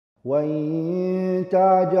وإن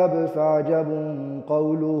تعجب فعجب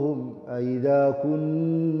قولهم أإذا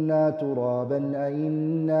كنا ترابا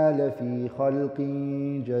أإنا لفي خلق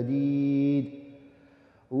جديد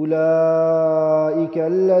أولئك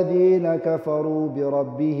الذين كفروا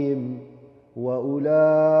بربهم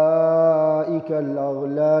وأولئك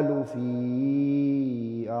الأغلال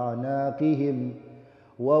في أعناقهم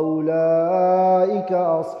وأولئك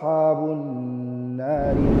أصحاب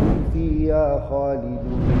النار هم فيها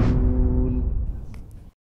خالدون.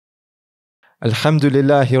 الحمد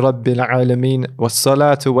لله رب العالمين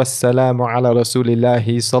والصلاة والسلام على رسول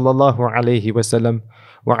الله صلى الله عليه وسلم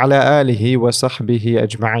وعلى آله وصحبه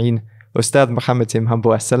أجمعين. Ustad Muhammad Tim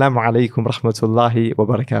Humble, Assalamu alaikum rahmatullahi wa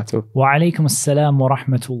barakatuh. Wa alaikum assalam wa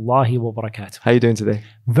rahmatullahi wa barakatuh. How are you doing today?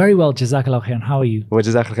 Very well, Jazakallah khairan. How are you? Well,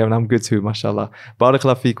 Jazakallah khairan. I'm good too, mashallah.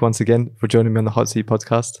 Barakallah feek once again for joining me on the Hot Seat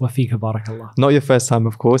podcast. Wa feeka barakallah. Not your first time,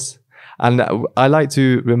 of course. And I like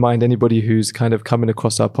to remind anybody who's kind of coming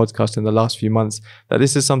across our podcast in the last few months that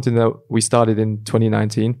this is something that we started in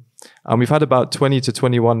 2019. And we've had about 20 to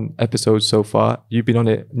 21 episodes so far. You've been on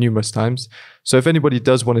it numerous times. So if anybody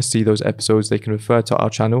does want to see those episodes, they can refer to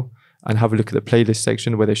our channel and have a look at the playlist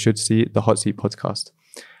section where they should see the Hot Seat podcast.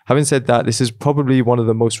 Having said that, this is probably one of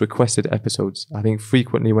the most requested episodes. I think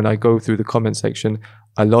frequently when I go through the comment section,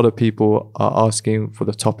 a lot of people are asking for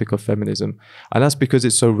the topic of feminism. And that's because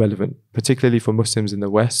it's so relevant, particularly for Muslims in the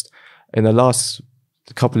West. In the last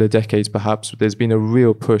couple of decades, perhaps, there's been a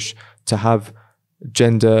real push to have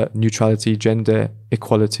gender neutrality, gender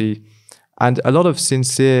equality. And a lot of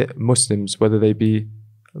sincere Muslims, whether they be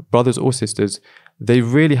brothers or sisters, they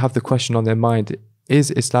really have the question on their mind,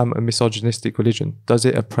 is Islam a misogynistic religion? Does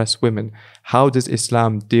it oppress women? How does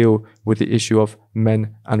Islam deal with the issue of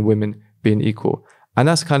men and women being equal? And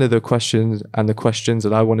that's kind of the questions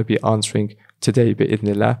that I want to be answering today,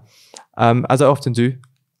 bi'idhnillah. As I often do,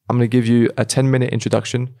 I'm going to give you a 10-minute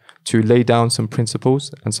introduction to lay down some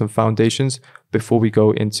principles and some foundations before we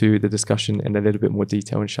go into the discussion in a little bit more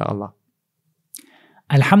detail, inshaAllah.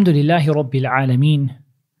 Alhamdulillahi Rabbil Alameen.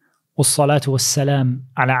 والصلاة والسلام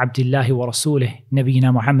على عبد الله ورسوله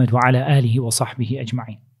نبينا محمد وعلى آله وصحبه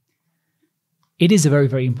أجمعين. It is a very,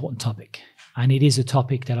 very important topic. And it is a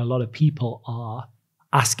topic that a lot of people are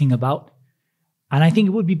asking about. And I think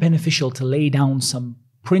it would be beneficial to lay down some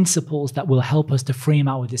principles that will help us to frame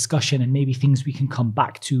our discussion and maybe things we can come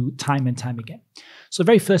back to time and time again. So the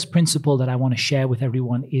very first principle that I want to share with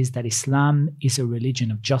everyone is that Islam is a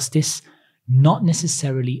religion of justice, not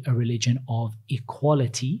necessarily a religion of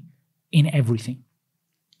equality in everything.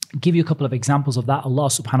 I'll give you a couple of examples of that. Allah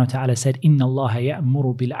subhanahu wa ta'ala said, إِنَّ اللَّهَ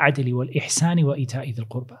يَأْمُرُ بِالْعَدْلِ وَالْإِحْسَانِ وَإِيتَاءِ ذِي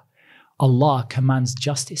الْقُرْبَى. Allah commands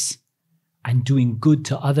justice and doing good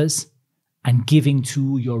to others and giving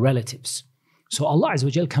to your relatives. So Allah Azza wa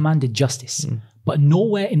Jal commanded justice, but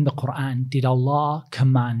nowhere in the Qur'an did Allah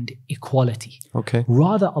command equality. Okay.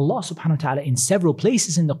 Rather, Allah subhanahu wa ta'ala in several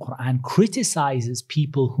places in the Qur'an criticizes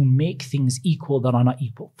people who make things equal that are not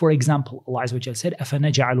equal. For example, Allah Azza wa Jal said,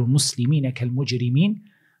 أَفَنَجْعَلُ الْمُسْلِمِينَ كَالْمُجْرِمِينَ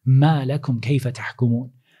مَا لَكُمْ كَيْفَ تَحْكُمُونَ.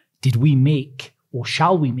 Did we make, or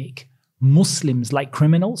shall we make, Muslims like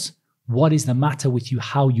criminals? What is the matter with you,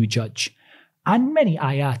 how you judge? And many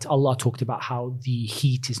ayat, Allah talked about how the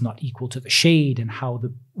heat is not equal to the shade and how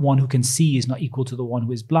the one who can see is not equal to the one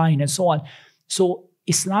who is blind and so on. So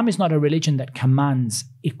Islam is not a religion that commands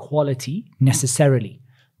equality necessarily,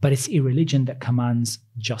 but it's a religion that commands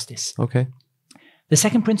justice. Okay. The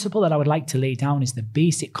second principle that I would like to lay down is the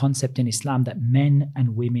basic concept in Islam that men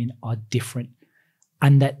and women are different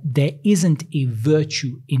and that there isn't a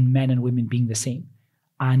virtue in men and women being the same.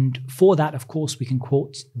 And for that, of course, we can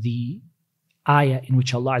quote the ayah in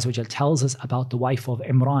which Allah Azza wa Jal tells us about the wife of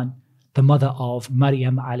Imran, the mother of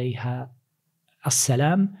Maryam عليها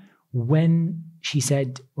السلام, when she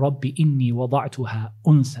said, رَبِّ إِنِّي وَضَعْتُهَا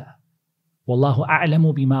أُنْثَى وَاللَّهُ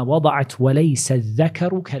أَعْلَمُ بِمَا وَضَعَتْ وَلَيْسَ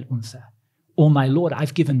الذَّكَرُ كَالْأُنْثَى. Oh my Lord,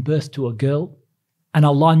 I've given birth to a girl, and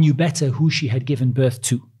Allah knew better who she had given birth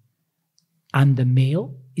to. And the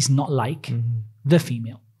male is not like the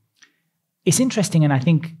female. It's interesting, and I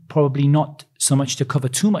think probably not so much to cover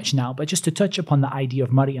too much now, but just to touch upon the idea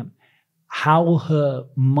of Maryam, how her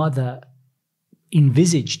mother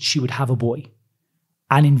envisaged she would have a boy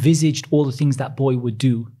and envisaged all the things that boy would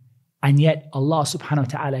do. And yet Allah subhanahu wa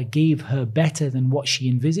ta'ala gave her better than what she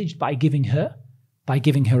envisaged by giving her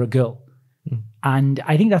a girl. And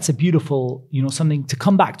I think that's a beautiful, something to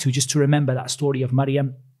come back to, just to remember that story of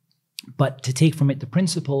Maryam, but to take from it the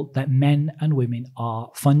principle that men and women are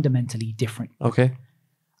fundamentally different. Okay.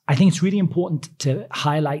 I think it's really important to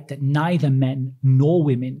highlight that neither men nor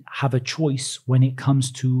women have a choice when it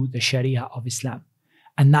comes to the Sharia of Islam.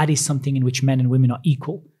 And that is something in which men and women are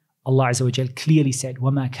equal. Allah Azza wa Jal clearly said,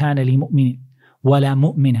 وَمَا كَانَ لِمُؤْمِنٍ وَلَا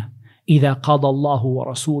مُؤْمِنَةٍ إِذَا قَضَى اللَّهُ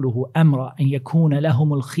وَرَسُولُهُ أَمْرًا أَنْ يَكُونَ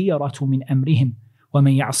لَهُمُ الْخِيَرَةُ مِنْ أَمْرِهِمْ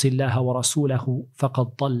وَمَنْ يَعْصِ اللَّهَ وَرَسُولَهُ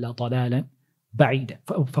فَقَدْ ضَلَّ ضَلَالًا بَعِيدًا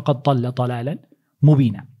فَقَدْ ضَلَّ ضَلَالًا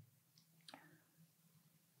مُبِينًا.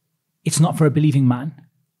 It's not for a believing man,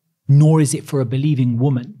 nor is it for a believing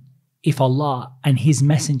woman, if Allah and His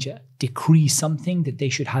Messenger decree something that they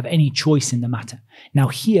should have any choice in the matter. Now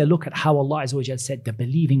here, look at how Allah Azza wa Jal said the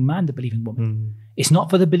believing man, the believing woman. It's not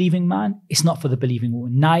for the believing man, it's not for the believing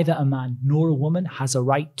woman. Neither a man nor a woman has a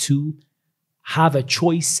right to have a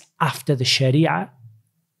choice after the Sharia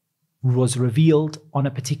was revealed on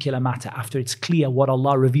a particular matter, after it's clear what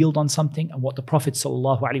Allah revealed on something and what the Prophet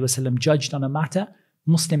ﷺ judged on a matter.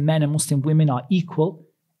 Muslim men and Muslim women are equal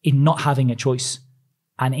in not having a choice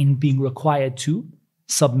and in being required to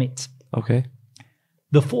submit. Okay.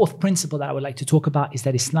 The fourth principle that I would like to talk about is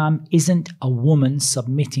that Islam isn't a woman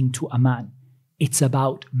submitting to a man. It's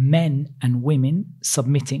about men and women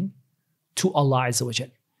submitting to Allah Azza wa Jal.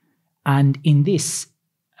 And in this,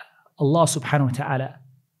 Allah subhanahu wa ta'ala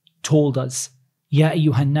told us, يَا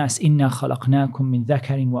أَيُّهَا النَّاسِ إِنَّا خَلَقْنَاكُم مِّن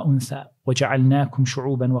ذَكَرٍ وَأُنثَى وَجَعَلْنَاكُمْ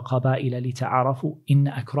شُعُوبًا وَقَبَائِلَ لِتَعَارَفُوا إِنَّ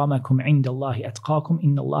أَكْرَمَكُمْ عِندَ اللَّهِ أَتْقَاكُمْ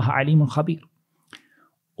إِنَّ اللَّهَ عَلِيمٌ خَبِيرٌ.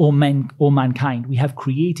 O mankind, we have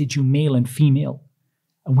created you male and female,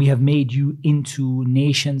 and we have made you into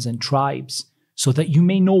nations and tribes so that you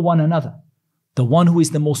may know one another. The one who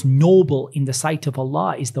is the most noble in the sight of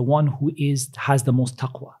Allah is the one who has the most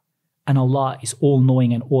taqwa. And Allah is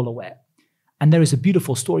all-knowing and all-aware. And there is a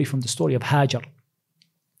beautiful story from the story of Hajar.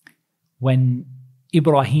 When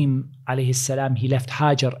Ibrahim alayhi salam, he left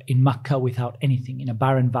Hajar in Makkah without anything, in a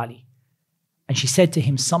barren valley. And she said to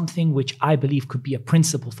him something which I believe could be a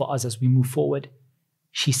principle for us as we move forward.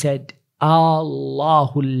 She said,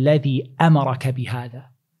 Allahu alladhi amaraka bihada.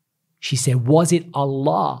 She said, was it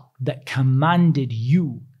Allah that commanded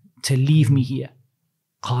you to leave me here?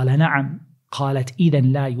 قال نعم. قالت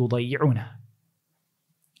إذن لا يضيعنا.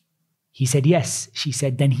 He said, yes. She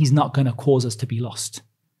said, then He's not going to cause us to be lost.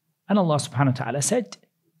 And Allah subhanahu wa ta'ala said,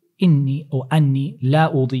 إني أو أني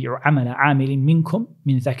لا أضيع عمل عامل منكم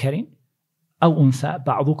من ذكر أو أنثى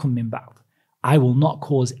بعضكم من بعض. I will not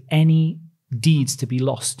cause any deeds to be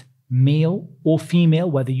lost, male or female,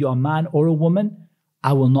 whether you are a man or a woman.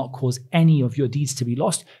 I will not cause any of your deeds to be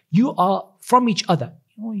lost. You are from each other.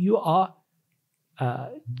 You are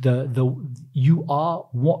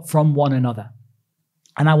from one another.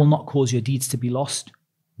 And I will not cause your deeds to be lost,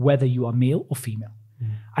 whether you are male or female.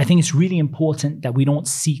 I think it's really important that we don't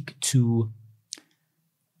seek to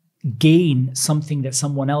gain something that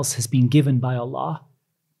someone else has been given by Allah,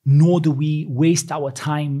 nor do we waste our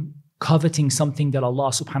time coveting something that Allah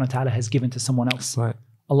subhanahu wa ta'ala has given to someone else. Right.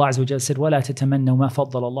 Allah Azza wa Jalla said, وَلَا تَتَمَنَّوْا مَا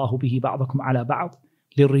فَضَّلَ اللَّهُ بِهِ بَعْضَكُمْ عَلَى بَعْضٍ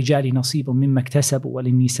لِلرِّجَالِ نَصِيبٌ مِمَّا اكْتَسَبُوا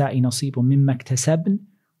وَلِلنِّسَاءِ نَصِيبٌ مِمَّا اكْتَسَبْنَ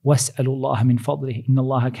وَاسْأَلُوا اللَّهَ مِنْ فَضْلِهِ إِنَّ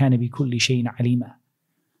اللَّهَ كَانَ بِكُلِّ شَيْءٍ عَلِيمًا.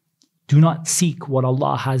 Do not seek what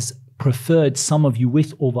Allah has preferred some of you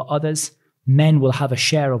with over others. Men will have a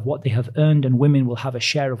share of what they have earned, and women will have a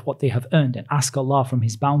share of what they have earned. And ask Allah from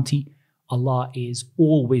His bounty. Allah is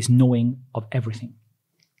always knowing of everything.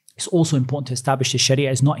 It's also important to establish that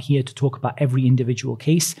Sharia is not here to talk about every individual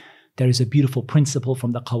case. There is a beautiful principle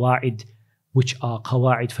from the qawa'id, which are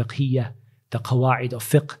qawa'id fiqhiyya, the qawa'id of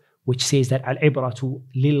fiqh, which says that al-ibratu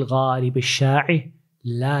lil-ghalib al-sha'i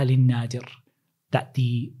la lin-nadir. That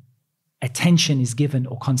the attention is given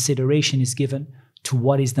or consideration is given to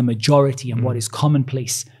what is the majority and what is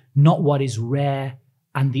commonplace, not what is rare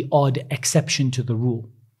and the odd exception to the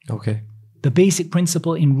rule. Okay. The basic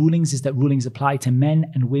principle in rulings is that rulings apply to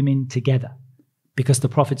men and women together, because the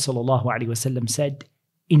Prophet ﷺ said,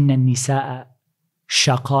 "Inna nisaa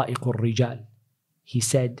shaqa'iqur rijal." He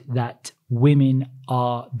said that women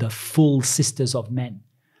are the full sisters of men,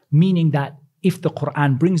 meaning that if the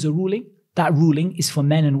Qur'an brings a ruling, that ruling is for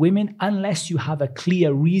men and women, unless you have a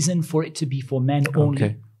clear reason for it to be for men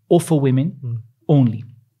only or for women only.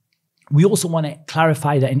 We also want to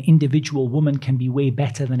clarify that an individual woman can be way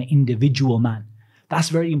better than an individual man. That's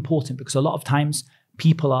very important, because a lot of times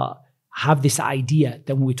people have this idea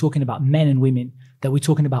that when we're talking about men and women, that we're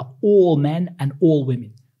talking about all men and all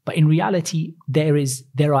women. But in reality,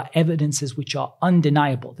 there are evidences which are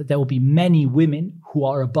undeniable that there will be many women who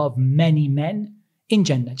are above many men in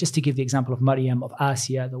Jannah. Just to give the example of Maryam, of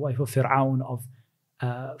Asiya, the wife of Fir'aun, of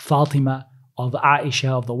Fatima, of Aisha,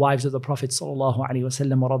 of the wives of the Prophet sallallahu alaihi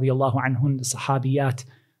wasallam, radiyallahu anhun, the Sahabiyat.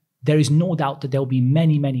 There is no doubt that there will be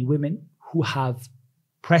many, many women who have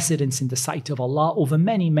precedence in the sight of Allah over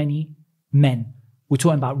many, many men. We're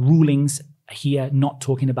talking about rulings here, not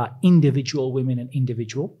talking about individual women and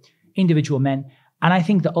individual men. And I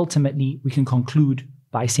think that ultimately we can conclude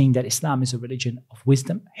by saying that Islam is a religion of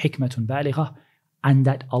wisdom, hikmatun baligha, and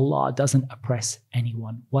that Allah doesn't oppress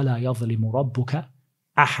anyone. وَلَا يَظْلِمُ رَبُّكَ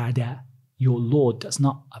أَحَدًا. Your Lord does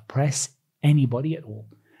not oppress anybody at all.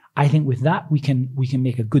 I think with that we can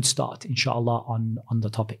make a good start, inshallah, on the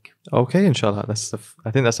topic. Okay, inshallah.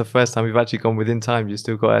 I think that's the first time we've actually gone within time. You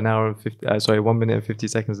still got 1 minute and 50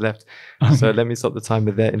 seconds left. Okay. So let me stop the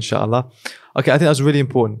timer there, inshallah. Okay, I think that's really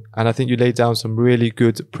important. And I think you laid down some really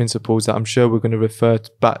good principles that I'm sure we're going to refer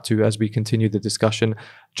back to as we continue the discussion.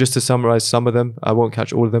 Just to summarize some of them, I won't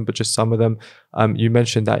catch all of them, but just some of them. You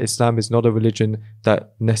mentioned that Islam is not a religion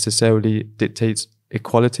that necessarily dictates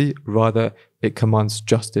equality, rather it commands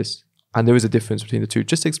justice, and there is a difference between the two.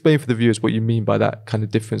 Just explain for the viewers what you mean by that kind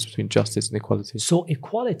of difference between justice and equality. So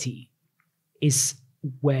equality is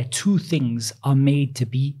where two things are made to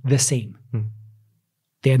be the same.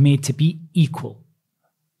 They're made to be equal.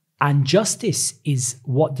 And justice is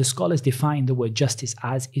what the scholars define the word justice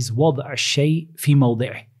as, is وضع الشيء في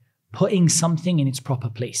موضعه, putting something in its proper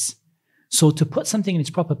place. So to put something in its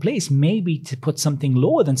proper place may be to put something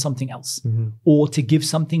lower than something else, or to give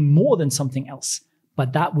something more than something else.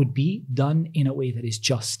 But that would be done in a way that is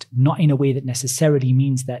just, not in a way that necessarily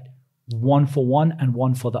means that one for one and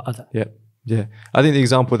one for the other. Yeah. I think the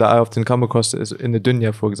example that I often come across is in the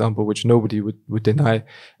dunya, for example, which nobody would deny,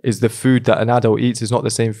 is the food that an adult eats is not the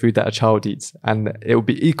same food that a child eats. And it would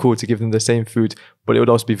be equal to give them the same food, but it would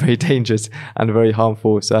also be very dangerous and very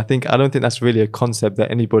harmful. So I don't think that's really a concept that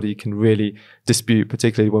anybody can really dispute,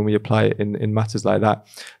 particularly when we apply it in matters like that.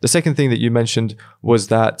 The second thing that you mentioned was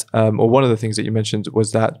that, or one of the things that you mentioned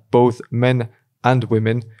was that both men and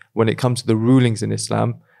women, when it comes to the rulings in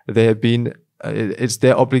Islam, they have been it's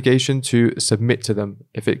their obligation to submit to them.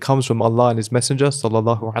 If it comes from Allah and His Messenger,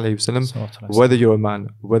 sallallahu alaihi wasallam, whether you're a man,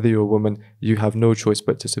 whether you're a woman, you have no choice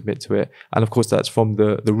but to submit to it. And of course, that's from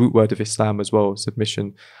the root word of Islam as well,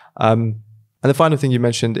 submission. And the final thing you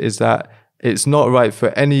mentioned is that it's not right for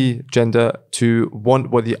any gender to want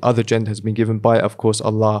what the other gender has been given by, of course,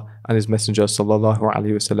 Allah and His Messenger, sallallahu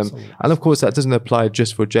alaihi wasallam. And of course, that doesn't apply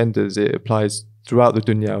just for genders. It applies throughout the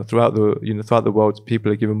dunya, throughout the world.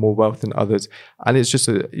 People are given more wealth than others, and it's just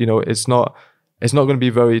it's not going to be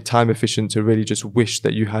very time efficient to really just wish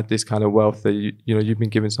that you had this kind of wealth, that you've been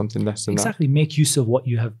given something less than that. Exactly. Make use of what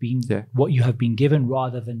you have been given,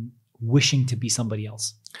 rather than wishing to be somebody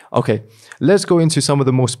else. Okay, let's go into some of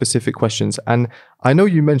the more specific questions. And I know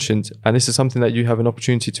you mentioned, and this is something that you have an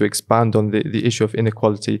opportunity to expand on, the issue of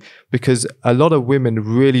inequality, because a lot of women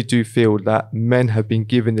really do feel that men have been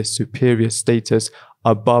given this superior status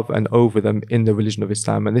above and over them in the religion of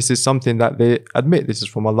Islam. And this is something that they admit this is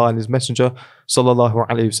from Allah and His Messenger, sallallahu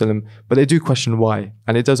alaihi wasallam, but they do question why.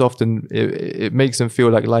 And it does often, it makes them feel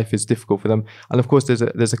like life is difficult for them. And of course, there's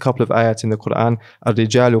a couple of ayat in the Qur'an,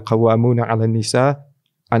 الرجال قوامون على النساء,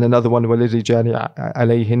 and another one, وَلِلرِّجَالِ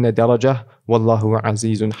عَلَيْهِنَّ دَرَجَةٌ وَاللَّهُ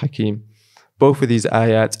عَزِيزٌ حَكِيمٌ. Both of these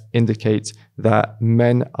ayat indicate that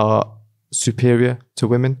men are superior to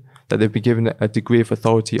women, that they've been given a degree of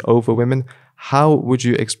authority over women. How would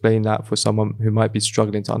you explain that for someone who might be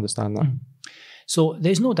struggling to understand that? So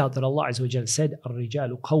there's no doubt that Allah Azza wa Jalla said,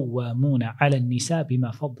 الرجال قوامون على النساء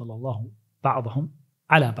بما فضل الله بعضهم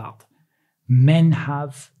على بعض. Men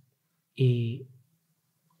have a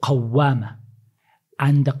qawwama.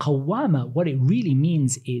 And the qawwama, what it really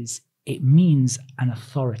means is, it means an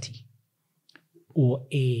authority or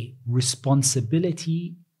a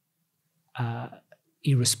responsibility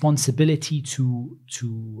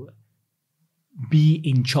to be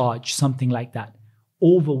in charge, something like that,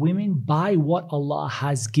 over women by what Allah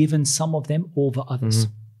has given some of them over others.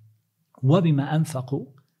 وَبِمَا أَنفَقُوا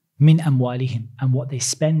مِنْ أَمْوَالِهِمْ, and what they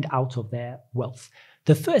spend out of their wealth.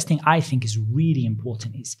 The first thing I think is really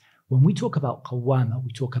important is, when we talk about qawwama,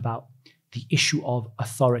 we talk about the issue of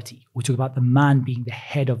authority. We talk about the man being the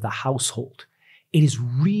head of the household. It is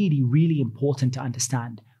really, really important to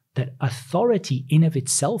understand that authority in of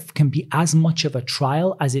itself can be as much of a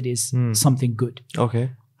trial as it is something good.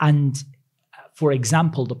 Okay. And for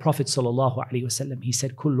example, the Prophet ﷺ, he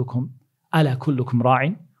said, كُلُّكُمْ أَلَا كُلُّكُمْ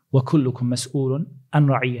رَاعٍ وَكُلُّكُمْ مَسْئُولٌ عَنْ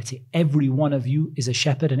رَعِيَّتِهِ. Every one of you is a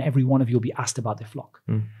shepherd, and every one of you will be asked about their flock.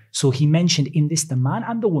 So he mentioned in this the man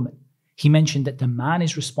and the woman. He mentioned that the man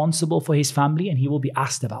is responsible for his family, and he will be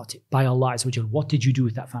asked about it by Allah Azza wa Jalla. What did you do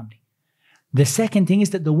with that family? The second thing is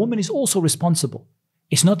that the woman is also responsible.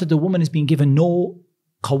 It's not that the woman is being given no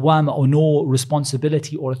qawwama or no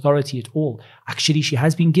responsibility or authority at all. Actually, she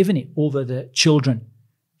has been given it over the children.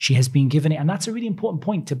 She has been given it. And that's a really important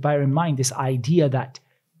point to bear in mind, this idea that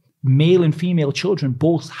male and female children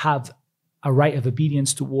both have a right of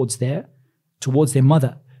obedience towards their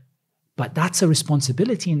mother. But that's a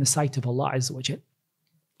responsibility in the sight of Allah Azza wa Jal.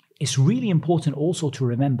 It's really important also to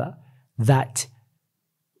remember that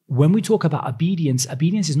when we talk about obedience,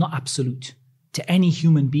 obedience is not absolute to any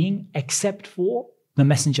human being except for the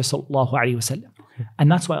Messenger sallallahu alaihi wasallam.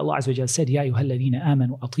 And that's why Allah Azza wa Jal said, Ya ayyuhalladhina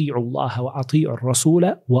amanu ati'u Allah wa ati'u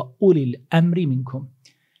ar-rasula wa ulil amri minkum.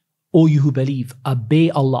 O you who believe,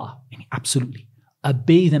 obey Allah, absolutely.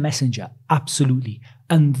 Obey the Messenger, absolutely.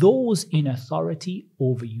 And those in authority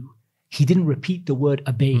over you. He didn't repeat the word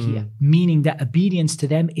obey here, meaning that obedience to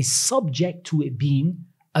them is subject to it being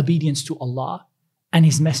obedience to Allah and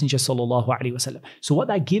His Messenger sallallahu alaihi wasallam. So what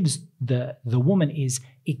that gives the woman is,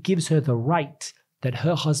 it gives her the right that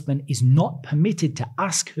her husband is not permitted to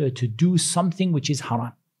ask her to do something which is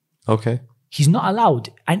haram. Okay. He's not allowed.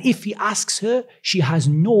 And if he asks her, she has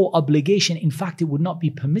no obligation. In fact, it would not be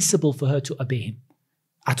permissible for her to obey him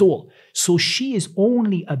at all. So she is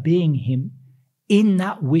only obeying him in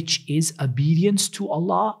that which is obedience to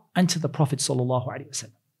Allah and to the Prophet sallallahu alaihi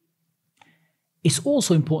wasallam. It's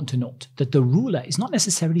also important to note that the ruler is not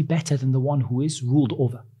necessarily better than the one who is ruled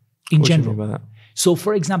over in general. What do you mean by that? So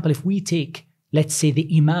for example, if we take, let's say, the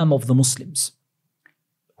Imam of the Muslims,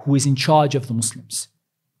 who is in charge of the Muslims.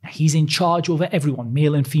 He's in charge over everyone,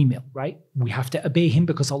 male and female, right? We have to obey him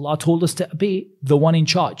because Allah told us to obey the one in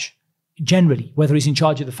charge. Generally, whether he's in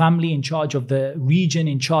charge of the family, in charge of the region,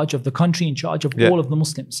 in charge of the country, in charge of all of the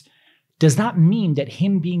Muslims. Does that mean that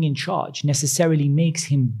him being in charge necessarily makes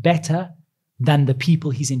him better than the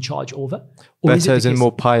people he's in charge over? Or better as in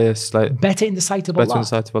more pious, like better in the sight of Allah? Better in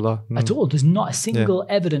the sight of Allah. At all. There's not a single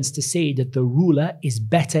evidence to say that the ruler is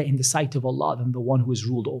better in the sight of Allah than the one who is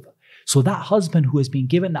ruled over. So that husband who has been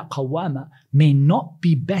given that qawwama may not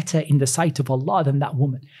be better in the sight of Allah than that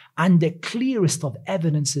woman. And the clearest of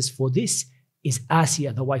evidences for this is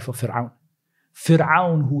Asiya, the wife of Fir'aun.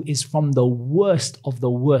 Fir'aun, who is from the worst of the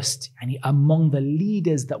worst, and among the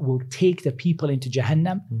leaders that will take the people into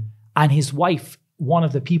Jahannam. And his wife, one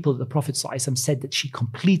of the people that the Prophet ﷺ said that she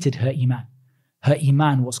completed her iman. Her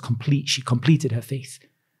iman was complete. She completed her faith.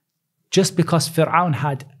 Just because Fir'aun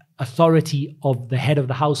had authority of the head of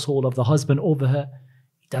the household, of the husband over her,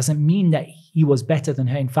 it doesn't mean that he was better than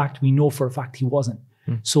her. In fact, we know for a fact he wasn't.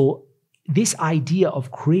 So this idea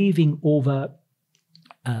of craving over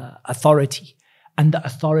authority, and the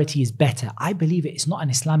authority is better, I believe it is not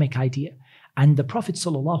an Islamic idea. And the Prophet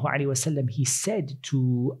ﷺ, he said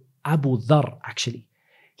to Abu Dharr, actually,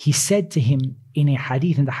 he said to him in a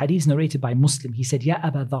hadith, and the hadith is narrated by Muslim, he said, Ya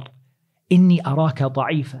Aba Dharr, inni araka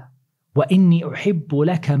da'ifa, وَإِنِّي أُحِبُّ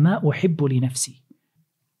لَكَ مَا أُحِبُّ لِنَفْسِي.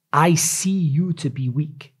 I see you to be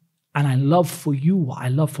weak, and I love for you what I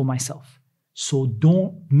love for myself. So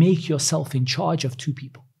don't make yourself in charge of two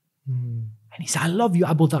people. And he said, I love you,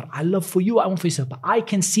 Abu Dharr. I love for you what I want for yourself. But I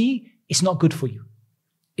can see it's not good for you.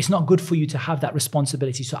 It's not good for you to have that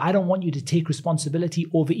responsibility. So I don't want you to take responsibility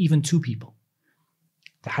over even two people.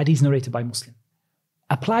 The hadith is narrated by Muslim.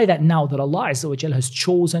 Apply that now that Allah Azza wa Jal has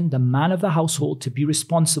chosen the man of the household to be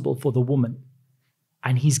responsible for the woman.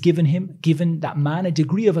 And He's given that man a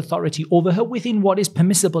degree of authority over her within what is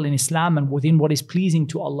permissible in Islam and within what is pleasing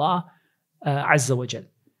to Allah Azza wa Jal.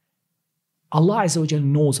 Allah Azza wa Jal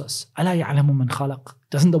knows us. أَلَا يَعْلَمُ مَنْ خَلَقَ.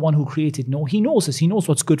 Doesn't the one who created know? He knows us. He knows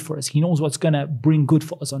what's good for us. He knows what's going to bring good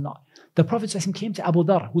for us or not. The Prophet ﷺ came to Abu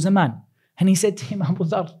Dharr, who's a man, and he said to him, Abu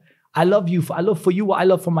Dharr, I love for you what I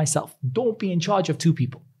love for myself. Don't be in charge of two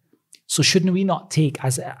people. So shouldn't we not take,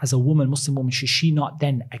 as a woman, Muslim woman, should she not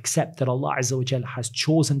then accept that Allah Azza wa Jal has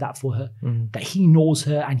chosen that for her, that He knows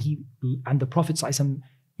her, and the Prophet ﷺ,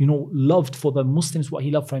 loved for the Muslims what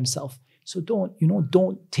He loved for Himself. So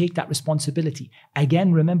don't take that responsibility.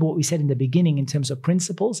 Again, remember what we said in the beginning in terms of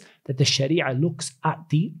principles, that the Sharia looks at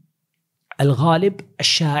the al-ghalib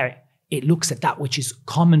al-sha'i'. It looks at that which is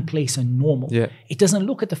commonplace and normal. It doesn't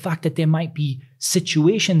look at the fact that there might be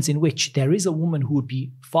situations in which there is a woman who would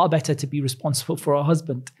be far better to be responsible for her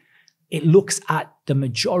husband. It looks at the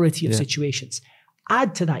majority of situations.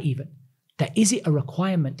 Add to that even, that is it a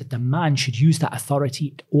requirement that the man should use that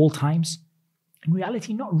authority at all times? In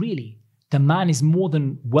reality, not really. The man is more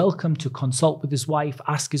than welcome to consult with his wife,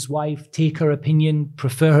 ask his wife, take her opinion,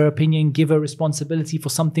 prefer her opinion, give her responsibility for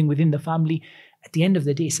something within the family. At the end of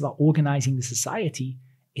the day, it's about organizing the society.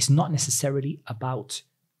 It's not necessarily about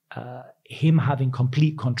him having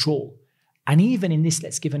complete control. And even in this,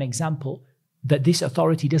 let's give an example that this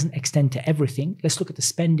authority doesn't extend to everything. Let's look at the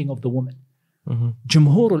spending of the woman.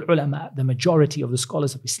 Jumhur al-ulama, the majority of the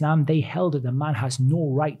scholars of Islam, they held that the man has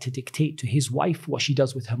no right to dictate to his wife what she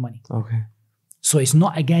does with her money. So it's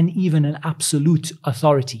not, again, even an absolute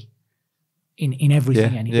authority in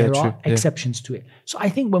everything. There are exceptions to it. So I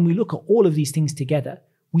think when we look at all of these things together,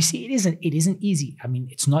 we see it isn't easy. I mean,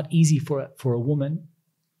 it's not easy for a woman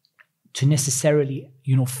to necessarily,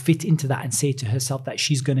 fit into that and say to herself that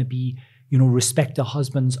she's going to be, respect her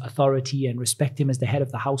husband's authority and respect him as the head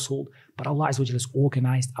of the household. But Allah Azza wa Jalla has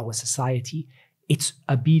organized our society. It's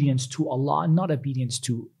obedience to Allah, not obedience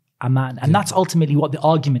to a man. And that's ultimately what the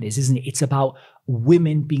argument is, isn't it? It's about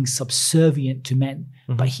women being subservient to men.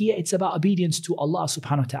 But here it's about obedience to Allah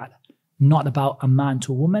subhanahu wa ta'ala, not about a man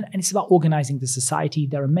to a woman. And it's about organizing the society.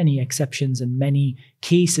 There are many exceptions and many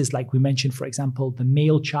cases, like we mentioned, for example, the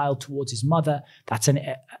male child towards his mother. That's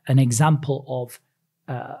an example of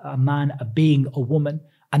a man obeying a woman.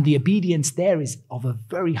 And the obedience there is of a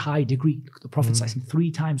very high degree. The Prophet says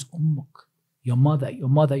 3 times, Ummuk, your mother, your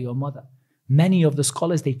mother, your mother. Many of the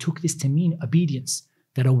scholars, they took this to mean obedience,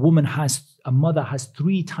 that a mother has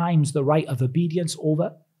 3 times the right of obedience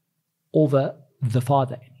over the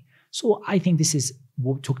father. So I think this is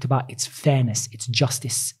what we talked about. It's fairness, it's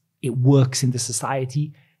justice. It works in the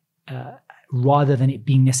society rather than it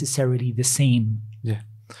being necessarily the same. Yeah.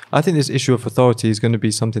 I think this issue of authority is going to be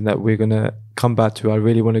something that we're going to come back to. I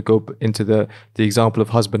really want to go into the example of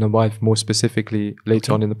husband and wife more specifically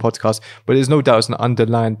later on in the podcast. But there's no doubt it's an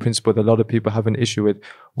underlying principle that a lot of people have an issue with.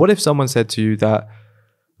 What if someone said to you that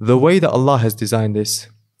the way that Allah has designed this,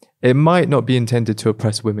 it might not be intended to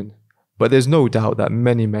oppress women, but there's no doubt that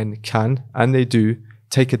many men can, and they do,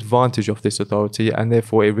 take advantage of this authority, and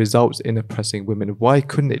therefore it results in oppressing women? Why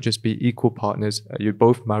couldn't it just be equal partners? You're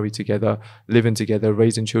both married together, living together,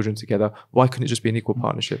 raising children together. Why couldn't it just be an equal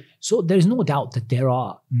partnership? So there's no doubt that there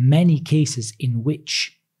are many cases in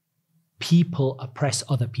which people oppress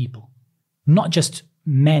other people. Not just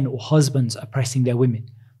men or husbands oppressing their women,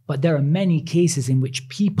 but there are many cases in which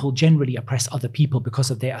people generally oppress other people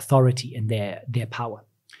because of their authority and their power.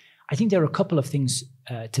 I think there are a couple of things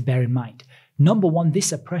to bear in mind. Number one,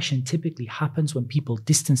 this oppression typically happens when people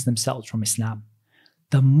distance themselves from Islam.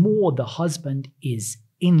 The more the husband is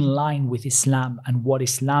in line with Islam and what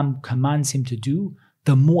Islam commands him to do,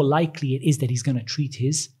 the more likely it is that he's going to treat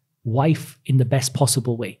his wife in the best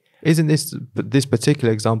possible way. Isn't this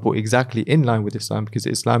particular example exactly in line with Islam? Because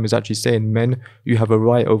Islam is actually saying, men, you have a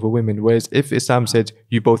right over women. Whereas if Islam said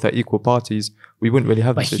you both are equal parties, we wouldn't really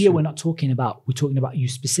have this issue. But here we're talking about, you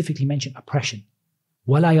specifically mentioned oppression.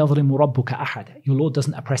 وَلَا يَظْلِمُ رَبُّكَ أَحَدًا. Your Lord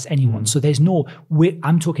doesn't oppress anyone. So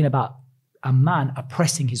I'm talking about a man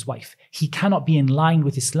oppressing his wife. He cannot be in line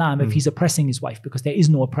with Islam if he's oppressing his wife, because there is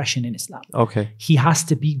no oppression in Islam. Okay. He has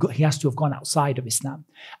to have gone outside of Islam.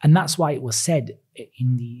 And that's why it was said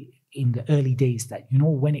in the early days that,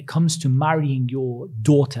 when it comes to marrying your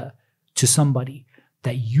daughter to somebody,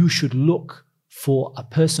 that you should look for a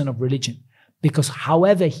person of religion, because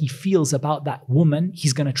however he feels about that woman,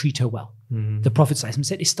 he's going to treat her well. The Prophet said,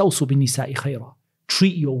 "Istawsu bin nisa'i khayra."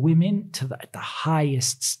 Treat your women to the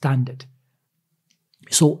highest standard.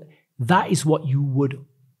 So that is what you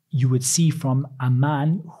would see from a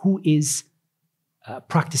man who is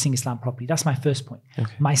practicing Islam properly. That's my first point.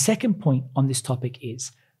 Okay. My second point on this topic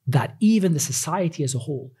is that even the society as a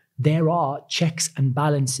whole, there are checks and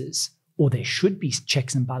balances, or there should be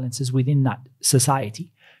checks and balances within that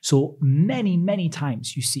society. So many, many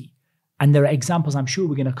times you see, and there are examples I'm sure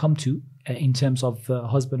we're going to come to in terms of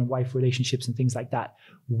husband and wife relationships and things like that,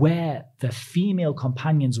 where the female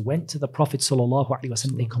companions went to the Prophet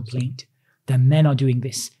ﷺ, they complained, the men are doing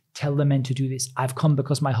this, tell the men to do this. I've come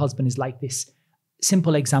because my husband is like this.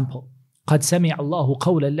 Simple example. قَدْ سَمِعَ اللَّهُ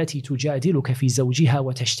قَوْلَ الَّتِي تُجَادِلُكَ فِي زَوْجِهَا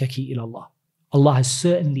وَتَشْتَكِي إِلَى اللَّهِ. Allah has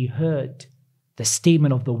certainly heard the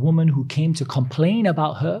statement of the woman who came to complain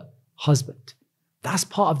about her husband. That's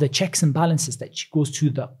part of the checks and balances that goes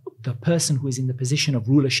to the person who is in the position of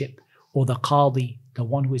rulership, or the qadi, the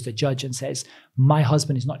one who is the judge, and says, my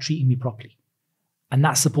husband is not treating me properly. And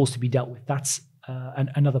that's supposed to be dealt with. That's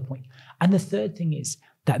another point. And the third thing is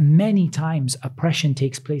that many times oppression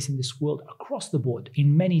takes place in this world across the board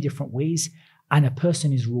in many different ways, and a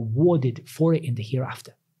person is rewarded for it in the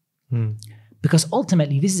hereafter. Because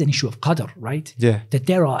ultimately, this is an issue of qadr, right? Yeah. That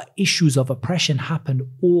there are issues of oppression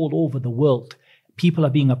happen all over the world. People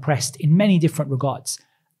are being oppressed in many different regards.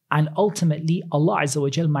 And ultimately, Allah Azza wa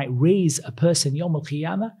Jal might raise a person Yawm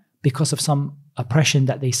al-Qiyamah because of some oppression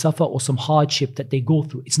that they suffer or some hardship that they go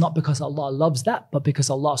through. It's not because Allah loves that, but because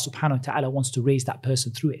Allah subhanahu wa ta'ala wants to raise that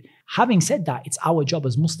person through it. Having said that, it's our job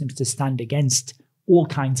as Muslims to stand against all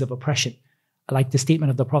kinds of oppression. Like the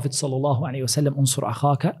statement of the Prophet sallallahu alaihi wasallam, "Unsur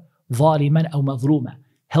akhaka zaliman aw madhluma."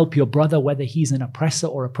 Help your brother whether he's an oppressor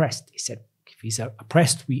or oppressed. He said, if he's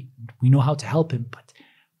oppressed, we know how to help him, but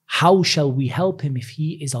how shall we help him if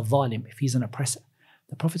he is a zalim, if he's an oppressor?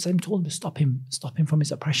 The Prophet told him to stop him from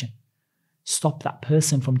his oppression. Stop that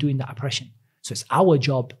person from doing that oppression. So it's our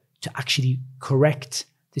job to actually correct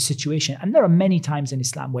the situation. And there are many times in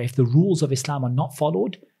Islam where if the rules of Islam are not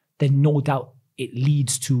followed, then no doubt it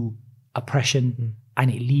leads to oppression and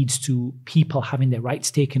it leads to people having their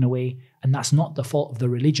rights taken away. And that's not the fault of the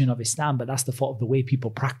religion of Islam, but that's the fault of the way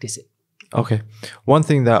people practice it. Okay. One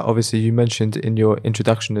thing that obviously you mentioned in your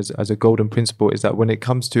introduction as a golden principle is that when it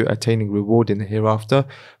comes to attaining reward in the hereafter,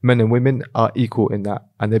 men and women are equal in that,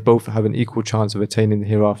 and they both have an equal chance of attaining the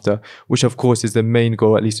hereafter, which of course is the main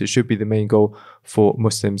goal, at least it should be the main goal for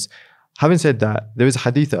Muslims. Having said that, there is a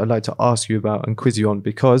hadith that I'd like to ask you about and quiz you on,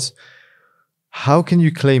 because how can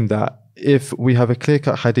you claim that if we have a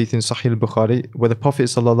clear-cut hadith in Sahih al-Bukhari where the Prophet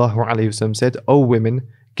ﷺ said, "O women,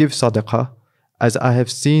 give sadaqah, as I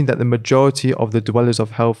have seen that the majority of the dwellers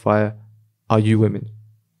of hellfire are you women."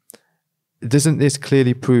 Doesn't this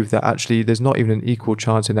clearly prove that actually there's not even an equal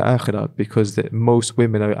chance in the akhirah, because that most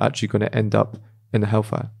women are actually going to end up in the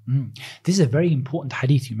hellfire? This is a very important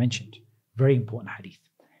hadith you mentioned. Very important hadith.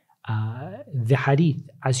 The hadith,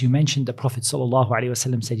 as you mentioned, the Prophet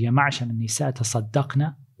ﷺ said, "Ya ma'ashar an-nisa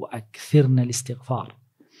tasaddaqna wa akthirna al-istighfar.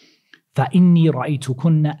 Fa inni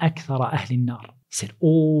ra'aytukunna akthara ahli an-nar." He said,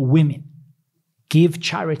 "All women, give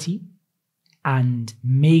charity and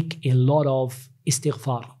make a lot of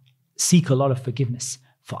istighfar, seek a lot of forgiveness.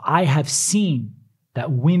 For I have seen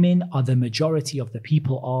that women are the majority of the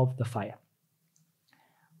people of the fire."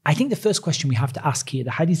 I think the first question we have to ask here,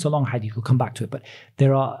 the hadith is a long hadith, we'll come back to it, but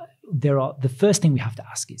the first thing we have to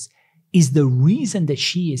ask is the reason that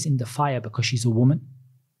she is in the fire because she's a woman?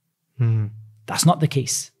 That's not the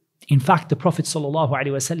case. In fact, the Prophet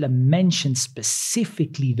ﷺ mentioned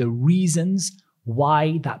specifically the reasons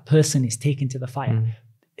why that person is taken to the fire.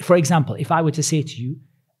 For example, if I were to say to you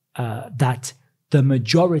that the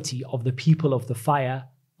majority of the people of the fire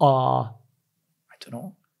are, I don't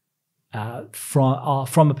know,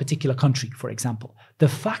 from a particular country, for example, the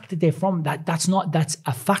fact that they're from that's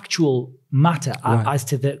a factual matter as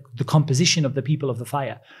to the composition of the people of the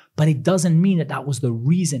fire, but it doesn't mean that was the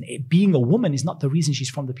reason. Being a woman is not the reason she's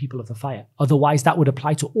from the people of the fire. Otherwise, that would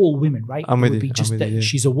apply to all women, right? I'm with you.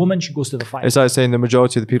 She's a woman, she goes to the fire. It's like saying the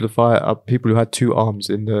majority of the people of the fire are people who had two arms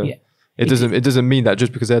in the. Yeah. It doesn't mean that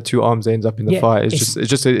just because they have two arms they end up in the fire. It's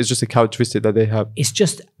just a characteristic that they have. It's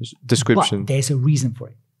just description. But there's a reason for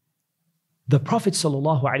it. The Prophet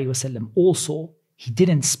ﷺ also, he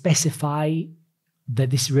didn't specify that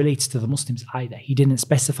this relates to the Muslims either. He didn't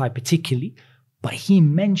specify particularly, but he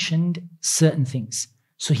mentioned certain things.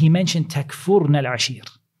 So he mentioned takfurna al-ashir.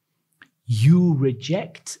 You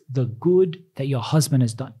reject the good that your husband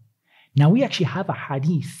has done. Now we actually have a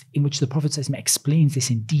hadith in which the Prophet ﷺ explains this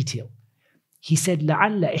in detail. He said,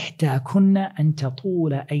 لَعَلَّ إِحْدَاكُنَّ أَن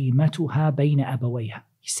تَطُولَ أَيْمَتُهَا بَيْنَ أَبَوَيْهَا.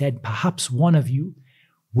 He said, perhaps one of you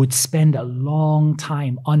would spend a long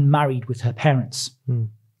time unmarried with her parents.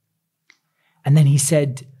 And then he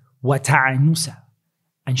said, وَتَعَنُسَ.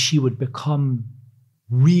 And she would become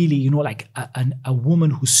really, like a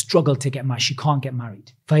woman who struggled to get married. She can't get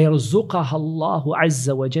married. فَيَرْزُقَهَا اللَّهُ عَزَّ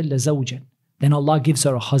وَجَلَّ زَوْجًا. Then Allah gives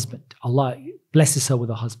her a husband. Allah blesses her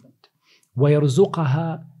with a husband.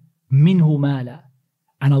 وَيَرْزُقَهَا مِنْهُ مَالًا.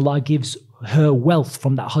 And Allah gives her wealth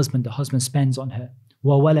from that husband. The husband spends on her.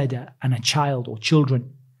 وَوَلَدَ. And a child or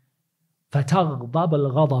children. فَتَغْضَبَ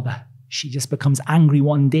الْغَضَبَ. She just becomes angry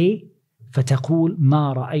one day. فَتَقُول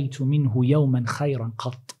مَا رَأَيْتُ مِنْهُ يَوْمًا خَيْرًا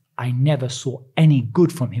قَطْ. I never saw any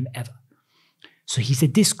good from him ever. So he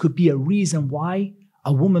said this could be a reason why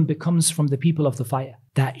a woman becomes from the people of the fire.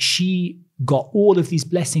 That she got all of these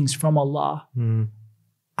blessings from Allah. And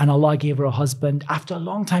Allah gave her a husband. After a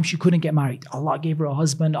long time, she couldn't get married. Allah gave her a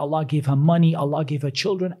husband. Allah gave her money. Allah gave her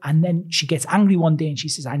children. And then she gets angry one day and she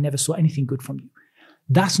says, I never saw anything good from you.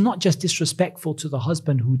 That's not just disrespectful to the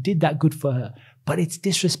husband who did that good for her, but it's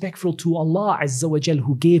disrespectful to Allah Azza wa Jal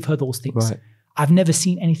who gave her those things. Right. I've never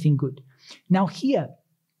seen anything good. Now here,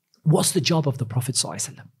 what's the job of the Prophet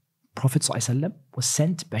ﷺ? Prophet ﷺ was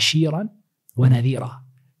sent Bashiran wa Nadhira,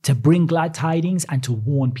 to bring glad tidings and to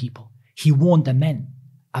warn people. He warned the men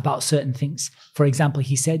about certain things. For example,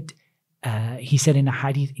 he said in a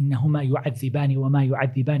hadith, إِنَّهُمَا يُعَذِّبَانِ وَمَا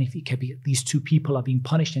يُعَذِّبَانِ فِي كَبِيرٍ. These two people are being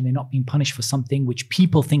punished and they're not being punished for something which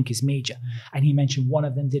people think is major. And he mentioned one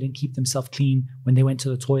of them didn't keep themselves clean when they went to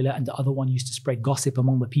the toilet, and the other one used to spread gossip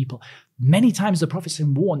among the people. Many times the Prophet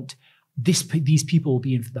warned, these people will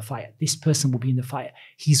be in the fire. This person will be in the fire.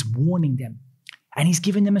 He's warning them. And he's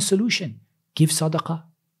giving them a solution. Give sadaqah,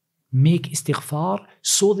 make istighfar,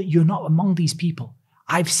 so that you're not among these people.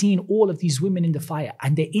 I've seen all of these women in the fire,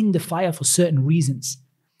 and they're in the fire for certain reasons.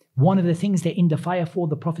 One of the things they're in the fire for,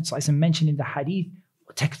 the Prophet ﷺ mentioned in the hadith,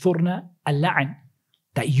 تَكْثُرْنَ اللَّعْنَ,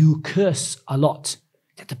 that you curse a lot.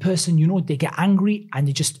 that the person, they get angry and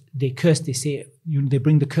they curse. They say, they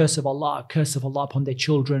bring the curse of Allah upon their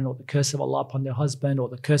children, or the curse of Allah upon their husband, or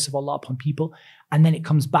the curse of Allah upon people, and then it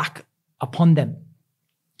comes back upon them.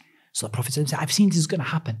 So the Prophet said, I've seen this is going to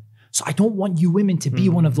happen. So I don't want you women to be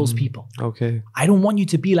one of those people. Okay. I don't want you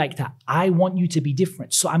to be like that. I want you to be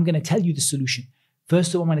different. So I'm going to tell you the solution.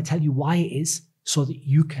 First of all, I'm going to tell you why it is, so that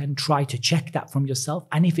you can try to check that from yourself.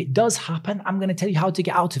 And if it does happen, I'm going to tell you how to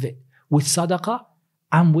get out of it with sadaqah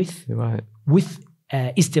and with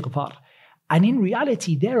istighfar. And in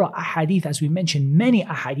reality, there are ahadith, as we mentioned, many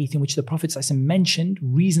ahadith in which the Prophet ﷺ mentioned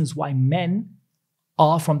reasons why men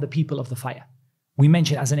are from the people of the fire. We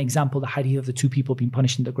mentioned as an example the hadith of the 2 people being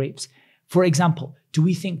punished in the grapes. For example, do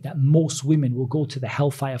we think that most women will go to the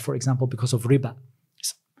hellfire, for example, because of riba?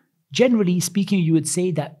 Generally speaking, you would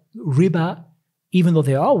say that riba, even though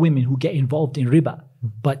there are women who get involved in riba,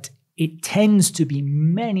 but it tends to be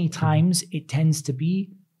many times, it tends to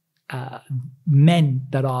be men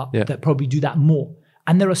that probably do that more.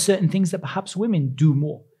 And there are certain things that perhaps women do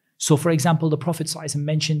more. So for example, the Prophet ﷺ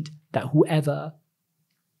mentioned that whoever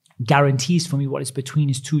guarantees for me what is between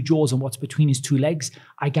his 2 jaws and what's between his 2 legs,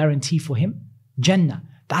 I guarantee for him Jannah.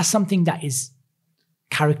 That's something that is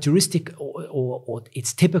characteristic or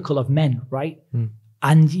it's typical of men, right?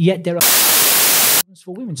 And yet there are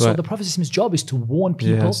for women. So the Prophet's job is to warn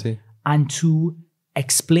people and to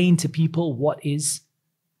explain to people what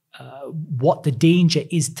the danger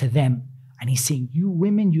is to them. And he's saying, you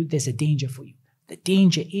women, there's a danger for you. The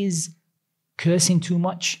danger is cursing too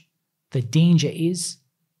much. The danger is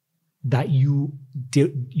that you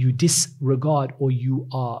disregard or you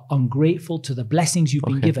are ungrateful to the blessings you've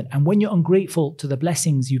been given. And when you're ungrateful to the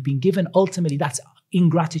blessings you've been given, ultimately that's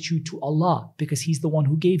ingratitude to Allah, because He's the one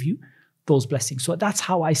who gave you those blessings. So that's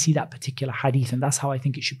how I see that particular hadith, and that's how I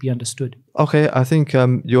think it should be understood. Okay, I think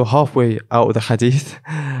you're halfway out of the hadith.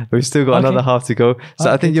 We've still got another half to go.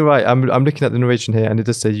 So I think you're right. I'm looking at the narration here, and it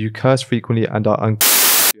does say you curse frequently and are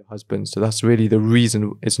ungrateful to your husband. So that's really the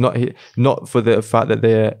reason. It's not for the fact that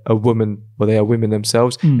they're a woman or they are women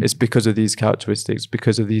themselves. It's because of these characteristics,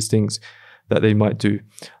 because of these things that they might do.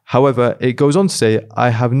 However, it goes on to say,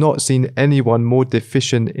 I have not seen anyone more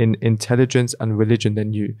deficient in intelligence and religion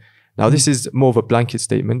than you. Now, this is more of a blanket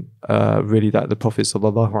statement, really, that the Prophet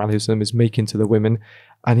ﷺ is making to the women.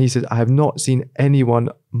 And he said, I have not seen anyone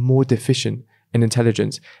more deficient in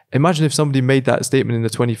intelligence. Imagine if somebody made that statement in the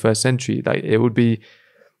 21st century. Like, it would be,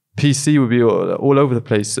 PC would be all over the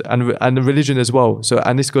place, and the religion as well. So,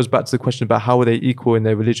 and this goes back to the question about how are they equal in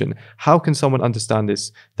their religion? How can someone understand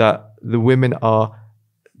this, that the women are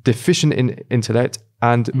deficient in intellect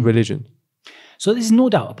and religion? So this is no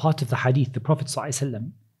doubt a part of the hadith. The Prophet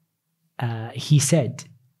ﷺ, he said,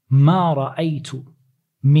 ما رأيت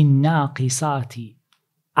من ناقصات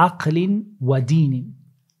عقل ودين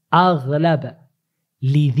أغلب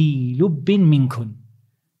لذي لب منكن.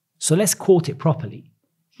 So let's quote it properly.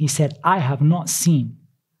 He said, I have not seen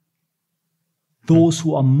those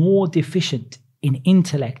who are more deficient in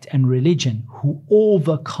intellect and religion, who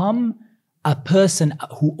overcome a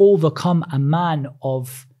man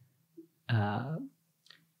of,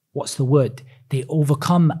 what's the word? They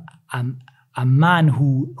overcome a man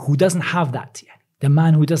who doesn't have that, the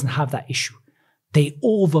man who doesn't have that issue. They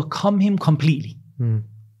overcome him completely than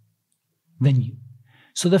you.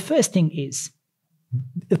 So the first thing is,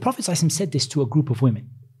 the Prophet ﷺ said this to a group of women.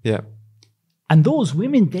 Yeah. And those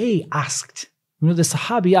women, they asked, the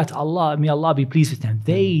Sahabiyat, Allah, may Allah be pleased with them,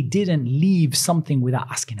 they didn't leave something without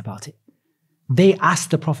asking about it. They asked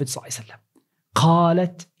the Prophet ﷺ,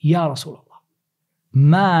 قالت يا رسول الله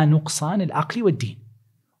ما نقصان العقل والدين.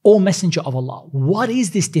 O Messenger of Allah, what is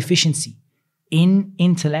this deficiency in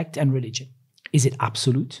intellect and religion? Is it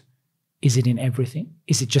absolute? Is it in everything?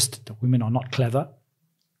 Is it just the women are not clever?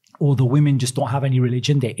 Or the women just don't have any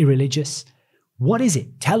religion, they're irreligious? What is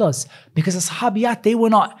it? Tell us. Because the Sahabiyat, they were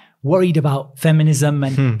not worried about feminism,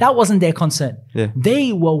 and that wasn't their concern. Yeah.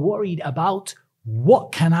 They were worried about,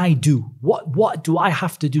 what can I do? What do I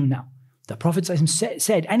have to do now? The Prophet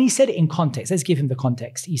said, and he said it in context. Let's give him the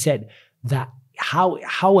context. He said that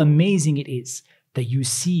how amazing it is that you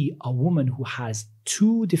see a woman who has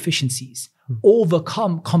 2 deficiencies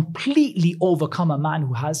completely overcome a man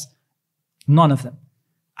who has none of them.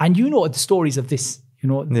 And you know the stories of this.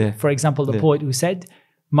 For example, the poet who said,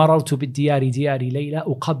 مررت بالديار ديار ليلى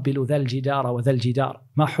أقبل ذا الجدار وذا الجدار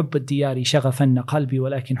ما حب الديار شغفن قلبي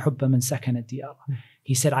ولكن حب من سكن الديار.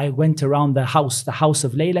 He said, I went around the house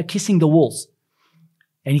of Layla, kissing the walls.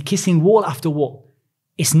 And he kissing wall after wall.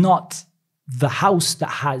 It's not the house that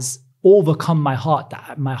has overcome my heart,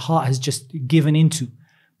 that my heart has just given into,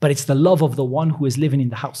 but it's the love of the one who is living in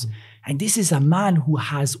the house. And this is a man who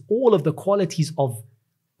has all of the qualities of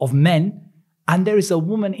men. And there is a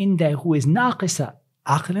woman in there who is naqisa,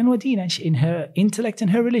 aqlan wa dinan, in her intellect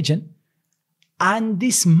and her religion. And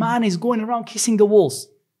this man is going around kissing the walls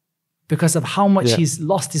because of how much he's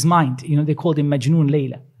lost his mind. You know, they called him Majnoon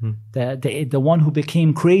Layla, the one who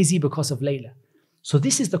became crazy because of Layla. So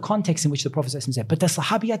this is the context in which the Prophet said. But the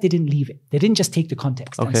Sahabiyat, they didn't leave it. They didn't just take the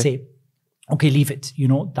context and say, okay, leave it. You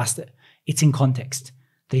know, it's in context.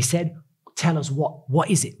 They said, tell us what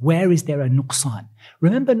is it? Where is there a nuqsan?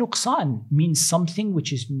 Remember, nuqsan means something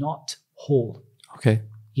which is not whole. Okay.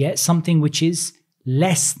 Yeah, something which is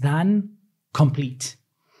less than complete.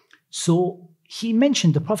 So he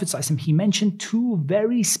mentioned, the Prophet he mentioned two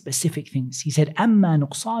very specific things. He said, أَمَّا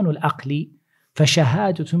نُقْصَانُ الْأَقْلِ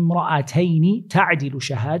فَشَهَادَةُ امْرَأَتَيْنِ تَعْدِلُ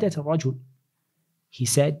شَهَادَةَ الرَّجُلِ. He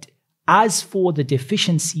said, as for the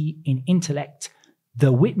deficiency in intellect,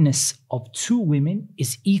 the witness of two women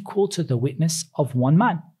is equal to the witness of one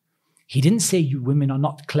man. He didn't say you women are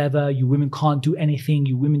not clever, you women can't do anything,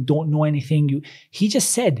 you women don't know anything. He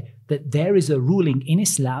just said that there is a ruling in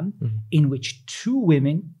Islam in which two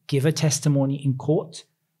women give a testimony in court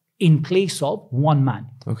in place of one man.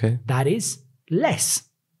 Okay. That is less.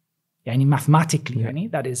 Yani mathematically,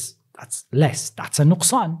 that's less. That's a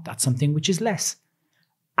nuqsan. That's something which is less.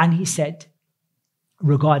 And he said,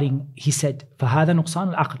 فَهَذَا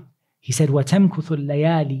نُقْصَانُ الْعَقْلِ. He said, وَتَمْكُثُ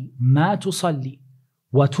اللَّيَالِي مَا تُصَلِّي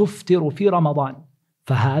وَتُفْتِرُ فِي رَمَضَانِ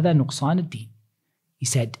فَهَذَا نُقْصَانُ الدِّينِ. He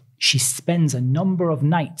said, she spends a number of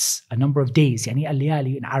nights, a number of days. Yani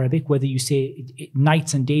al-layali in Arabic, whether you say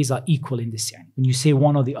nights and days are equal in this. Yani. When you say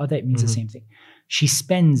one or the other, it means the same thing. She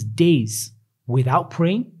spends days without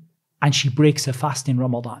praying and she breaks her fast in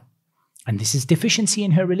Ramadan. And this is deficiency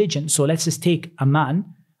in her religion. So let's just take a man.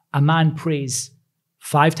 A man prays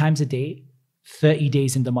 5 times a day, 30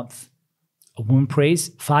 days in the month. A woman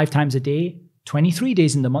prays 5 times a day, 23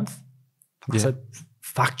 days in the month. That's a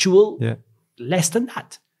factual less than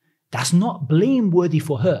that. That's not blameworthy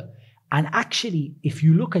for her. And actually, if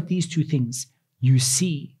you look at these two things, you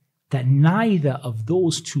see that neither of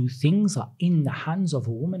those two things are in the hands of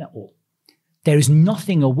a woman at all. There is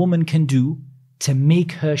nothing a woman can do to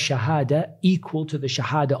make her shahada equal to the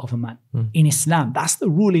shahada of a man. In Islam, that's the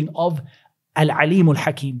ruling of Al-Alim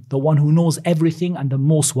Al-Hakim, the one who knows everything and the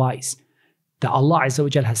most wise. That Allah Azza wa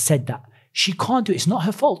Jal has said that. She can't do it. It's not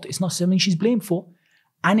her fault. It's not something she's blamed for.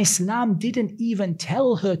 And Islam didn't even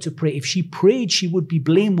tell her to pray. If she prayed, she would be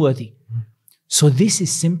blameworthy. So this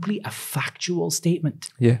is simply a factual statement.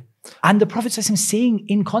 Yeah. And the Prophet is saying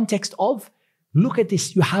in context of, look at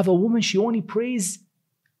this. You have a woman, she only prays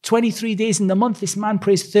 23 days in the month. This man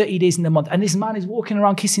prays 30 days in the month. And this man is walking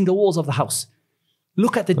around kissing the walls of the house.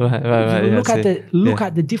 Look at the look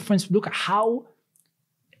at the difference. Look at how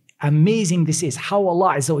amazing this is. How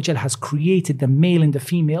Allah Azza wa Jal has created the male and the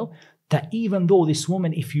female. That even though this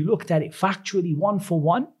woman, if you looked at it factually one for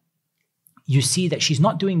one, you see that she's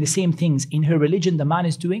not doing the same things in her religion the man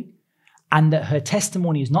is doing, and that her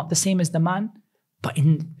testimony is not the same as the man. But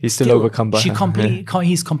he's still overcome by her.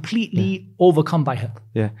 He's completely overcome by her.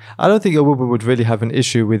 Yeah. I don't think a woman would really have an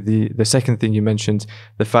issue with the second thing you mentioned,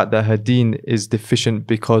 the fact that her deen is deficient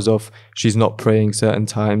because of she's not praying certain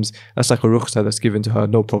times. That's like a rukhsah that's given to her,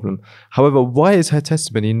 no problem. However, why is her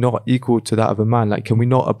testimony not equal to that of a man? Like, can we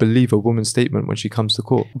not believe a woman's statement when she comes to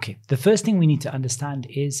court? Okay. The first thing we need to understand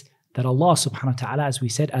is that Allah subhanahu wa ta'ala, as we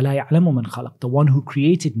said, أَلَا يَعْلَمُ مَنْ خَلَقَ, the one who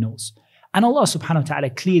created knows. And Allah subhanahu wa ta'ala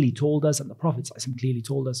clearly told us, and the Prophet clearly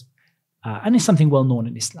told us, and it's something well known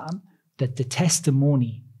in Islam, that the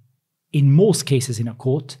testimony, in most cases in a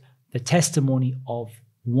court, the testimony of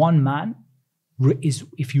one man is,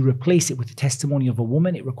 if you replace it with the testimony of a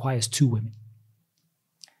woman, it requires 2 women.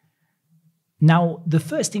 Now, the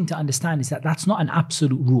first thing to understand is that that's not an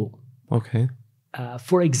absolute rule. Okay.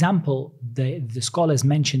 For example, the scholars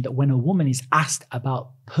mentioned that when a woman is asked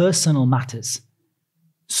about personal matters,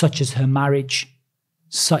 such as her marriage,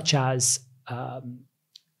 such as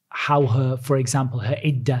how her, for example, her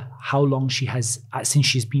iddah, how long she has since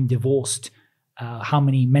she's been divorced, how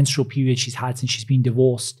many menstrual periods she's had since she's been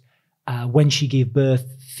divorced, when she gave birth,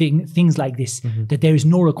 things like this, that there is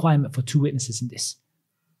no requirement for 2 witnesses in this.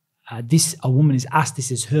 A woman is asked,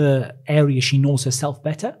 this is her area, she knows herself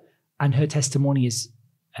better, and her testimony is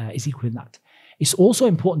equal in that. It's also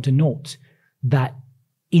important to note that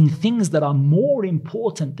in things that are more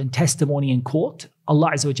important than testimony in court,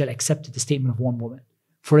 Allah Azza wa Jal accepted the statement of one woman.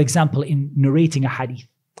 For example, in narrating a hadith.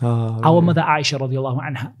 Our mother Aisha radiallahu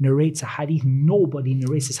anha narrates a hadith. Nobody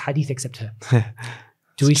narrates this hadith except her.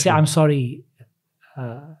 Do we say, I'm sorry,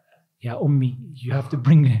 Ummi, you have to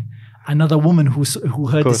bring another woman who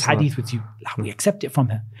heard this not. hadith with you. We accept it from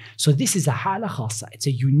her. So this is a hala khasa. It's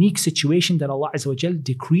a unique situation that Allah Azza wa Jal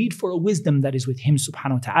decreed for a wisdom that is with Him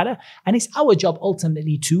subhanahu wa ta'ala. And it's our job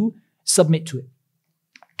ultimately to submit to it.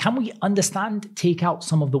 Can we understand, take out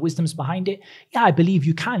some of the wisdoms behind it? Yeah, I believe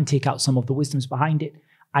you can take out some of the wisdoms behind it.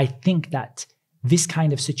 I think that this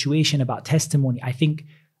kind of situation about testimony, I think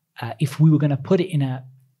if we were going to put it in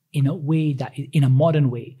a way that, in a modern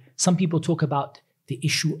way, some people talk about the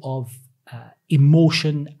issue of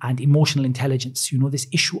emotion and emotional intelligence. This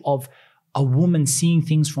issue of a woman seeing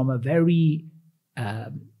things from a very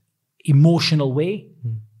emotional way,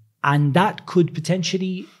 and that could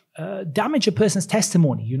potentially damage a person's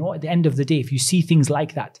testimony, at the end of the day, if you see things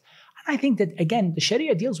like that. And I think that, again, the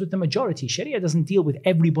Sharia deals with the majority. Sharia doesn't deal with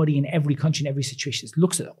everybody in every country, in every situation. It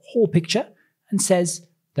looks at the whole picture and says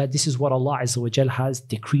that this is what Allah Azza wa Jal has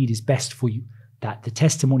decreed is best for you. That the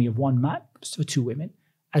testimony of one man for two women,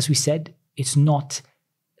 as we said, there's no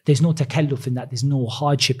takalluf in that, there's no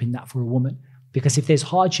hardship in that for a woman. Because if there's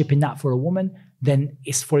hardship in that for a woman, then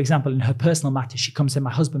it's, for example, in her personal matters, she comes and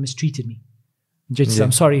my husband mistreated me. Judge says,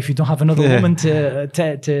 I'm sorry, if you don't have another woman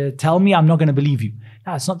to tell me, I'm not going to believe you.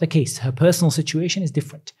 No, it's not the case. Her personal situation is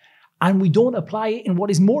different. And we don't apply it in what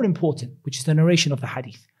is more important, which is the narration of the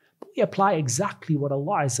hadith. But we apply exactly what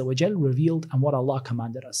Allah Azza wa Jal revealed and what Allah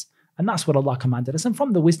commanded us. And that's what Allah commanded us. And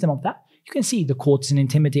from the wisdom of that, you can see the court's an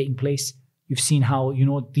intimidating place. You've seen how,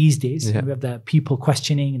 these days, we have the people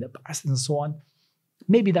questioning and the bars and so on.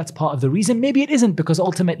 Maybe that's part of the reason. Maybe it isn't, because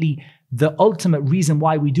ultimately, the ultimate reason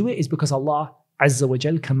why we do it is because Allah Azza wa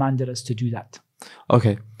Jal commanded us to do that.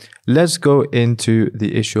 Okay, let's go into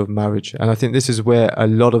the issue of marriage. And I think this is where a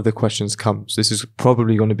lot of the questions come. So this is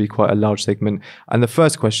probably going to be quite a large segment. And the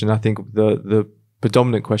first question, I think the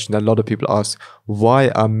predominant question that a lot of people ask, why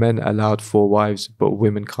are men allowed 4 wives, but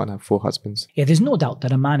women can't have 4 husbands? Yeah, there's no doubt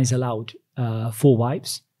that a man is allowed 4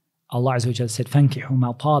 wives. Allah Azza wa Jal said, فَانْكِحُوا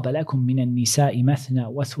مَا طَابَ لَكُم مِّنَ النِّسَاءِ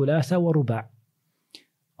مَثْنَى وَثُلَاثَ وَرُبَاعَ.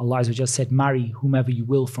 Allah Azza wa Jal said, marry whomever you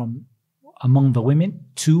will from among the women,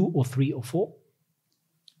 2 or 3 or 4.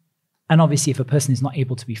 And obviously, if a person is not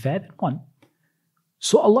able to be fair, then 1.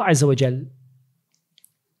 So Allah Azza wa Jal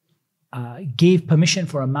gave permission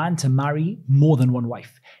for a man to marry more than 1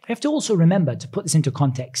 wife. You have to also remember, to put this into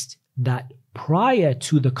context, that prior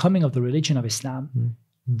to the coming of the religion of Islam,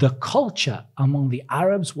 the culture among the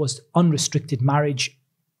Arabs was unrestricted marriage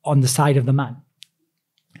on the side of the man.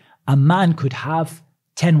 A man could have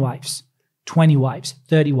 10 wives, 20 wives,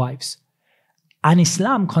 30 wives. And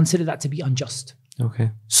Islam considered that to be unjust.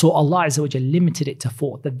 Okay. So Allah Azza wa Jal limited it to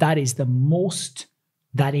 4. That is the most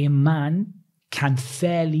that a man can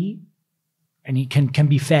fairly, and he can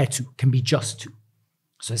be fair to, can be just to.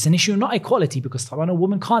 So it's an issue, not equality, because a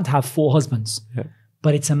woman can't have 4 husbands. Yeah.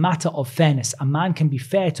 But it's a matter of fairness. A man can be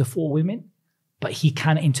fair to 4 women, but he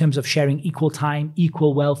can, in terms of sharing equal time,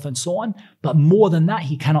 equal wealth, and so on. But more than that,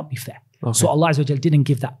 he cannot be fair. Okay. So Allah Azza wa Jal didn't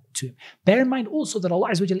give that to him. Bear in mind also that Allah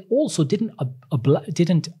Azza wa Jal also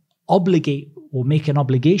didn't obligate or make an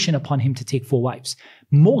obligation upon him to take 4 wives.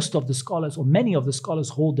 Most of the scholars, or many of the scholars,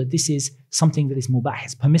 hold that this is something that is mubah,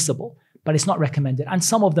 it's permissible, but it's not recommended. And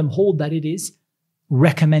some of them hold that it is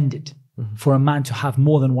recommended for a man to have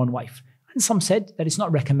more than 1 wife. And some said that it's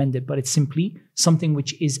not recommended, but it's simply something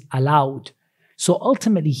which is allowed. So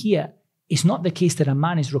ultimately here, it's not the case that a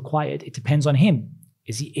man is required. It depends on him.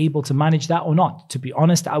 Is he able to manage that or not? To be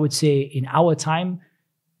honest, I would say in our time,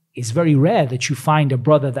 it's very rare that you find a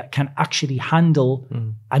brother that can actually handle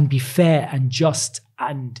and be fair and just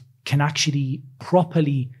and can actually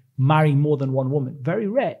properly marry more than 1 woman. Very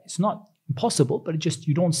rare. It's not impossible, but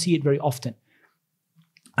you don't see it very often.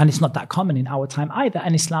 And it's not that common in our time either.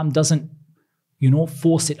 And Islam doesn't,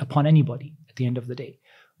 force it upon anybody at the end of the day.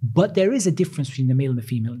 But there is a difference between the male and the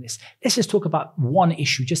female in this. Let's just talk about one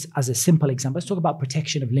issue, just as a simple example. Let's talk about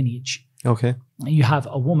protection of lineage. Okay. You have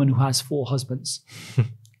a woman who has 4 husbands.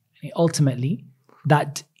 Ultimately,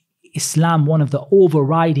 that Islam, one of the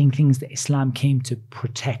overriding things that Islam came to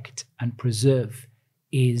protect and preserve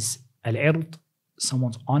is al-ird,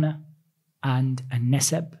 someone's honor, and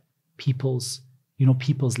nasab, people's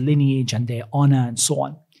lineage and their honor and so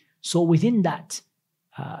on. So within that,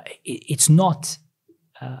 it's not,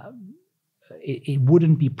 it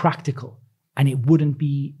wouldn't be practical, and it wouldn't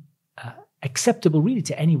be acceptable really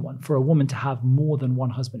to anyone for a woman to have more than 1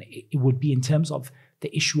 husband. It would be in terms of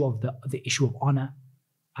the issue of the issue of honor.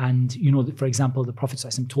 And, for example, the Prophet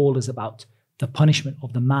ﷺ told us about the punishment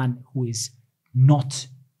of the man who is not,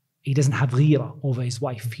 he doesn't have ghira over his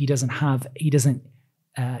wife. He doesn't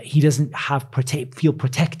feel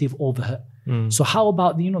protective over her. So how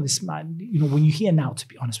about, this man, when you hear now, to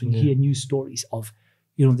be honest, when you hear news stories of,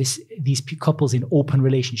 these couples in open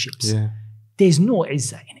relationships. Yeah. There's no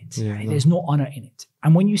izzah in it. Yeah, right? no. There's no honor in it.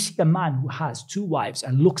 And when you see a man who has 2 wives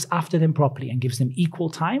and looks after them properly and gives them equal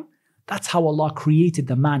time, that's how Allah created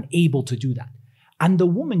the man able to do that. And the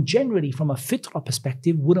woman generally, from a fitrah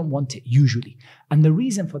perspective, wouldn't want it usually. And the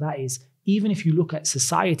reason for that is, even if you look at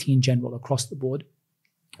society in general across the board,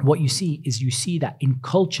 what you see that in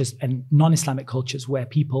cultures and non-Islamic cultures where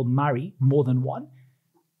people marry more than one,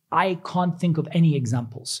 I can't think of any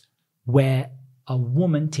examples where a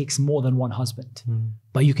woman takes more than one husband.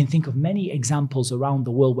 But you can think of many examples around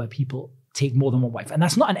the world where people take more than one wife. And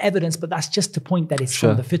that's not an evidence, but that's just to point that it's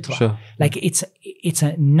from the fitrah. Sure. Like it's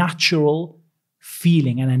a natural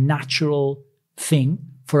feeling and a natural thing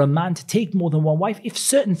for a man to take more than one wife if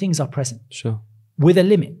certain things are present. Sure. With a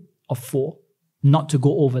limit of 4, not to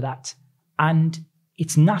go over that. And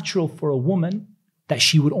it's natural for a woman that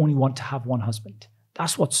she would only want to have one husband.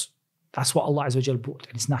 That's what Allah Azza wa Jal brought,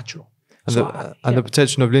 and it's natural. And the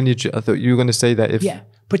protection of lineage, I thought you were going to say that if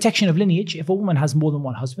protection of lineage, if a woman has more than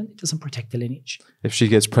one husband, it doesn't protect the lineage. If she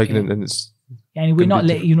gets pregnant, then it's... And we're not,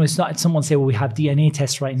 it's not someone say, well, we have DNA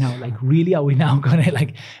tests right now. Like, really, are we now going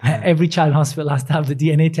to, every child in hospital has to have the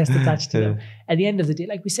DNA test attached to them? At the end of the day,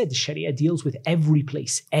 like we said, the Sharia deals with every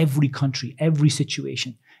place, every country, every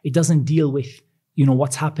situation. It doesn't deal with,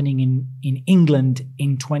 what's happening in England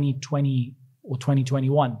in 2020 or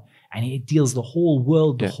 2021. And it deals the whole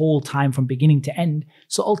world, the whole time from beginning to end.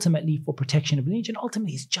 So ultimately, for protection of lineage, and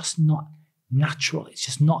ultimately, it's just not natural. It's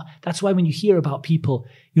just not. That's why when you hear about people,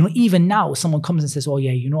 even now, someone comes and says, oh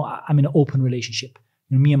yeah, I'm in an open relationship.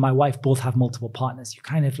 Me and my wife both have multiple partners. You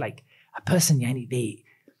kind of like a person,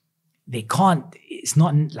 they can't, it's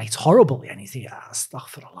not like, it's horrible. And you think,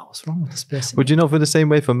 astaghfirullah, what's wrong with this person? Would you not feel the same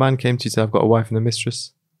way if a man came to you and said, I've got a wife and a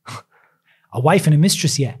mistress? A wife and a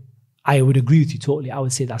mistress, yeah. I would agree with you totally. I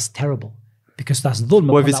would say that's terrible because that's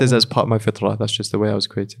dhulm. What if he says that's part of my fitrah? That's just the way I was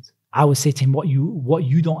created. I would say to him, what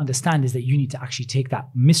you don't understand is that you need to actually take that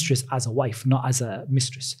mistress as a wife, not as a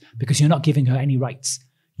mistress, because you're not giving her any rights.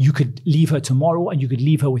 You could leave her tomorrow and you could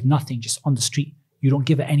leave her with nothing, just on the street. You don't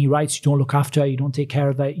give her any rights. You don't look after her. You don't take care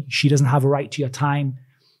of her. She doesn't have a right to your time.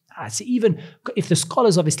 Even if the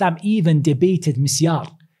scholars of Islam even debated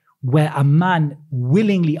misyar, where a woman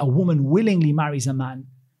willingly marries a man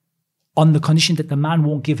on the condition that the man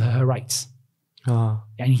won't give her rights.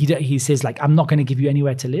 And he says, I'm not going to give you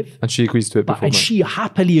anywhere to live. And she agrees to it and she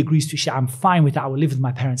happily agrees to it. I'm fine with that. I will live with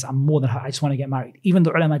my parents. I'm more than her. I just want to get married. Even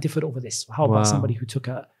the ulama differed over this. How about somebody who took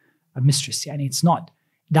a mistress? And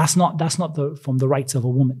that's not from the rights of a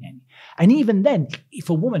woman. And even then, if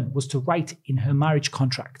a woman was to write in her marriage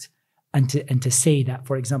contract and to say that,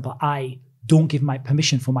 for example, I don't give my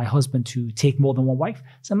permission for my husband to take more than one wife,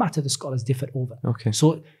 it's a matter the scholars differed over. Okay.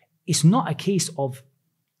 So it's not a case of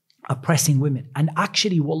oppressing women. And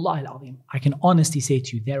actually, wallahi al-azim, I can honestly say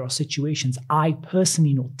to you, there are situations I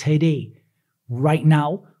personally know today, right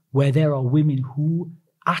now, where there are women who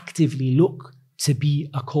actively look to be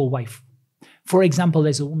a co-wife. For example,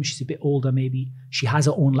 there's a woman, she's a bit older maybe, she has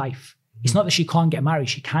her own life. It's not that she can't get married,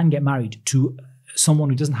 she can get married to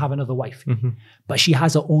someone who doesn't have another wife, but she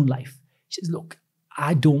has her own life. She says, look,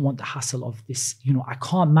 I don't want the hassle of this, I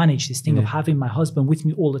can't manage this thing of having my husband with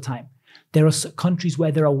me all the time. There are countries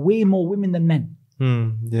where there are way more women than men.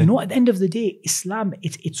 At the end of the day, Islam,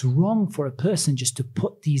 it's wrong for a person just to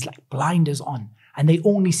put these blinders on and they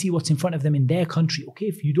only see what's in front of them in their country. Okay,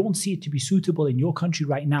 if you don't see it to be suitable in your country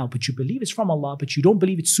right now, but you believe it's from Allah, but you don't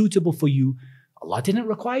believe it's suitable for you, Allah didn't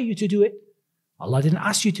require you to do it. Allah didn't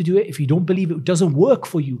ask you to do it. If you don't believe it doesn't work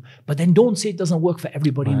for you, but then don't say it doesn't work for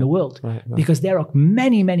everybody in the world. Right. Because there are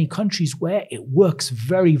many, many countries where it works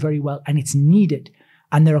very, very well and it's needed.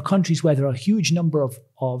 And there are countries where there are a huge number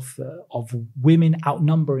of women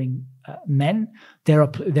outnumbering men. There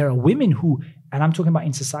are women who, and I'm talking about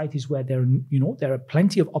in societies where there are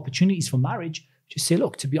plenty of opportunities for marriage. Just say,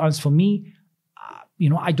 look, to be honest, for me,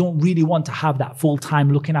 I don't really want to have that full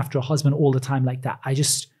time looking after a husband all the time like that.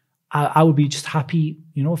 I would be just happy,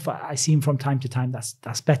 if I see him from time to time,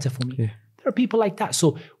 that's better for me. Yeah. There are people like that.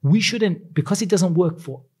 So we shouldn't, because it doesn't work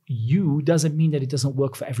for you, doesn't mean that it doesn't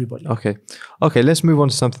work for everybody. Okay, let's move on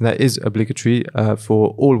to something that is obligatory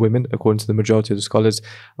for all women, according to the majority of the scholars.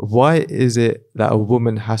 Why is it that a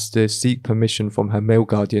woman has to seek permission from her male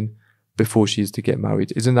guardian before she is to get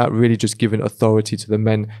married? Isn't that really just giving authority to the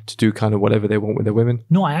men to do kind of whatever they want with their women?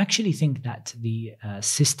 No, I actually think that the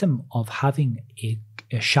system of having a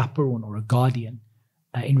chaperone or a guardian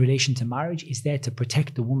in relation to marriage is there to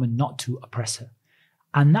protect the woman, not to oppress her.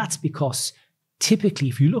 And that's because typically,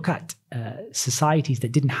 if you look at societies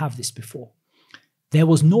that didn't have this before, there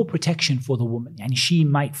was no protection for the woman. And she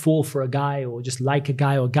might fall for a guy or just like a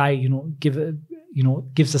guy, or guy,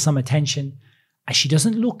 gives her some attention, and she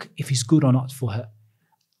doesn't look if he's good or not for her.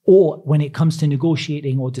 Or when it comes to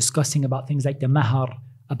negotiating or discussing about things like the mahar,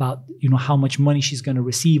 about how much money she's going to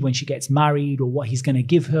receive when she gets married, or what he's going to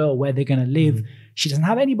give her, or where they're going to live. She doesn't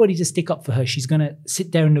have anybody to stick up for her. She's going to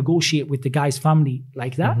sit there and negotiate with the guy's family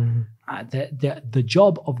like that. The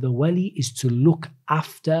job of the wali is to look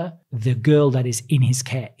after the girl that is in his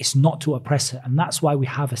care. It's not to oppress her. And that's why we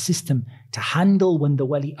have a system to handle when the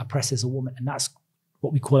wali oppresses a woman. And that's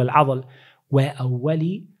what we call al-adl, where a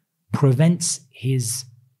wali prevents his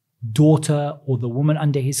daughter or the woman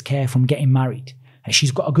under his care from getting married. And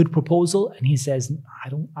she's got a good proposal, and he says,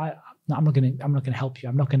 I'm not going to help you.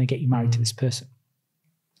 I'm not going to get you married to this person.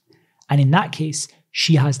 And in that case,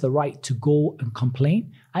 she has the right to go and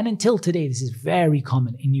complain. And until today, this is very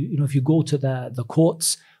common. And if you go to the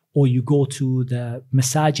courts, or you go to the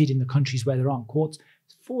masajid in the countries where there aren't courts,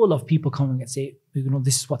 it's full of people coming and say,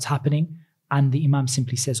 this is what's happening. And the imam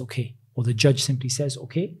simply says, okay. Or the judge simply says,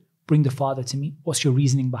 okay, bring the father to me. What's your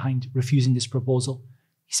reasoning behind refusing this proposal?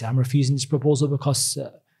 He said, I'm refusing this proposal because,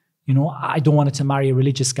 I don't want her to marry a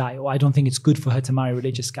religious guy, or I don't think it's good for her to marry a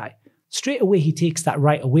religious guy. Straight away, he takes that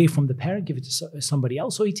right away from the parent, give it to somebody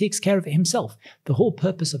else, or he takes care of it himself. The whole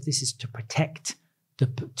purpose of this is to protect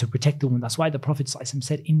the woman. That's why the Prophet ﷺ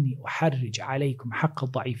said, Inni uharrij alaykum haqqa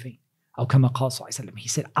al-da'ifayn. Aw kama qala ﷺ. He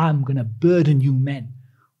said, I'm going to burden you men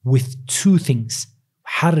with two things.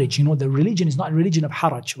 Haraj, the religion is not a religion of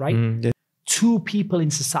haraj, right? Yeah. Two people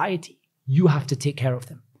in society, you have to take care of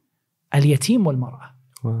them. Al-yatim wal-mar'a.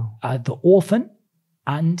 Wow. The orphan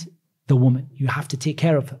and the woman. You have to take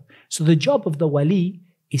care of her. So the job of the wali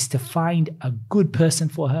is to find a good person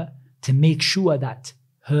for her, to make sure that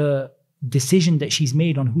her decision that she's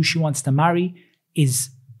made on who she wants to marry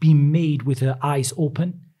is being made with her eyes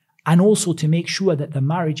open, and also to make sure that the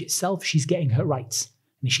marriage itself, she's getting her rights.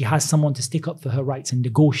 And she has someone to stick up for her rights and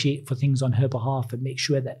negotiate for things on her behalf and make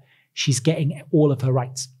sure that she's getting all of her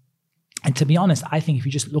rights. And to be honest, I think if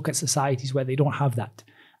you just look at societies where they don't have that,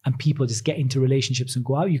 and people just get into relationships and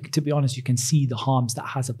go out, to be honest, you can see the harms that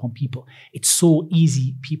has upon people. It's so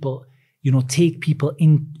easy. People, take people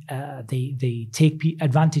in, they take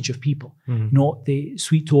advantage of people. They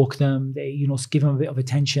sweet talk them, they, give them a bit of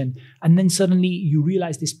attention. And then suddenly you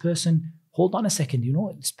realize this person, hold on a second,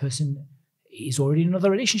 this person is already in another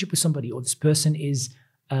relationship with somebody, or this person is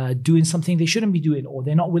doing something they shouldn't be doing, or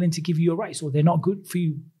they're not willing to give you your rights, or they're not good for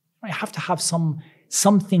you. You have to have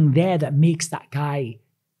something there that makes that guy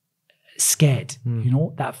scared.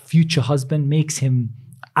 That future husband makes him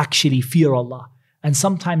actually fear Allah. And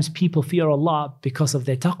sometimes people fear Allah because of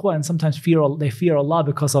their taqwa, and sometimes they fear Allah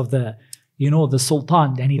because of the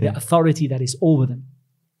sultan, the authority that is over them.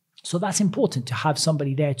 So that's important, to have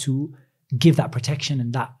somebody there to give that protection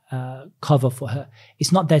and that cover for her.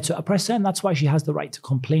 It's not there to oppress her, and that's why she has the right to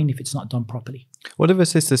complain if it's not done properly. What if a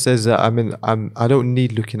sister says that I don't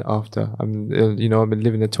need looking after? I'm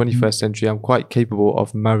living in the 21st century. I'm quite capable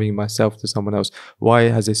of marrying myself to someone else. Why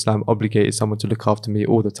has Islam obligated someone to look after me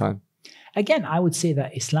all the time? Again, I would say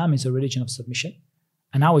that Islam is a religion of submission,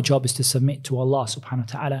 and our job is to submit to Allah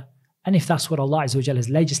subhanahu wa ta'ala. And if that's what Allah Azza wa Jalla has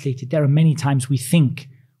legislated, there are many times we think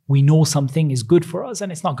we know something is good for us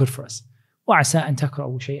and it's not good for us. وَعَسَىٰ أَن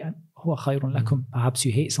تَكْرَهُوا شَيْئًا هُوَ خَيْرٌ لَكُمْ. Perhaps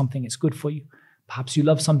you hate something, it's good for you. Perhaps you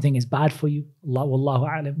love something, it's bad for you. Allah wallahu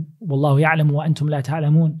a'lam. Wallahu ya'lamu wa antum la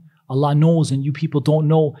ta'lamun. Allah knows and you people don't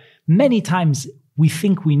know. Many times we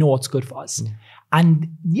think we know what's good for us.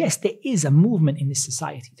 And yes, there is a movement in this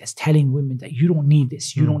society that's telling women that you don't need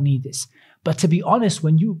this, you don't need this. But to be honest,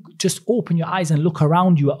 when you just open your eyes and look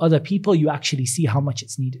around you at other people, you actually see how much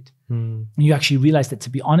it's needed. And you actually realize that, to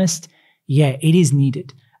be honest, yeah, it is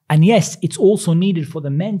needed. And yes, it's also needed for the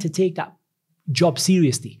men to take that job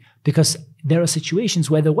seriously, because there are situations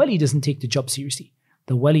where the wali doesn't take the job seriously.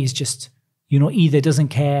 The wali is just, either doesn't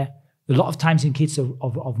care. A lot of times in cases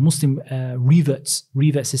of Muslim revert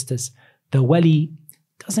sisters, the wali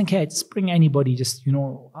doesn't care. Just bring anybody, just,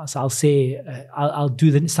 I'll say, I'll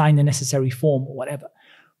sign the necessary form or whatever.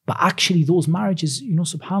 But actually those marriages,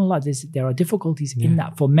 subhanAllah, there are difficulties in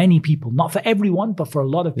that for many people. Not for everyone, but for a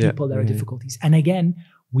lot of people, there are difficulties. And again,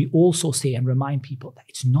 we also say and remind people that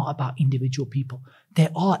it's not about individual people.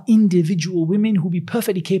 There are individual women who be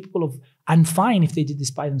perfectly capable of, and fine if they did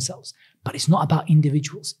this by themselves. But it's not about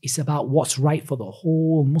individuals. It's about what's right for the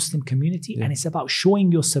whole Muslim community. And it's about showing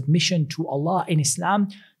your submission to Allah in Islam.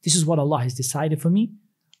 This is what Allah has decided for me.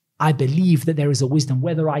 I believe that there is a wisdom,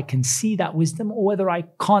 whether I can see that wisdom or whether I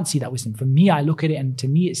can't see that wisdom. For me, I look at it and to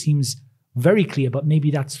me it seems very clear, but maybe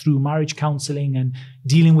that's through marriage counseling and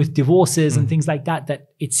dealing with divorces and things like that, that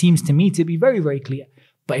it seems to me to be very, very clear.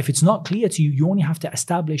 But if it's not clear to you, you only have to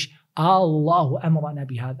establish, Allahu amarana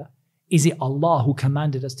bihada. Is it Allah who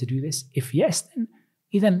commanded us to do this? If yes,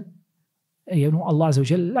 then Allah Azza wa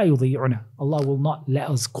Jalla la yudhi'una. Allah will not let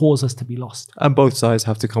us, cause us to be lost. And both sides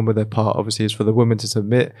have to come with their part. Obviously, it's for the women to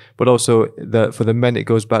submit, but also for the men, it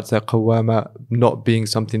goes back to that qawwama not being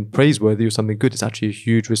something praiseworthy or something good. It's actually a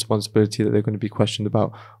huge responsibility that they're going to be questioned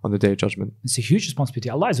about on the Day of Judgment. It's a huge responsibility.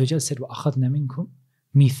 Allah Azza wa Jalla said, وَأَخَذْنَا مِنْكُمْ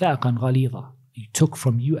مِيثَاقًا غَلِيظًا. You took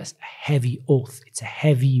from you as a heavy oath.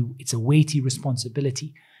 It's a weighty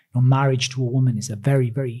responsibility. Marriage to a woman is a very,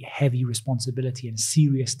 very heavy responsibility and a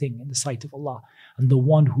serious thing in the sight of Allah. And the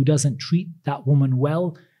one who doesn't treat that woman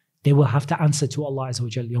well, they will have to answer to Allah Azza wa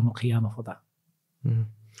Jalla Yawm al-Qiyamah for that.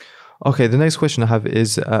 Okay, the next question I have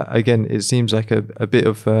is, again, it seems like a bit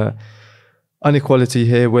of inequality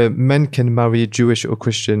here where men can marry Jewish or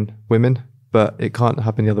Christian women, but it can't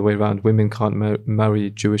happen the other way around. Women can't marry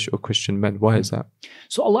Jewish or Christian men. Why is that?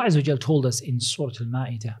 So Allah Azza wa Jalla told us in Surah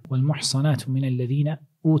Al-Ma'idah, وَالْمُحْصَنَاتُ مِنَ الَّذِينَ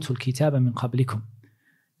أُوتُوا الْكِتَابَ مِنْ قَبْلِكُمْ,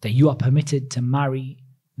 that you are permitted to marry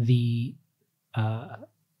the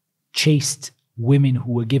chaste women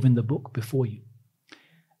who were given the book before you.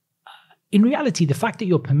 In reality, the fact that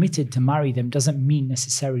you're permitted to marry them doesn't mean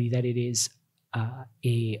necessarily that it is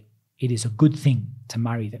a good thing to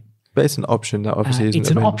marry them. But it's an option that obviously isn't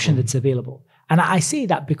available. It's an option that's available. And I say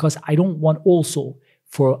that because I don't want also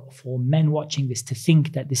for men watching this to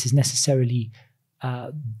think that this is necessarily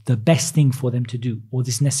the best thing for them to do, or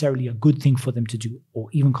this is necessarily a good thing for them to do, or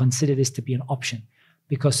even consider this to be an option.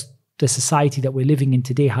 Because the society that we're living in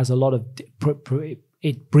today has a lot of,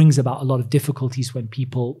 it brings about a lot of difficulties when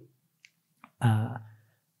people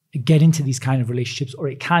get into these kind of relationships, or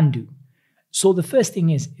it can do. So the first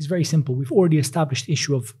thing is very simple. We've already established the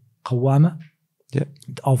issue of qawwama,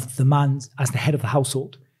 of the man as the head of the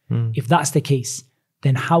household. If that's the case,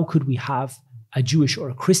 then how could we have a Jewish or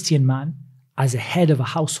a Christian man as a head of a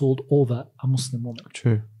household over a Muslim woman?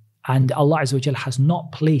 True. And Allah Azza wa Jalla has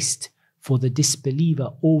not placed for the disbeliever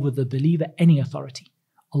over the believer any authority.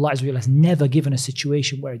 Allah Azza wa Jalla has never given a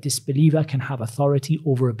situation where a disbeliever can have authority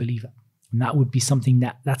over a believer. And that would be something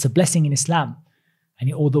that's a blessing in Islam.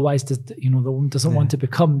 And otherwise, the woman doesn't want to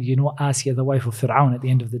become, Asiya, the wife of Fir'aun at the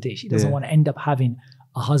end of the day. She doesn't want to end up having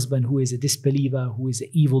a husband who is a disbeliever, who is an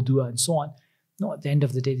evildoer, and so on. No, at the end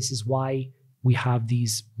of the day, this is why we have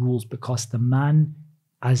these rules, because the man,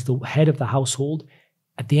 as the head of the household,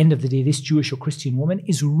 at the end of the day, this Jewish or Christian woman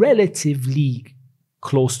is relatively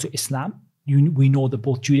close to Islam. We know that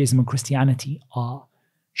both Judaism and Christianity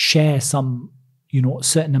share some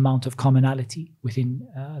certain amount of commonality within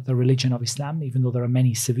the religion of Islam, even though there are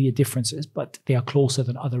many severe differences, but they are closer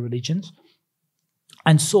than other religions.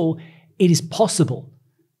 And so it is possible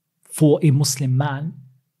for a Muslim man,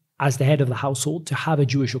 as the head of the household, to have a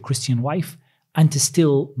Jewish or Christian wife and to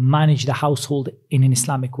still manage the household in an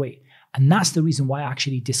Islamic way. And that's the reason why I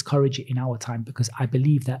actually discourage it in our time, because I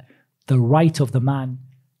believe that the right of the man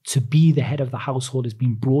to be the head of the household has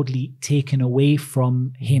been broadly taken away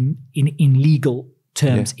from him in legal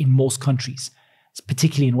terms in most countries,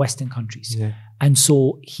 particularly in Western countries. And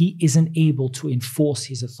so he isn't able to enforce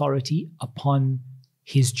his authority upon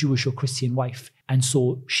his Jewish or Christian wife. And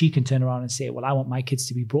so she can turn around and say, well, I want my kids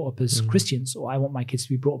to be brought up as Christians, or I want my kids to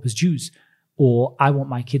be brought up as Jews, or I want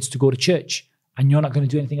my kids to go to church, and you're not going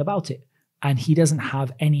to do anything about it. And he doesn't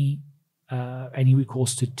have any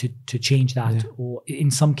recourse to change that, or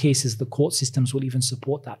in some cases the court systems will even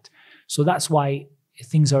support that. So that's why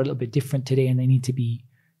things are a little bit different today, and they need to be,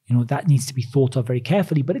 that needs to be thought of very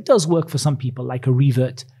carefully. But it does work for some people, like a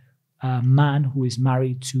revert man who is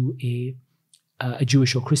married to a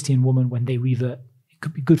Jewish or Christian woman. When they revert, it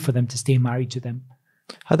could be good for them to stay married to them.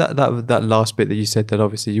 How that last bit that you said, that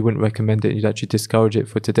obviously you wouldn't recommend it and you'd actually discourage it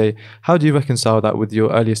for today. How do you reconcile that with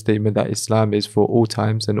your earlier statement that Islam is for all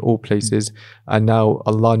times and all places, and now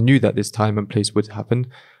Allah knew that this time and place would happen,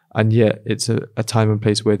 and yet it's a time and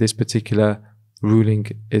place where this particular ruling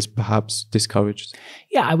is perhaps discouraged?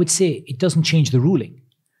 Yeah, I would say it doesn't change the ruling.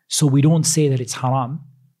 So we don't say that it's haram,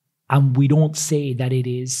 and we don't say that it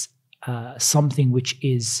is something which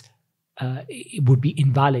is it would be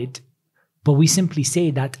invalid. But we simply say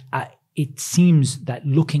that it seems that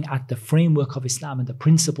looking at the framework of Islam and the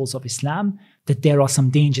principles of Islam, that there are some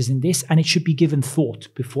dangers in this, and it should be given thought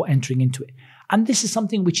before entering into it. And this is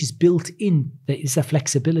something which is built in. There is a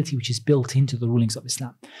flexibility which is built into the rulings of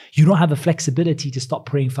Islam. You don't have a flexibility to stop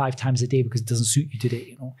praying 5 times a day because it doesn't suit you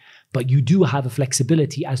today, But you do have a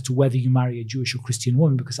flexibility as to whether you marry a Jewish or Christian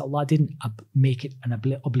woman, because Allah didn't make it an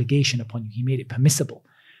obligation upon you. He made it permissible.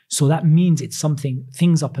 So that means it's something,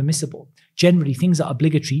 things are permissible. Generally, things are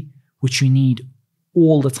obligatory, which you need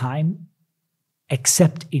all the time,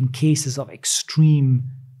 except in cases of extreme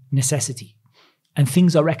necessity. And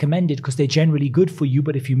things are recommended because they're generally good for you,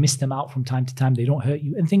 but if you miss them out from time to time, they don't hurt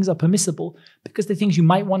you. And things are permissible because they're things you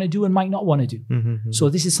might want to do and might not want to do. Mm-hmm. So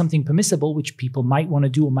this is something permissible, which people might want to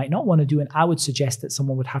do or might not want to do. And I would suggest that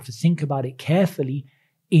someone would have to think about it carefully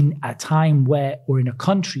in a time where, or in a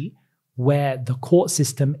country where the court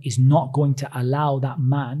system is not going to allow that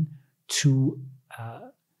man to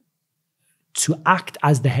act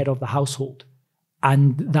as the head of the household.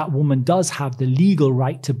 And that woman does have the legal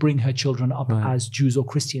right to bring her children up as Jews or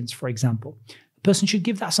Christians, for example. The person should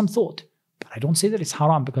give that some thought. But I don't say that it's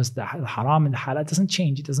haram, because the haram and the halal doesn't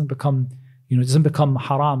change. It doesn't become, it doesn't become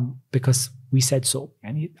haram because we said so.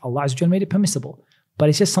 And Allah Azza wa Jalla made it permissible. But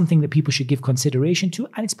it's just something that people should give consideration to,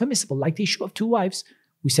 and it's permissible. Like the issue of 2 wives.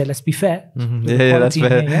 We said, let's be fair. Mm-hmm. Yeah, that's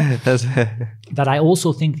fair. Here, That's fair. That I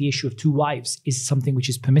also think the issue of 2 wives is something which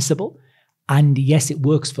is permissible. And yes, it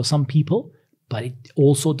works for some people, but it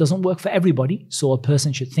also doesn't work for everybody. So a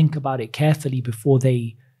person should think about it carefully before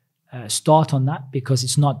they start on that, because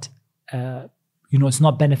it's not, it's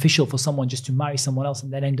not beneficial for someone just to marry someone else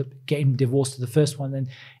and then end up getting divorced to the first one. And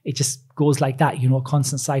it just goes like that, a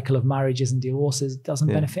constant cycle of marriages and divorces. It doesn't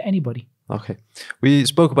benefit anybody. Okay. We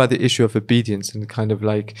spoke about the issue of obedience and kind of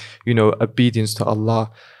like, obedience to Allah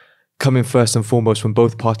coming first and foremost from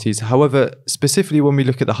both parties. However, specifically when we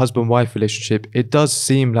look at the husband-wife relationship, it does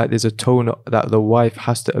seem like there's a tone that the wife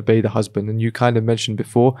has to obey the husband. And you kind of mentioned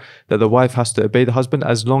before that the wife has to obey the husband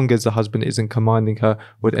as long as the husband isn't commanding her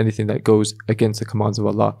with anything that goes against the commands of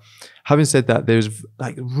Allah. Having said that, there's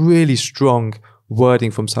like really strong wording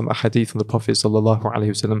from some ahadith from the Prophet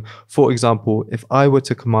ﷺ. For example, if I were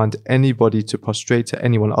to command anybody to prostrate to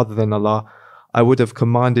anyone other than Allah, I would have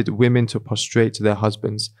commanded women to prostrate to their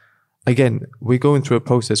husbands. Again, we're going through a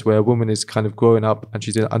process where a woman is kind of growing up and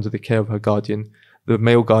she's under the care of her guardian. The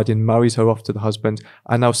male guardian marries her off to the husband,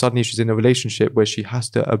 and now suddenly she's in a relationship where she has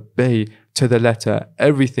to obey to the letter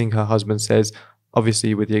everything her husband says,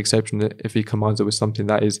 obviously with the exception that if he commands her with something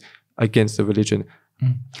that is against the religion.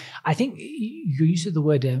 I think you used the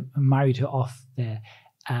word married her off there.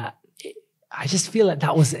 I just feel like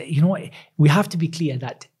that was, we have to be clear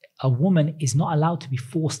that a woman is not allowed to be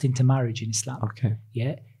forced into marriage in Islam. Okay.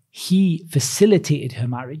 Yeah. He facilitated her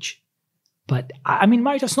marriage. But I mean,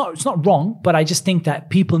 marriage, it's not wrong, but I just think that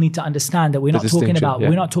people need to understand that we're not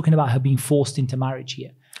talking about her being forced into marriage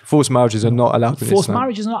here. Forced marriages are not allowed in Islam. Forced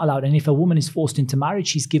marriage is not allowed. And if a woman is forced into marriage,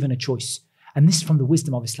 she's given a choice. And this is from the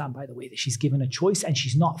wisdom of Islam, by the way, that she's given a choice and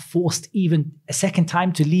she's not forced even a second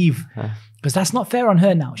time to leave. Because that's not fair on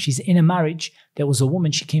her now. She's in a marriage. There was a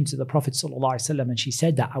woman, she came to the Prophet ﷺ and she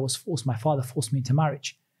said that I was forced, my father forced me into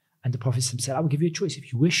marriage. And the Prophet said, I will give you a choice.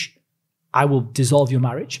 If you wish, I will dissolve your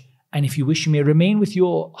marriage. And if you wish, you may remain with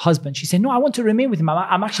your husband. She said, no, I want to remain with him.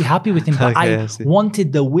 I'm actually happy with him. But I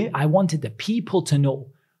wanted the people to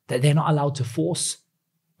know that they're not allowed to force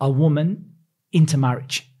a woman into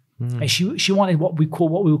marriage. And she wanted what we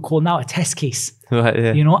would call now a test case.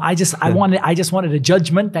 Right, yeah. I just wanted a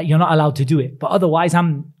judgment that you're not allowed to do it. But otherwise,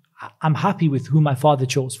 I'm happy with who my father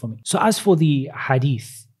chose for me. So as for the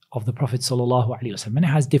hadith of the Prophet ﷺ, and it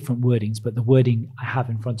has different wordings, but the wording I have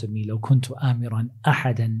in front of me, لو كنت آمرا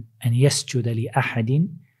أحدا أن يسجد لأحد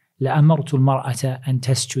لأمرت المرأة أن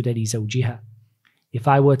تسجد لزوجها. If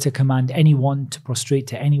I were to command anyone to prostrate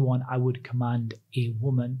to anyone, I would command a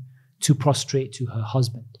woman to prostrate to her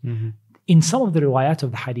husband. In some of the riwayat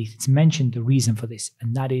of the hadith, it's mentioned the reason for this,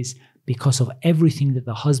 and that is because of everything that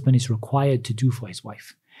the husband is required to do for his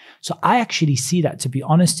wife. So I actually see that, to be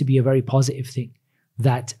honest, to be a very positive thing,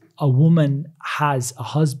 that a woman has a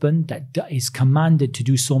husband that is commanded to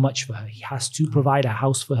do so much for her. He has to provide a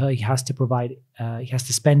house for her. He has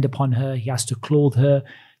to spend upon her. He has to clothe her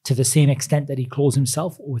to the same extent that he clothes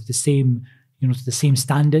himself, or with the same, to the same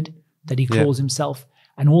standard that he clothes himself,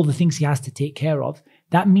 and all the things he has to take care of.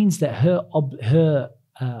 That means that her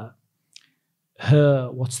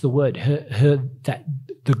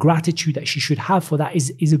the gratitude that she should have for that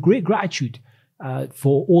is a great gratitude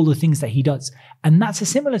for all the things that he does. And that's a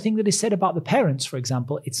similar thing that is said about the parents, for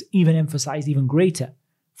example. It's even emphasized even greater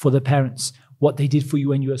for the parents, what they did for you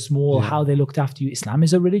when you were small, how they looked after you. Islam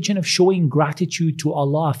is a religion of showing gratitude to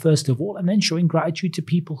Allah first of all, and then showing gratitude to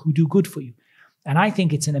people who do good for you. And I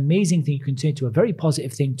think it's an amazing thing, you can turn to a very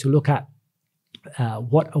positive thing, to look at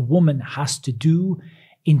what a woman has to do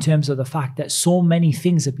in terms of the fact that so many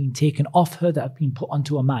things have been taken off her that have been put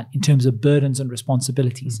onto a man in terms of burdens and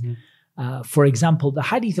responsibilities. For example, the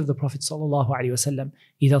hadith of the Prophet sallallahu alaihi wasallam,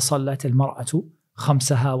 إذا صلت المرأة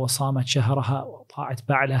خمسها وصامت شهرها وطاعت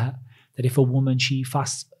بعلها. That if a woman, she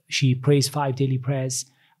fasts, she prays 5 daily prayers,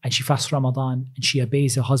 and she fasts Ramadan, and she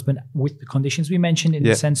obeys her husband with the conditions we mentioned in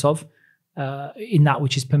the sense of in that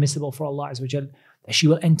which is permissible for Allah Azza wa Jal, that she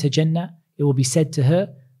will enter Jannah. It will be said to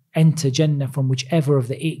her, enter Jannah from whichever of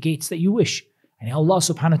the 8 gates that you wish. And Allah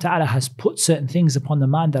subhanahu wa ta'ala has put certain things upon the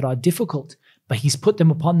man that are difficult, but He's put them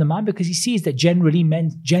upon the man because He sees that generally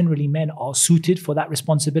men are suited for that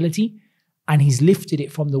responsibility, and He's lifted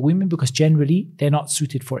it from the women because generally they're not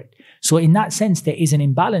suited for it. So in that sense, there is an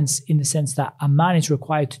imbalance in the sense that a man is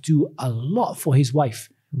required to do a lot for his wife,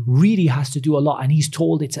 really has to do a lot, and he's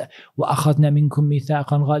told it's وَأَخَذْنَا مِنْكُمْ مِيثَاقًا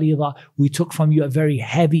غَلِيظًا, we took from you a very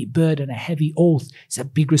heavy burden, a heavy oath. It's a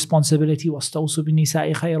big responsibility. وَاسْتَوْصُوا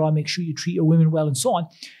بِالنِّسَاءِ خَيْرًا, make sure you treat your women well, and so on.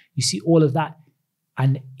 You see all of that,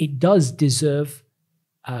 and it does deserve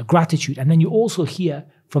gratitude. And then you also hear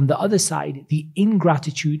from the other side the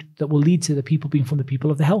ingratitude that will lead to the people being from the people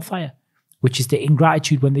of the hellfire, which is the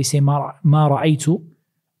ingratitude when they say مَا رَأَيْتُ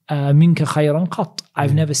مِنْكَ خَيْرًا قَطْ,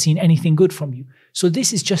 I've never seen anything good from you. So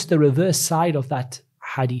this is just the reverse side of that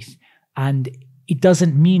hadith. And it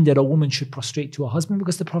doesn't mean that a woman should prostrate to her husband,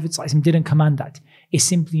 because the Prophet ﷺ didn't command that. It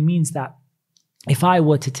simply means that if I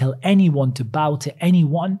were to tell anyone to bow to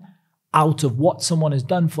anyone out of what someone has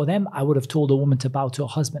done for them, I would have told a woman to bow to her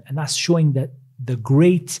husband. And that's showing that the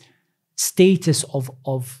great status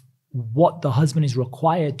of what the husband is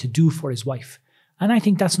required to do for his wife. And I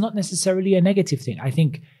think that's not necessarily a negative thing. I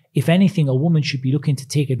think, if anything, a woman should be looking to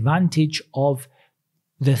take advantage of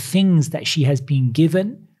the things that she has been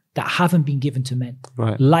given that haven't been given to men.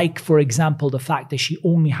 Right. Like, for example, the fact that she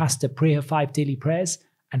only has to pray her 5 daily prayers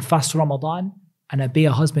and fast Ramadan and obey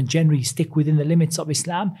her husband, generally stick within the limits of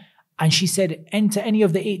Islam. And she said, enter any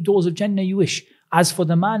of the 8 doors of Jannah you wish. As for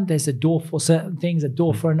the man, there's a door for certain things, a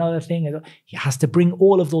door for another thing. He has to bring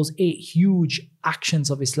all of those 8 huge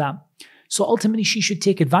actions of Islam. So ultimately, she should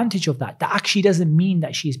take advantage of that. That actually doesn't mean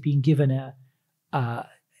that she's being given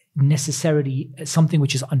necessarily something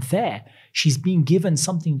which is unfair. She's being given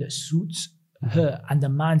something that suits her, and the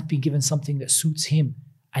man's being given something that suits him.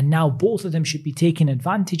 And now both of them should be taking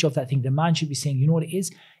advantage of that thing. The man should be saying, you know what it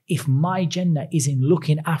is? If my Jannah is in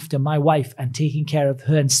looking after my wife and taking care of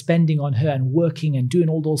her and spending on her and working and doing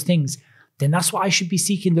all those things, then that's what I should be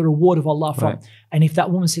seeking the reward of Allah from. Right. And if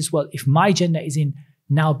that woman says, well, if my Jannah is in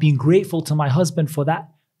now being grateful to my husband for that,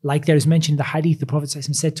 like there is mentioned in the hadith, the Prophet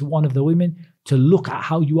said to one of the women to look at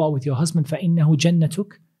how you are with your husband, فَإِنَّهُ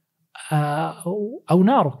جَنَّتُكَ أَوْ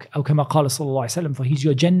نَارُكَ أو كما قال صلى الله عليه وسلم, for he's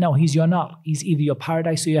your Jannah or he's your nar. He's either your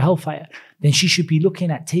paradise or your hellfire. Then she should be looking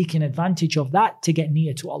at taking advantage of that to get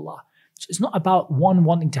near to Allah. So it's not about one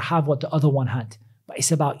wanting to have what the other one had, but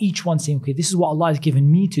it's about each one saying, okay, this is what Allah has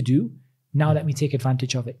given me to do. Now let me take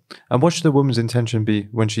advantage of it. And what should the woman's intention be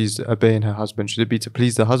when she's obeying her husband? Should it be to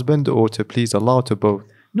please the husband or to please Allah, or to both?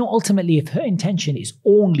 No, ultimately, if her intention is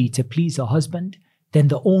only to please her husband, then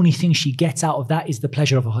the only thing she gets out of that is the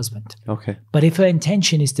pleasure of her husband. Okay. But if her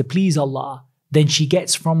intention is to please Allah, then she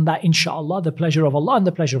gets from that, inshallah, the pleasure of Allah and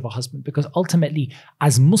the pleasure of her husband. Because ultimately,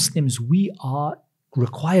 as Muslims, we are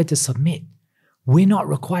required to submit. We're not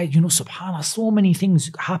required, subhanAllah, so many things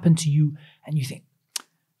happen to you and you think,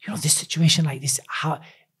 this situation like this, how,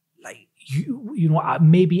 like,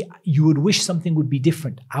 maybe you would wish something would be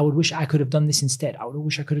different. I would wish I could have done this instead. I would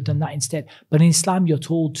wish I could have done that instead. But in Islam, you're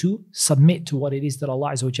told to submit to what it is that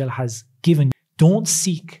Allah Azza wa Jal has given you. Don't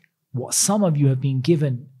seek what some of you have been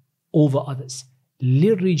given over others.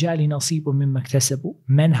 لِلرِّجَالِ نَصِيبٌ مِّمَّا اكْتَسَبُوا.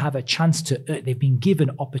 Men have a chance to earn. They've been given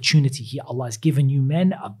opportunity here. Allah has given you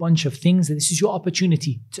men a bunch of things, and this is your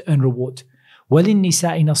opportunity to earn reward.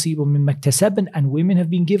 وَلِلنِّسَاءِ نَصِيبٌ مِّمَّا اكْتَسَبْنَ. And women have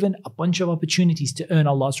been given a bunch of opportunities to earn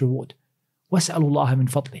Allah's reward. وَاسْأَلُوا اللَّهَ مِنْ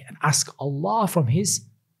فَضْلِهِ. And ask Allah from His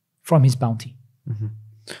bounty. Mm-hmm.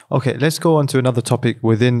 Okay, let's go on to another topic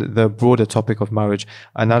within the broader topic of marriage,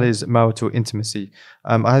 and that is marital intimacy.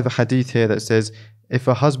 I have a hadith here that says, if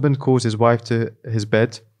a husband calls his wife to his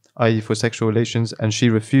bed, i.e. for sexual relations, and she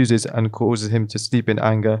refuses and causes him to sleep in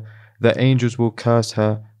anger, the angels will curse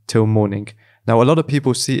her till morning. Now, a lot of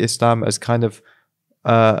people see Islam as kind of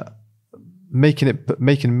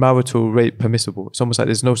making marital rape permissible. It's almost like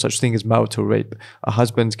there's no such thing as marital rape. A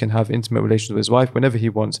husband can have intimate relations with his wife whenever he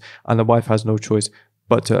wants, and the wife has no choice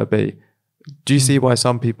but to obey. Do you see why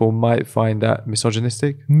some people might find that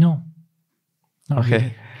misogynistic? No. Okay.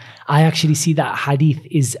 Really. I actually see that hadith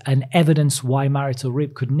is an evidence why marital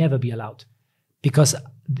rape could never be allowed, because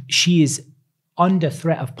she is under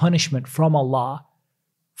threat of punishment from Allah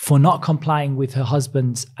for not complying with her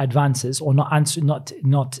husband's advances, or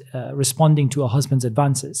not responding to her husband's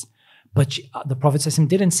advances. But the Prophet ﷺ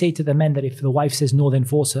didn't say to the men that if the wife says no, then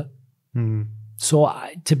force her. So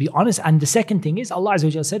to be honest, and the second thing is Allah Azza wa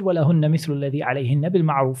Jalla said, وَلَهُنَّ مِثْلُ الَّذِي عَلَيْهِنَّ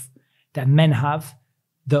بِالْمَعْرُوفِ, that men have,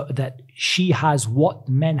 that she has what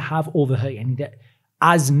men have over her. And that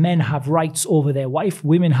as men have rights over their wife,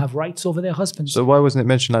 women have rights over their husbands. So why wasn't it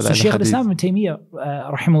mentioned like that? So Shaykh al-Islam ibn Taymiyyah,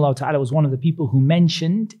 rahimahullah ta'ala, was one of the people who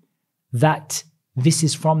mentioned that this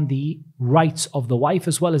is from the rights of the wife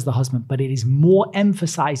as well as the husband, but it is more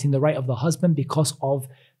emphasized in the right of the husband because of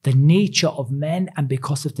the nature of men and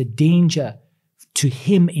because of the danger to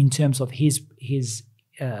him in terms of his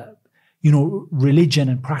religion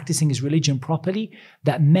and practicing his religion properly,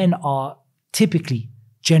 that men are typically,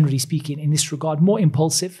 generally speaking, in this regard, more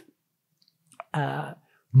impulsive,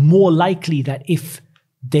 more likely that if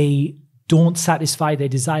they don't satisfy their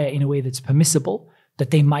desire in a way that's permissible,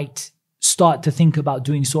 that they might start to think about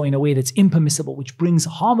doing so in a way that's impermissible, which brings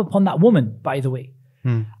harm upon that woman, by the way.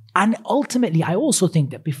 And ultimately, I also think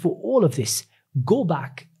that before all of this, go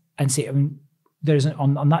back and say, I mean, there's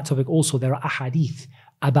on that topic also, there are ahadith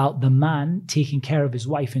about the man taking care of his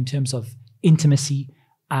wife in terms of intimacy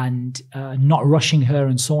and not rushing her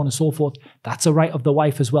and so on and so forth. That's a right of the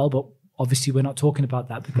wife as well, but obviously we're not talking about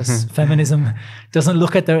that because feminism doesn't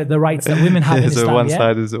look at the rights that women have in Islam.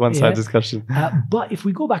 It's a one-side discussion. But if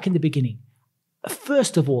we go back in the beginning,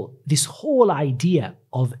 first of all, this whole idea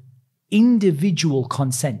of individual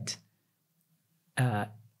consent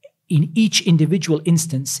in each individual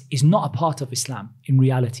instance is not a part of Islam in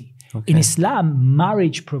reality. In Islam,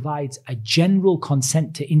 marriage provides a general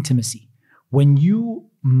consent to intimacy. When you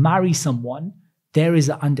marry someone, there is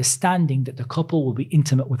an understanding that the couple will be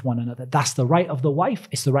intimate with one another. That's the right of the wife,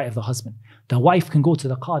 it's the right of the husband. The wife can go to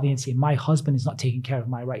the qadi and say, my husband is not taking care of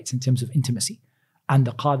my rights in terms of intimacy. And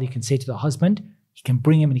the qadi can say to the husband, he can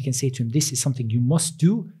bring him and he can say to him, this is something you must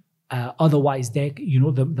do. Otherwise,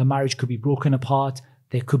 the marriage could be broken apart.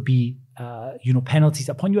 There could be, penalties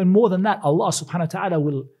upon you. And more than that, Allah subhanahu wa ta'ala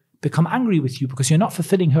will become angry with you because you're not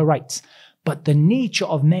fulfilling her rights. But the nature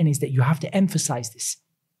of men is that you have to emphasize this.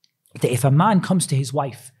 That if a man comes to his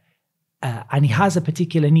wife and he has a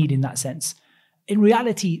particular need in that sense, in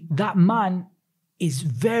reality, that man is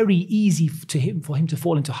very easy for him to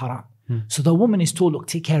fall into haram. So the woman is told, look,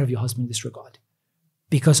 take care of your husband in this regard.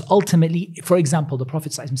 Because ultimately, for example, the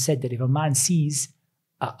Prophet ﷺ said that if a man sees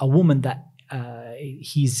a woman that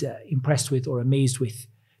he's impressed with or amazed with,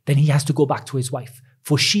 then he has to go back to his wife.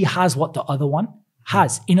 For she has what the other one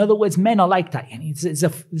has. In other words, men are like that. This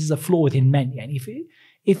is a flaw within men.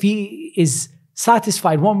 If he is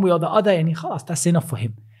satisfied one way or the other, that's enough for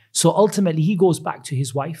him. So ultimately, he goes back to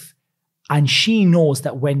his wife, and she knows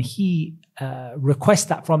that when he requests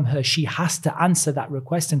that from her, she has to answer that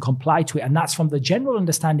request and comply to it. And that's from the general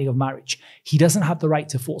understanding of marriage. He doesn't have the right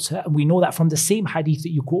to force her. And we know that from the same hadith that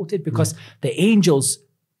you quoted, because the angels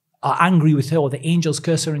are angry with her, or the angels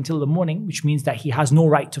curse her until the morning, which means that he has no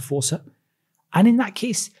right to force her. And in that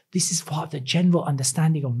case, this is part of the general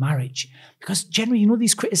understanding of marriage. Because generally,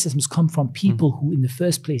 these criticisms come from people who in the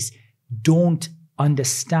first place don't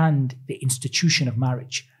understand the institution of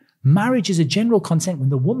marriage. Marriage is a general consent. When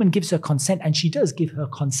the woman gives her consent, and she does give her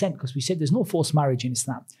consent, because we said there's no forced marriage in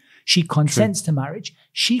Islam. She consents to marriage.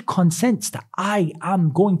 She consents that I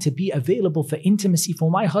am going to be available for intimacy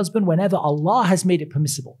for my husband whenever Allah has made it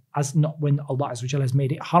permissible, as not when Allah Azza wa Jalla has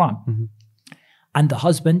made it haram. And the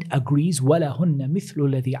husband agrees, وَلَهُنَّ مِثْلُ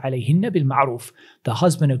الَّذِي عَلَيْهِنَّ بِالْمَعْرُوفِ. The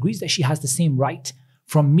husband agrees that she has the same right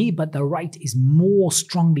from me, but the right is more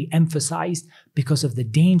strongly emphasized because of the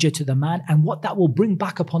danger to the man and what that will bring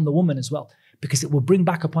back upon the woman as well. Because it will bring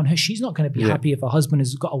back upon her. She's not going to be happy if her husband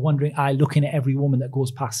has got a wandering eye looking at every woman that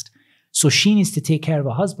goes past. So she needs to take care of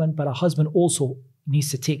her husband, but her husband also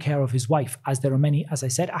needs to take care of his wife, as there are many, as I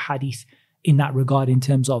said, ahadith in that regard in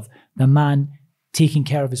terms of the man taking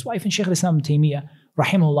care of his wife. And Shaykh al-Islam ibn Taymiyyah,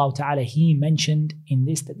 rahimahullah ta'ala, he mentioned in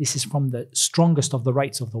this that this is from the strongest of the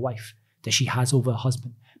rights of the wife that she has over her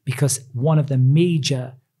husband. Because one of the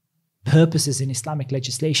major purposes in Islamic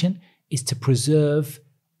legislation is to preserve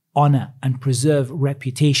honor and preserve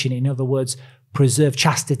reputation. In other words, preserve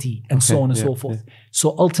chastity and so on and so forth.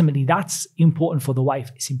 So ultimately, that's important for the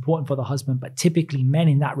wife. It's important for the husband. But typically, men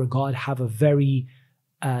in that regard have a very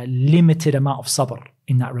limited amount of sabr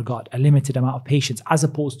in that regard, a limited amount of patience, as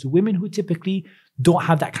opposed to women who typically don't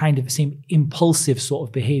have that kind of same impulsive sort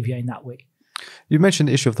of behavior in that way. You mentioned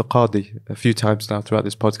the issue of the qadi a few times now throughout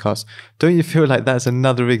this podcast. Don't you feel like that's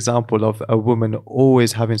another example of a woman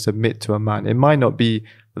always having to submit to a man? It might not be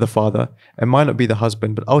the father, it might not be the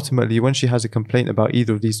husband, but ultimately when she has a complaint about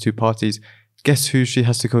either of these two parties, guess who she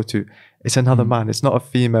has to go to? It's another man. It's not a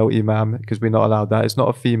female imam because we're not allowed that. It's not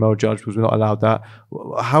a female judge because we're not allowed that.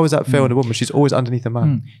 How is that fair on a woman? She's always underneath a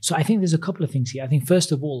man. So I think there's a couple of things here. I think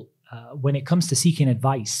first of all, when it comes to seeking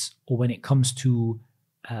advice or when it comes to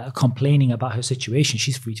complaining about her situation,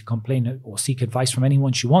 she's free to complain or seek advice from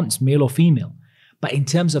anyone she wants, male or female. But in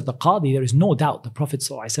terms of the qadi, there is no doubt the Prophet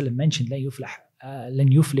ﷺ mentioned لَن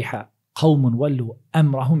يُفْلِحَ قَوْمٌ وَلُّوا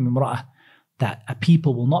أَمْرَهُمْ امْرَأَةٍ, that a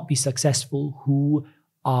people will not be successful who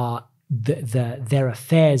are their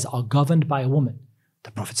affairs are governed by a woman.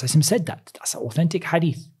 The Prophet ﷺ said that. That's an authentic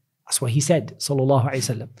hadith. That's what he said, sallallahu alaihi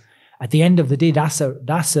wasallam. At the end of the day, that's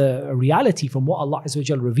a reality from what Allah Azza wa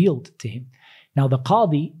Jal revealed to him. Now the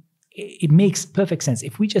qadi, it makes perfect sense.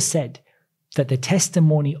 If we just said that the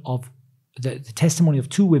testimony of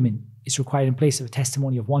two women is required in place of a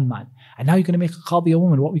testimony of one man, and now you're going to make a qadi a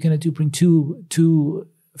woman, what are we going to do? Bring two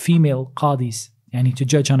female qadis to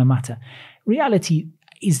judge on a matter. Reality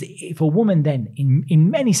is, if a woman then, in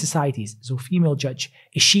many societies, so a female judge,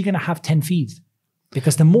 is she going to have 10 fees?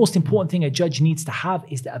 Because the most important thing a judge needs to have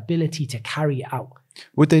is the ability to carry it out.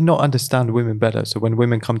 Would they not understand women better? So when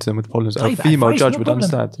women come to them with problems, a female judge would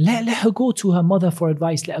understand. Let her go to her mother for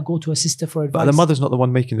advice. Let her go to her sister for advice. But the mother's not the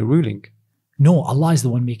one making the ruling. No, Allah is the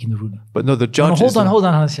one making the ruling. But no, the judge. Hold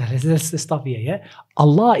on. Let's stop here. Yeah,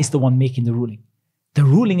 Allah is the one making the ruling. The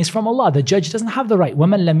ruling is from Allah. The judge doesn't have the right.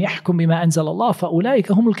 وَمَنْ لَمْ يَحْكُمْ بِمَا أَنزَلَ اللَّهُ فَأُولَٰئِكَ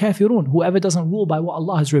هُمُ الْكَافِرُونَ. Whoever doesn't rule by what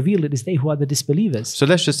Allah has revealed, it is they who are the disbelievers. So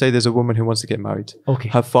let's just say there's a woman who wants to get married. Okay.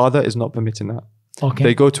 Her father is not permitting that. Okay.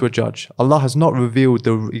 They go to a judge. Allah has not revealed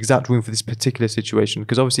the exact ruling for this particular situation,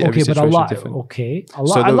 because obviously every situation is different. Okay.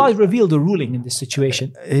 Allah has revealed the ruling in this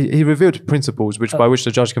situation. He revealed principles by which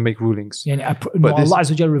the judge can make rulings. Allah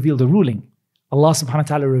Azza wa Jalla revealed the ruling. Allah subhanahu wa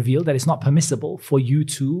ta'ala revealed that it's not permissible for you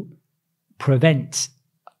to prevent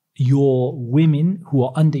your women who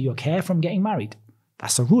are under your care from getting married.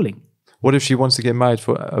 That's a ruling. What if she wants to get married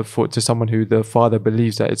to someone who the father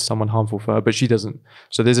believes that it's someone harmful for her, but she doesn't?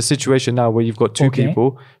 So there's a situation now where you've got two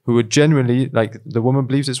people who are genuinely, like, the woman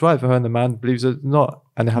believes it's right for her and the man believes it's not,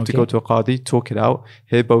 and they have to go to a qadi, talk it out,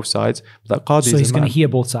 hear both sides. But that qadi so he's going to hear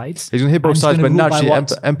both sides. He's going to hear both sides, but naturally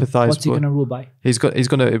empathize. What's he going to rule by? He's going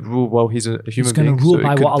to rule, well, he's a human being. He's going to rule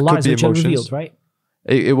by what Allah has revealed, right?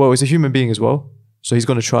 Well, it's a human being as well. So he's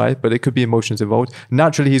going to try, but it could be emotions involved.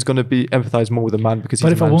 Naturally, he's going to be empathize more with the man because he's a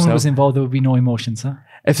man himself. But if a woman was involved, there would be no emotions, huh?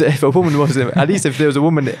 If a woman was, at least if there was a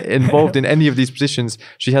woman involved in any of these positions,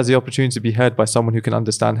 she has the opportunity to be heard by someone who can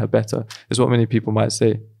understand her better, is what many people might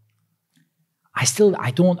say. I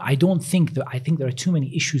don't think that, I think there are too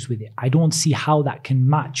many issues with it. I don't see how that can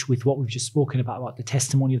match with what we've just spoken about the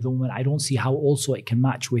testimony of the woman. I don't see how also it can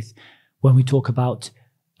match with when we talk about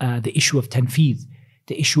the issue of tanfidh.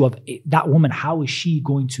 The issue of that woman, how is she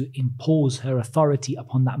going to impose her authority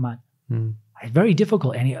upon that man? It's very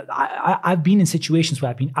difficult. And I've been in situations where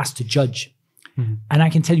I've been asked to judge. And I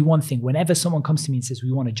can tell you one thing, whenever someone comes to me and says,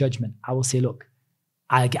 we want a judgment, I will say, look,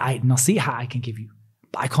 nasiha I can give you,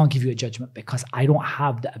 but I can't give you a judgment because I don't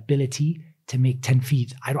have the ability to make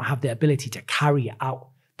tanfidh. I don't have the ability to carry it out.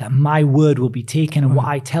 That my word will be taken and what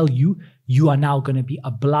I tell you, you are now going to be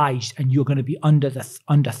obliged and you're going to be under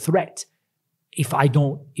threat if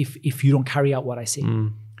you don't carry out what I say.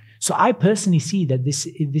 So I personally see that this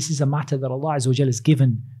is a matter that Allah Azza wa Jalla has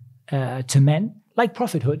given to men, like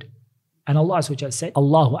prophethood. And Allah Azza wa Jalla said,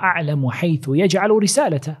 Allahu a'lamu haythu yaj'alu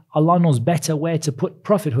risalata. Allah knows better where to put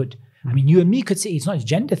prophethood. I mean, you and me could say, it's not a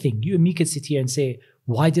gender thing. You and me could sit here and say,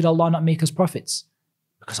 why did Allah not make us prophets?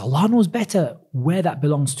 Because Allah knows better where that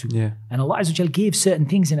belongs to. Yeah. And Allah Azza wa Jalla gave certain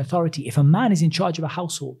things in authority. If a man is in charge of a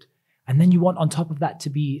household, and then you want on top of that to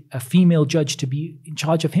be a female judge to be in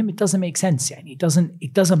charge of him, it doesn't make sense. And it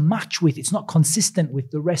doesn't match with, it's not consistent with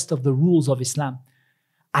the rest of the rules of Islam.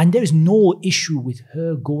 And there is no issue with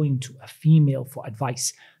her going to a female for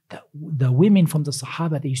advice. The women from the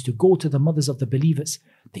Sahaba, they used to go to the mothers of the believers.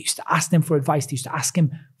 They used to ask them for advice. They used to ask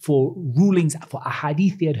him for rulings, for a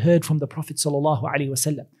hadith they had heard from the Prophet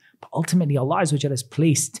ﷺ. But ultimately, Allah Azza wa Jalla has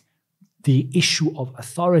placed the issue of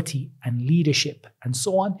authority and leadership and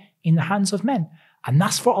so on in the hands of men. And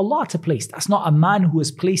that's for Allah to place. That's not a man who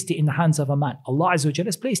has placed it in the hands of a man. Allah Azza wa Jalla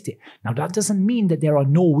has placed it. Now that doesn't mean that there are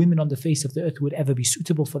no women on the face of the earth who would ever be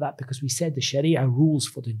suitable for that, because we said the Sharia rules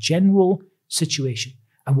for the general situation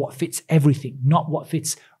and what fits everything, not what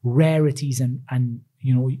fits rarities and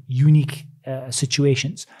unique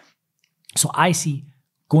situations. So I see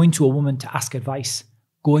going to a woman to ask advice,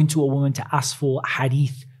 going to a woman to ask for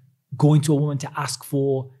hadith, going to a woman to ask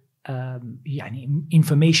for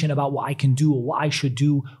information about what I can do or what I should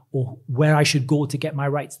do or where I should go to get my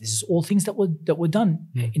rights. This is all things that were done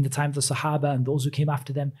in the time of the Sahaba and those who came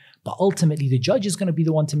after them. But ultimately, the judge is going to be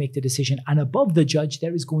the one to make the decision. And above the judge,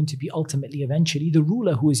 there is going to be ultimately, eventually, the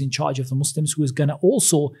ruler who is in charge of the Muslims, who is going to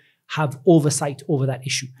also have oversight over that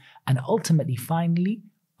issue. And ultimately, finally,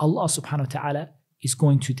 Allah subhanahu wa ta'ala is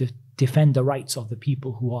going to defend the rights of the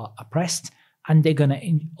people who are oppressed. And they're going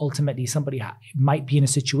to ultimately, somebody might be in a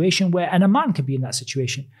situation where, and a man can be in that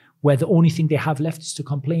situation, where the only thing they have left is to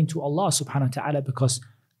complain to Allah subhanahu wa ta'ala because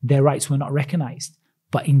their rights were not recognized.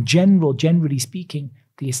 But in general, generally speaking,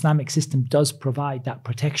 the Islamic system does provide that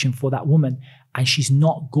protection for that woman, and she's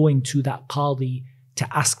not going to that qadi to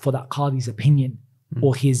ask for that qadi's opinion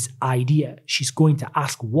or his idea. She's going to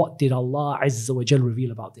ask, what did Allah Azza wa Jal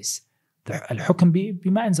reveal about this? Al-hukm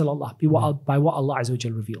bima anzal Allah, by what Allah Azza wa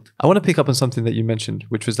Jal revealed. I want to pick up on something that you mentioned,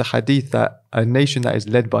 which was the hadith that a nation that is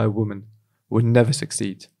led by a woman would never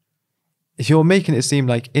succeed. You're making it seem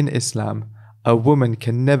like in Islam, a woman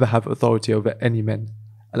can never have authority over any men.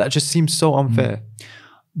 And that just seems so unfair.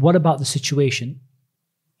 What about the situation,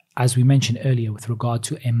 as we mentioned earlier, with regard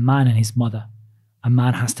to a man and his mother? A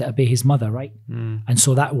man has to obey his mother, right? And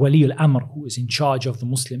so that Wali al-Amr, who is in charge of the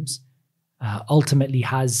Muslims, ultimately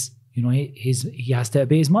has, he has to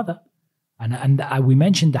obey his mother. And we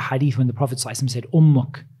mentioned the hadith when the Prophet ﷺ said,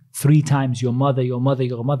 Ummuk, 3 times, your mother, your mother,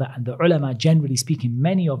 your mother. And the ulama, generally speaking,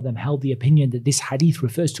 many of them held the opinion that this hadith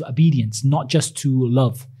refers to obedience, not just to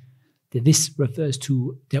love. That this refers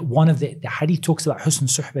to, that one of the hadith talks about husn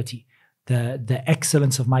suhbati, the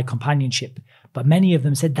excellence of my companionship. But many of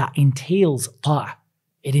them said that entails ta'ah.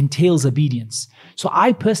 It entails obedience. So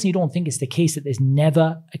I personally don't think it's the case that there's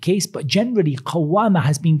never a case, but generally qawwama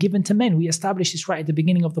has been given to men. We established this right at the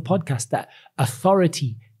beginning of the podcast, that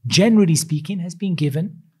authority, generally speaking, has been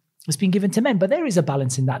given to men. But there is a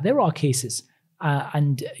balance in that. There are cases,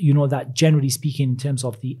 and that generally speaking, in terms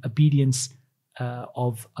of the obedience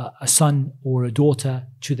of a son or a daughter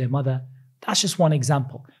to their mother, that's just one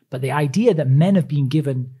example. But the idea that men have been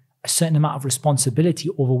given a certain amount of responsibility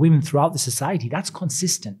over women throughout the society, that's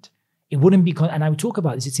consistent. It wouldn't be, and I would talk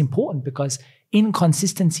about this, it's important because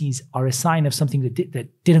inconsistencies are a sign of something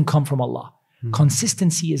that didn't come from Allah.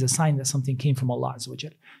 Consistency is a sign that something came from Allah Azza wa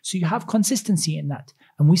Jal. So you have consistency in that.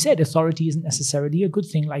 And we said authority isn't necessarily a good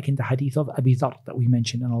thing, like in the hadith of Abi Dharr that we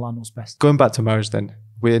mentioned, and Allah knows best. Going back to marriage then,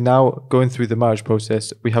 we're now going through the marriage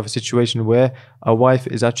process. We have a situation where a wife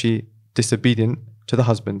is actually disobedient to the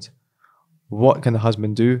husband. What can the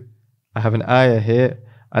husband do? I have an ayah here,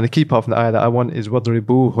 and the key part from the ayah that I want is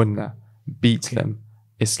وَضْرِبُوهُنَّ, beat them.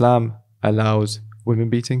 Islam allows women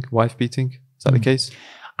beating, wife beating. Is that the case?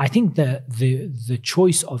 I think the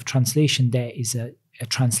choice of translation there is a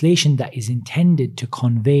translation that is intended to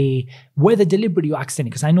convey, whether deliberately or accidentally,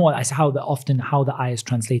 because I know that's how the ayah is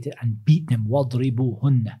translated, and beat them,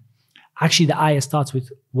 وَضْرِبُوهُنَّ. Actually, the ayah starts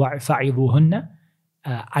with وَفَعِظُوهُنَّ,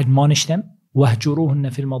 admonish them,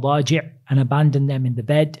 وَهْجُرُوهُنَّ فِي الْمَضَاجِعِ, and abandon them in the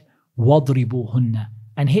bed, وَضْرِبُوهُنَّ,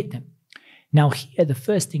 and hit them. Now here, the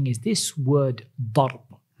first thing is this word ضرب.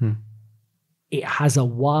 It has a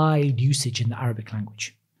wide usage in the Arabic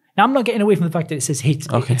language. Now I'm not getting away from the fact that it says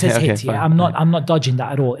hit. Okay, it says hit. fine, I'm not dodging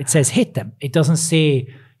that at all. It says hit them. It doesn't say,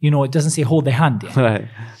 it doesn't say hold their hand. Yeah. Right.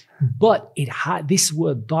 But this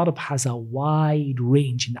word ضرب has a wide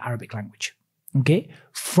range in the Arabic language. Okay?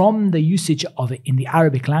 From the usage of it in the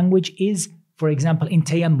Arabic language is, for example, in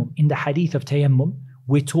tayammum, in the hadith of tayammum,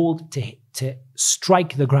 we're told to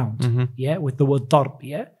strike the ground, with the word darb,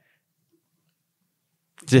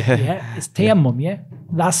 it's tayammum,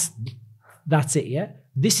 that's it,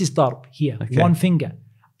 this is darb here, one finger.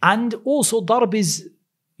 And also darb is,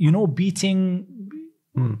 beating,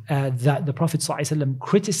 that the Prophet ﷺ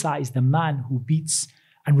criticized the man who beats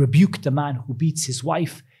and rebuked the man who beats his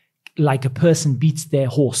wife like a person beats their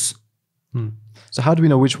horse. So how do we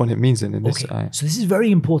know which one it means in this ayah? So this is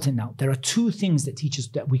very important now. There are 2 things that teach us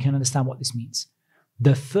that we can understand what this means.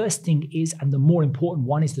 The first thing is, and the more important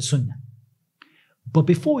one, is the sunnah. But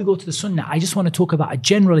before we go to the sunnah, I just want to talk about a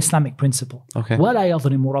general Islamic principle. Okay. وَلَا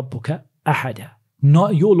يَظْلِمُ رَبُّكَ أَحَدًا.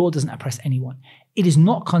 Your Lord doesn't oppress anyone. It is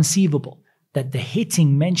not conceivable that the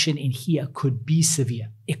hitting mentioned in here could be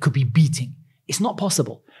severe. It could be beating. It's not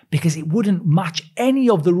possible, because it wouldn't match any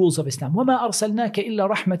of the rules of Islam. وَمَا أَرْسَلْنَاكَ إِلَّا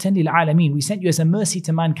رَحْمَةً لِلْعَالَمِينَ. We sent you as a mercy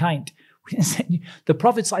to mankind. The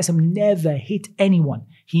Prophet ﷺ never hit anyone.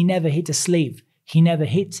 He never hit a slave. He never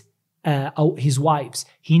hit his wives.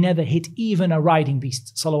 He never hit even a riding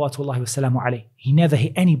beast. Salawatullahi wa salamu alayhi. He never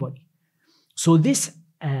hit anybody. So this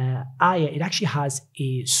ayah, it actually has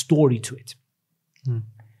a story to it.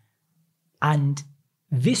 And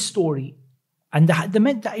this story And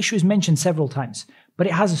that issue is mentioned several times, but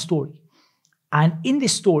it has a story. And in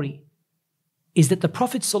this story is that the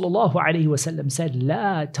Prophet ﷺ said,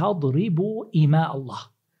 لا تضربوا إماء الله.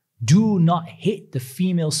 Do not hit the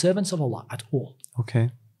female servants of Allah at all.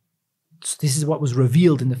 Okay. So this is what was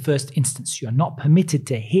revealed in the first instance. You are not permitted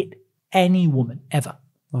to hit any woman ever.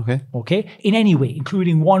 Okay. Okay? In any way,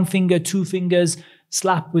 including 1 finger, 2 fingers,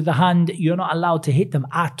 slap with the hand. You're not allowed to hit them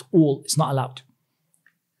at all. It's not allowed.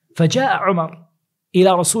 فجاء عمر إلى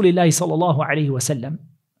رسول الله صلى الله عليه وسلم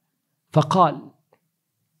فقال,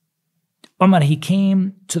 Umar, he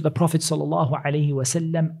came to the Prophet صلى الله عليه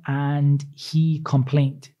وسلم and he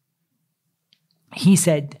complained. He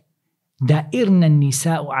said, دائرنا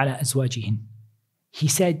النساء على أزواجهن. He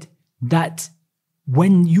said that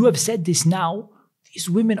when you have said this now, these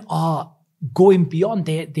women are going beyond.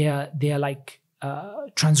 They're like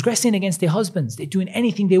transgressing against their husbands. They're doing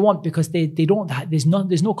anything they want because they don't. There's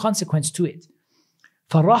no consequence to it.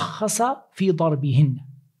 فَرَخَّصَ فِي ضَرْبِهِنَّ.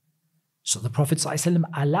 So the Prophet ﷺ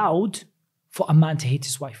allowed for a man to hit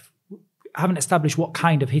his wife. I haven't established what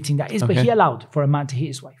kind of hitting that is, but he allowed for a man to hit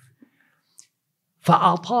his wife.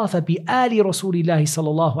 فَأَطَافَ بِآلِ رَسُولِ اللَّهِ صَلَّى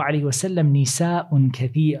اللَّهُ عَلَيْهِ وَسَلَّمْ نِسَاءٌ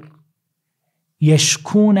كَثِيرٌ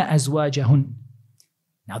يَشْكُونَ أَزْوَاجَهُنَّ.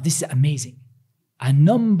 Now this is amazing. A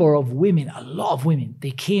number of women, a lot of women,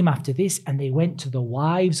 they came after this and they went to the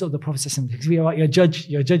wives of the Prophet ﷺ.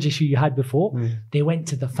 Your judge issue you had before. They went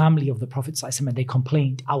to the family of the Prophet ﷺ and they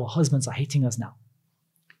complained, our husbands are hitting us now.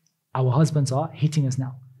 Our husbands are hitting us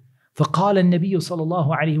now. فقال النبي صلى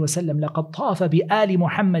الله عليه وسلم لقد طاف بآل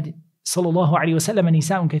محمد صلى الله عليه وسلم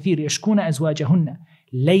نساء كثير يشكون أزواجهن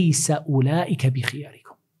ليس أولئك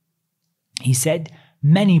بخياركم. He said,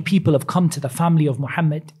 many people have come to the family of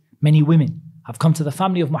Muhammad, many women have come to the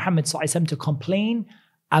family of Muhammad ﷺ to complain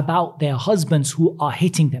about their husbands who are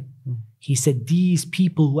hitting them. He said, these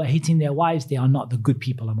people who are hitting their wives, they are not the good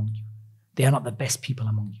people among you. They are not the best people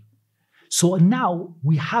among you. So now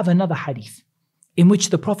we have another hadith in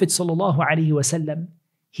which the Prophet ﷺ,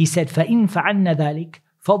 he said, فَإِن فَعَلْنَ ذَلِكَ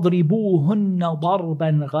فَاضْرِبُوهُنَّ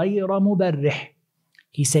ضَرْبًا غَيْرَ مُبَرِّحٍ.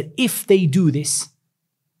 He said, if they do this,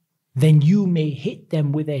 then you may hit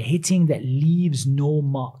them with a hitting that leaves no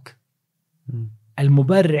mark.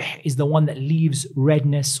 Al-mubarrih is the one that leaves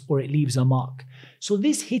redness or it leaves a mark. So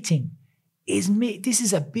this hitting this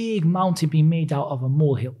is a big mountain being made out of a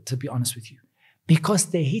molehill, to be honest with you. Because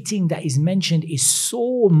the hitting that is mentioned is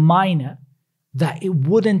so minor that it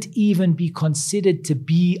wouldn't even be considered to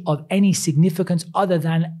be of any significance other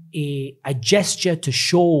than a gesture to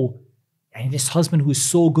show, and this husband who is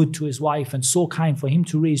so good to his wife and so kind, for him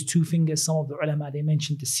to raise 2 fingers. Some of the ulama, they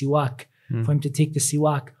mentioned the siwak, for him to take the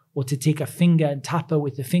siwak or to take a finger and tap her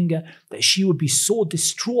with the finger, that she would be so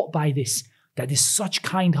distraught by this, that this such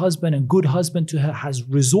kind husband and good husband to her has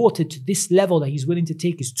resorted to this level that he's willing to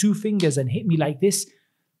take his 2 fingers and hit me like this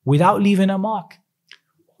without leaving a mark.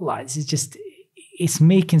 Allah, this is just, it's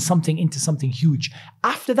making something into something huge.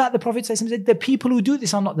 After that, the Prophet said, the people who do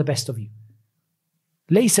this are not the best of you.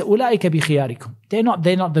 لَيْسَ أُولَٰئِكَ بِخِيَارِكُمْ. They're not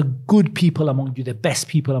the good people among you, the best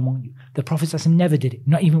people among you. The Prophet never did it,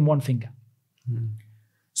 not even 1 finger.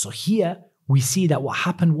 So here we see that what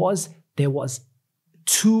happened was there was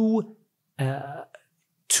two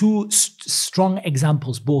strong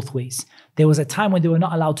examples both ways. There was a time when they were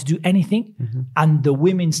not allowed to do anything, and the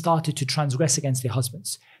women started to transgress against their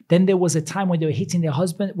husbands. Then there was a time when they were hitting their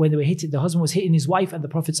husband, the husband was hitting his wife, and the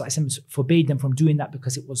Prophet ﷺ forbade them from doing that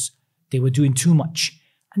because they were doing too much.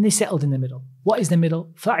 And they settled in the middle. What is the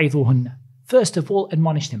middle? فَعِذُوهُنَّ. First of all,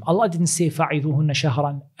 admonish them. Allah didn't say فَعِذُوهُنَّ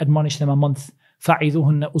شَهْرًا, admonish them a month.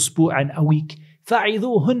 فَعِذُوهُنَّ أُسْبُوعًا, a week.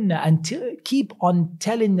 فَعِذُوهُنَّ, until keep on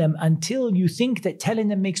telling them until you think that telling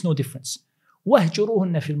them makes no difference.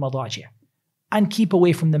 وَهْجُرُوهُنَّ فِي الْمَضَاجِعِ, and keep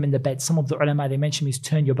away from them in the bed. Some of the ulama, they mention is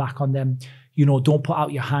turn your back on them. Don't put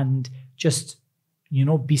out your hand. Just,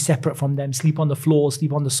 be separate from them. Sleep on the floor,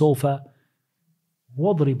 sleep on the sofa.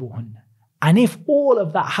 وَضْرِبُوهُنَّ. And if all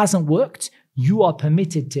of that hasn't worked, you are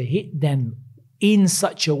permitted to hit them in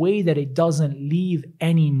such a way that it doesn't leave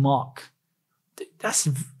any mark.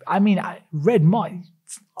 Red mark,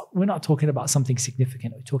 we're not talking about something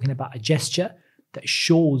significant. We're talking about a gesture that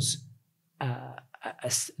shows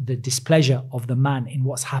the displeasure of the man in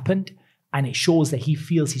what's happened, and it shows that he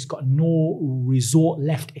feels he's got no resort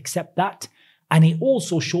left except that. And it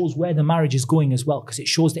also shows where the marriage is going as well, because it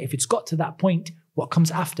shows that if it's got to that point, what comes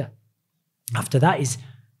after? After that is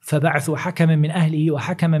فَبَعْثُوا حَكَمًا مِنْ أَهْلِهِ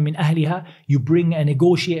وَحَكَمًا مِنْ أَهْلِهَا. You bring a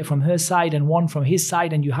negotiator from her side and one from his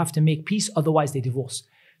side, and you have to make peace, otherwise they divorce.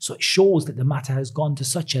 So it shows that the matter has gone to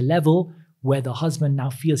such a level where the husband now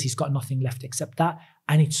feels he's got nothing left except that.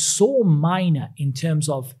 And it's so minor in terms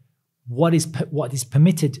of what is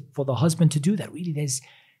permitted for the husband to do, that really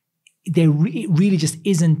it really just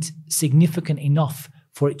isn't significant enough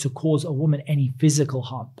for it to cause a woman any physical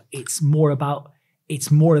harm. It's more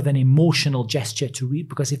of an emotional gesture to read,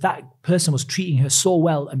 because if that person was treating her so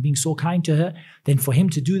well and being so kind to her, then for him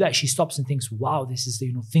to do that, she stops and thinks, wow, this is,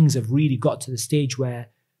 things have really got to the stage where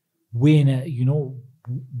we're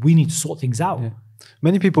we need to sort things out. Yeah.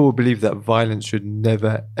 Many people will believe that violence should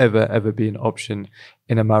never, ever, ever be an option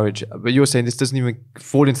in a marriage. But you're saying this doesn't even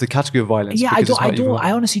fall into the category of violence. Yeah,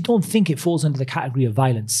 I honestly don't think it falls under the category of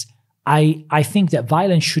violence. I think that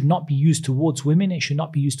violence should not be used towards women. It should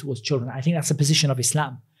not be used towards children. I think that's a position of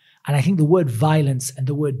Islam. And I think the word violence and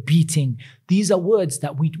the word beating, these are words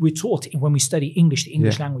that we're taught when we study English, the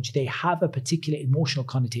English language. They have a particular emotional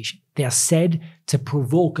connotation. They are said to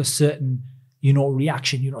provoke a certain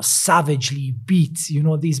reaction, savagely beat,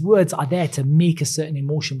 these words are there to make a certain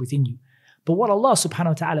emotion within you. But what Allah subhanahu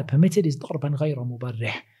wa ta'ala permitted is ضربا غير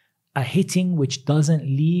مبرح, a hitting which doesn't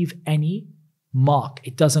leave any mark.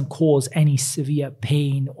 It doesn't cause any severe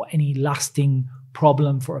pain or any lasting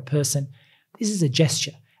problem for a person. This is a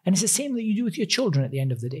gesture. And it's the same that you do with your children at the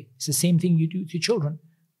end of the day. It's the same thing you do with your children.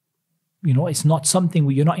 It's not something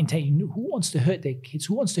where you're not intending. Who wants to hurt their kids?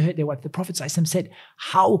 Who wants to hurt their wife? The Prophet ﷺ said,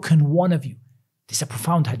 how can one of you, this is a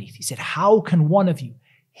profound hadith, he said, how can one of you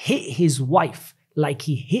hit his wife like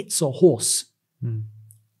he hits a horse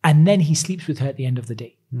and then he sleeps with her at the end of the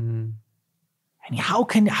day? And how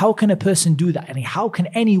can a person do that? And how can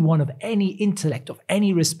anyone of any intellect, of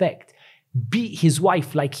any respect, beat his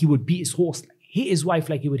wife like he would beat his horse, hit his wife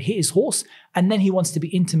like he would hit his horse, and then he wants to be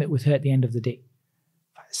intimate with her at the end of the day?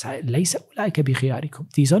 These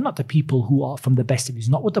are not the people who are from the best of you. It's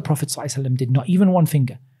not what the Prophet ﷺ did, not even one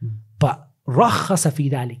finger. But رخص في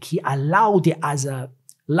ذلك, he allowed it as a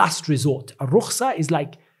last resort. A rukhsa is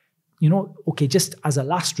like, okay, just as a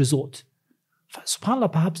last resort.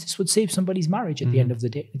 SubhanAllah, perhaps this would save somebody's marriage at the end of the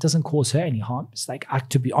day. It doesn't cause her any harm. It's like,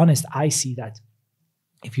 to be honest, I see that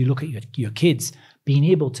if you look at your kids, being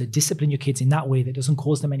able to discipline your kids in that way that doesn't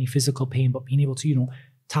cause them any physical pain, but being able to,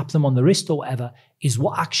 tap them on the wrist or whatever, is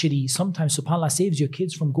what actually sometimes, SubhanAllah, saves your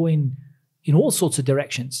kids from going in all sorts of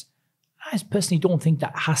directions. I personally don't think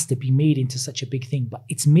that has to be made into such a big thing, but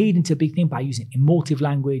it's made into a big thing by using emotive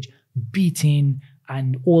language, beating,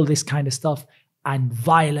 and all this kind of stuff, and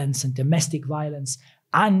violence and domestic violence,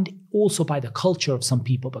 and also by the culture of some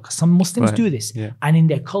people, because some Muslims do this. Yeah. And in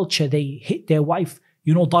their culture, they hit their wife,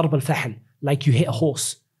 ضرب الفحل, like you hit a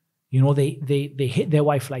horse. They hit their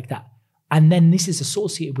wife like that. And then this is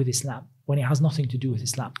associated with Islam when it has nothing to do with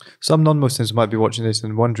Islam. Some non-Muslims might be watching this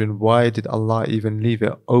and wondering, why did Allah even leave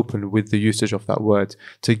it open with the usage of that word,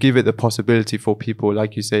 to give it the possibility for people,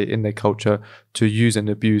 like you say, in their culture, to use and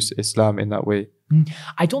abuse Islam in that way?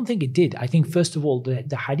 I don't think it did. I think, first of all,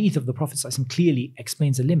 the hadith of the Prophet ﷺ clearly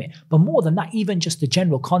explains the limit. But more than that, even just the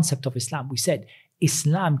general concept of Islam, we said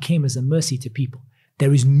Islam came as a mercy to people.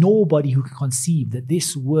 There is nobody who can conceive that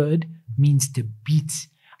this word means to beat.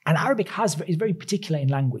 And Arabic is very particular in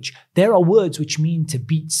language. There are words which mean to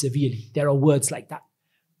beat severely. There are words like that.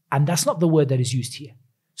 And that's not the word that is used here.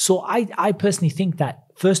 So I personally think that,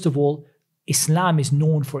 first of all, Islam is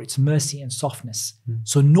known for its mercy and softness.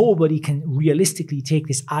 So nobody can realistically take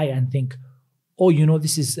this ayah and think, oh,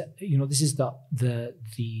 this is the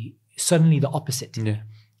suddenly the opposite. Yeah.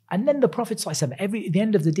 And then the Prophet ﷺ, at the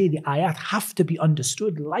end of the day, the ayat have to be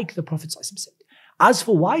understood like the Prophet ﷺ said. As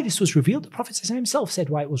for why this was revealed, the Prophet ﷺ himself said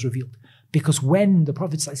why it was revealed. Because when the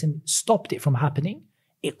Prophet ﷺ stopped it from happening,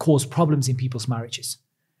 it caused problems in people's marriages.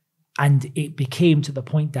 And it became to the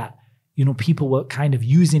point that, people were kind of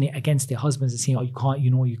using it against their husbands and saying, oh, you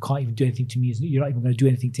can't even do anything to me. You're not even going to do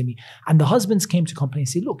anything to me. And the husbands came to complain and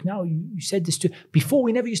say, look, now you said this before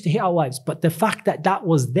we never used to hit our wives. But the fact that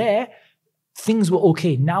was there, things were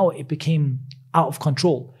okay. Now it became out of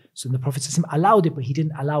control. So the Prophet ﷺ allowed it, but he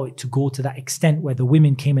didn't allow it to go to that extent where the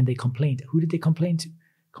women came and they complained. Who did they complain to?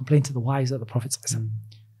 Complained to the wives of the Prophet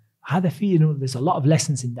ﷺ. There's a lot of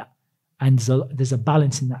lessons in that. And there's a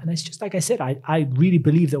balance in that. And it's just like I said, I really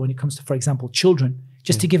believe that when it comes to, for example, children,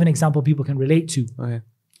 just to give an example people can relate to,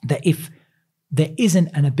 that if there isn't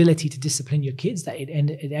an ability to discipline your kids, that at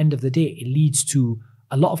the end of the day, it leads to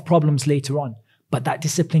a lot of problems later on. But that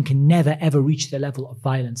discipline can never, ever reach the level of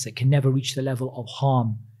violence. It can never reach the level of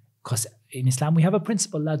harm. Because in Islam, we have a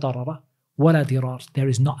principle, la darara wa la dirar. There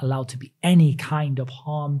is not allowed to be any kind of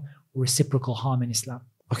harm or reciprocal harm in Islam.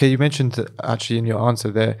 Okay, you mentioned actually in your answer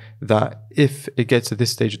there that if it gets to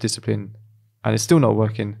this stage of discipline and it's still not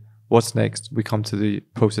working, what's next? We come to the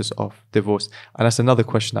process of divorce. And that's another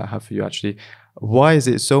question I have for you actually. Why is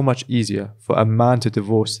it so much easier for a man to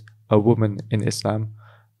divorce a woman in Islam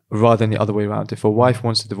rather than the other way around. If a wife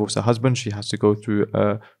wants to divorce her husband, she has to go through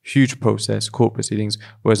a huge process, court proceedings,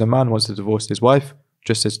 whereas a man wants to divorce his wife,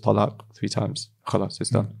 just says talaq 3 times. Khalas, it's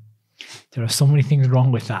done. There are so many things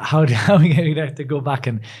wrong with that. How are we going to have to go back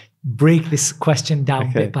and break this question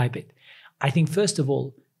down bit by bit? I think, first of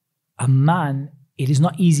all, a man, it is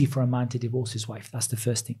not easy for a man to divorce his wife. That's the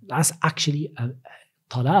first thing. That's actually a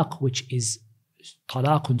talaq, which is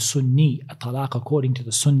talaqun sunni, a talaq according to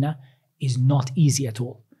the sunnah, is not easy at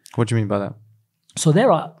all. What do you mean by that? So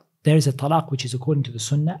there is a talaq which is according to the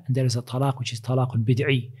sunnah, and there is a talaq which is talaqun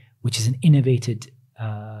bid'i, which is an innovated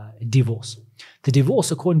divorce. The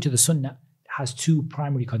divorce according to the sunnah has 2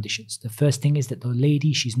 primary conditions. The first thing is that the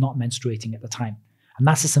lady, she's not menstruating at the time. And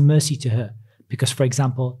that's just a mercy to her. Because, for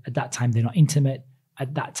example, at that time they're not intimate.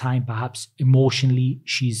 At that time, perhaps emotionally,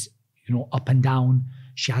 she's up and down.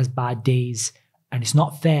 She has bad days. And it's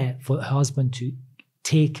not fair for her husband to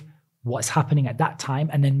take what's happening at that time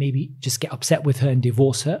and then maybe just get upset with her and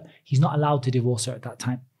divorce her. He's not allowed to divorce her at that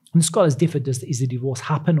time. And the scholars differed, is the divorce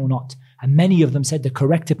happen or not? And many of them said the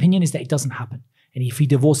correct opinion is that it doesn't happen. And if he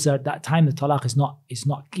divorces her at that time, the talaq is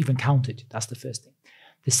not even counted. That's the first thing.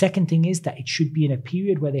 The second thing is that it should be in a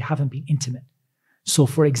period where they haven't been intimate. So,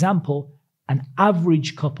 for example, an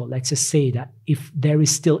average couple, let's just say that if there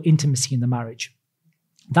is still intimacy in the marriage,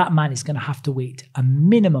 that man is going to have to wait a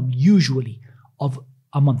minimum, usually, of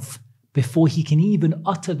a month before he can even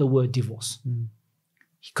utter the word divorce.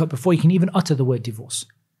 Before he can even utter the word divorce.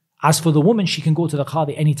 As for the woman, she can go to the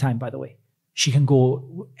qadi anytime, by the way. She can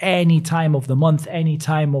go any time of the month, any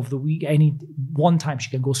time of the week, one time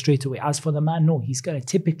she can go straight away. As for the man, no, he's going to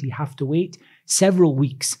typically have to wait several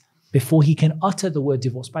weeks before he can utter the word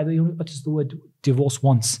divorce. By the way, he only utters the word divorce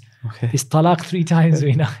once. Okay. It's talaq 3 times.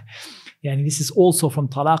 Yeah, and this is also from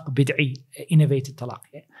talaq bid'i, innovated talaq.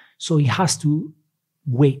 Yeah? So he has to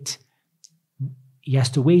wait. He has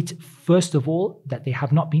to wait, first of all, that they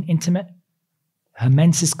have not been intimate. Her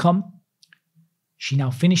menses come. She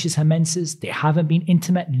now finishes her menses. They haven't been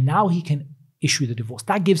intimate. Now he can issue the divorce.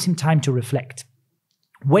 That gives him time to reflect.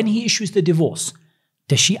 When he issues the divorce,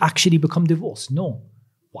 does she actually become divorced? No.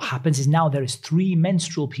 What happens is now there is 3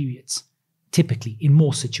 menstrual periods, typically, in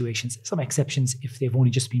most situations. Some exceptions if they've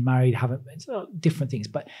only just been married, different things.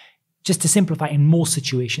 But just to simplify, in most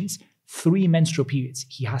situations, 3 menstrual periods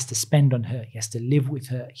he has to spend on her. He has to live with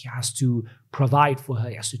her. He has to provide for her.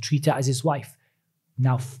 He has to treat her as his wife.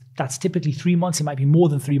 Now, that's typically 3 months. It might be more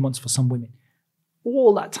than 3 months for some women.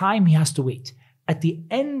 All that time he has to wait. At the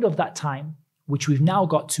end of that time, which we've now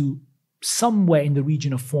got to somewhere in the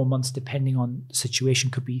region of 4 months, depending on the situation,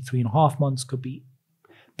 could be 3.5 months, could be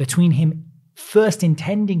between him first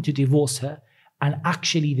intending to divorce her and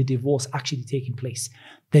actually the divorce actually taking place.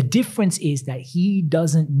 The difference is that he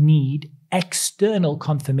doesn't need external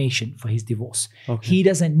confirmation for his divorce. Okay. He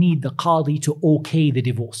doesn't need the qadi to okay the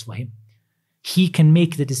divorce for him. He can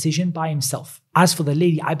make the decision by himself. As for the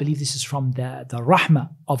lady, I believe this is from the rahmah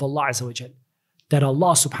of Allah Azza wa Jal, that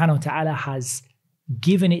Allah subhanahu wa ta'ala has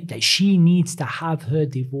given it that she needs to have her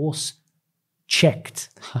divorce checked.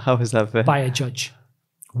 How is that fair? By a judge.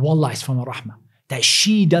 Wallah, it's from a rahmah. That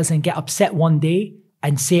she doesn't get upset one day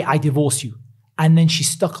and say, I divorce you. And then she's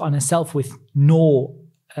stuck on herself with no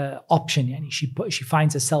option. Yani she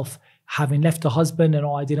finds herself having left her husband and,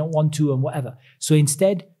 I didn't want to and whatever. So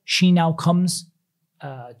instead, she now comes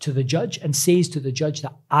to the judge and says to the judge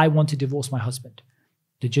that I want to divorce my husband.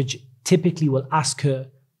 The judge typically will ask her,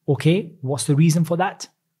 okay, what's the reason for that?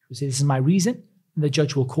 She'll say, this is my reason. And the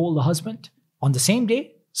judge will call the husband on the same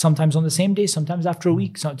day, sometimes on the same day, sometimes after a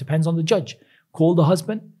week. So it depends on the judge. Call the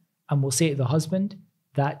husband and will say to the husband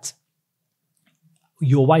that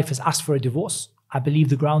your wife has asked for a divorce. I believe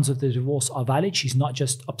the grounds of the divorce are valid. She's not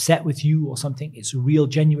just upset with you or something. It's real,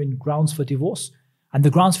 genuine grounds for divorce. And the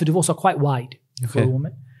grounds for divorce are quite wide for a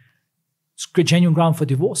woman. It's a genuine ground for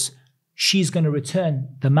divorce. She's going to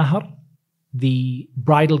return the mahar, the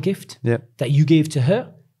bridal gift that you gave to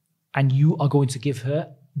her, and you are going to give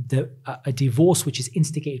her a divorce which is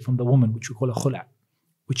instigated from the woman, which we call a khula',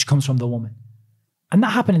 which comes from the woman. And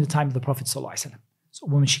that happened in the time of the Prophet ﷺ. So a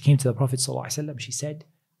woman, she came to the Prophet ﷺ, she said,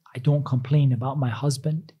 I don't complain about my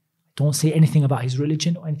husband. I don't say anything about his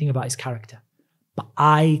religion or anything about his character. But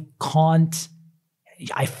I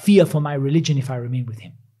fear for my religion if I remain with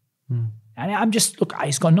him. And I'm just, look,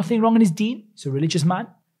 he's got nothing wrong in his deen. He's a religious man.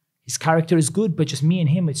 His character is good, but just me and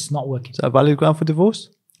him, it's not working. Is that a valid ground for divorce?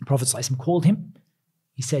 The Prophet ﷺ called him.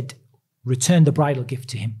 He said, return the bridal gift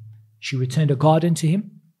to him. She returned a garden to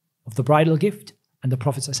him of the bridal gift, And the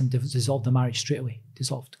Prophet dissolved the marriage straight away.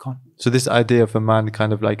 Dissolved, gone. So this idea of a man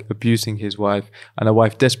kind of like abusing his wife and a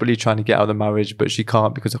wife desperately trying to get out of the marriage, but she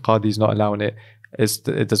can't because the Qadi is not allowing it,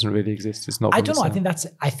 it doesn't really exist. It's not. I don't know.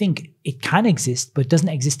 I think it can exist, but it doesn't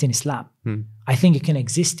exist in Islam. I think it can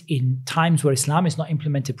exist in times where Islam is not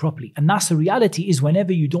implemented properly. And that's the reality, is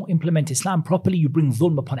whenever you don't implement Islam properly, you bring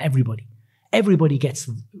dhulm upon everybody. Everybody gets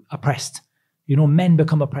oppressed. You know, men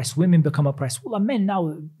become oppressed, women become oppressed. Well, men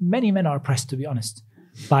now, many men are oppressed, to be honest,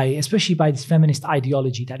 especially by this feminist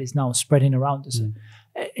ideology that is now spreading around us.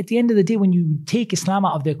 At the end of the day, when you take Islam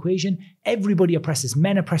out of the equation, everybody oppresses.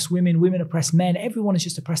 Men oppress women, women oppress men. Everyone is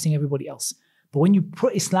just oppressing everybody else. But when you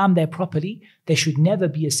put Islam there properly, there should never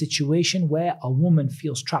be a situation where a woman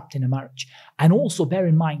feels trapped in a marriage. And also bear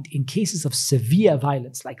in mind, in cases of severe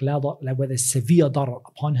violence, like where there's severe darar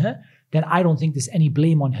upon her, then I don't think there's any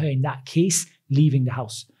blame on her in that case leaving the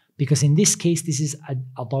house. Because in this case, this is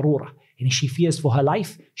a darura. And if she fears for her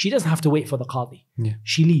life, she doesn't have to wait for the Qadi. Yeah.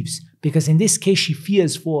 She leaves. Because in this case, she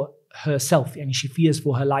fears for herself, and she fears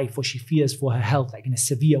for her life, or she fears for her health, like in a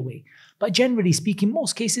severe way. But generally speaking,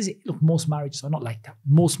 most cases, look, most marriages are not like that.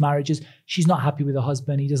 Most marriages, she's not happy with her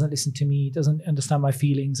husband, he doesn't listen to me, he doesn't understand my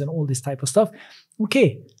feelings and all this type of stuff.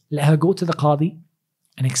 Okay, let her go to the Qadi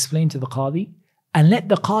and explain to the Qadi, and let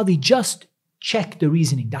the Qadi just check the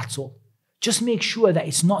reasoning, that's all. Just make sure that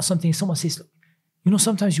it's not something someone says, look, you know,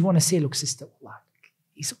 sometimes you want to say, look, sister,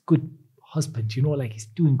 he's a good husband, you know, like he's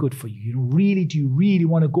doing good for you. You know, really, do you really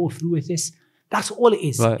want to go through with this? That's all it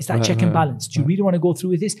is. Right, it's that check and balance. Do you really want to go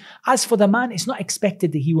through with this? As for the man, it's not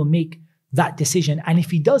expected that he will make that decision. And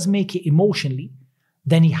if he does make it emotionally,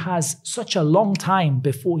 then he has such a long time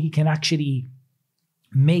before he can actually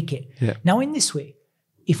make it. Yeah. Now, in this way,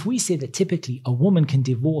 if we say that typically a woman can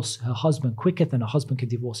divorce her husband quicker than a husband can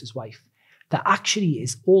divorce his wife, that actually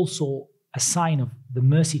is also a sign of the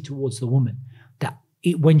mercy towards the woman. That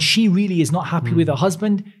when she really is not happy with her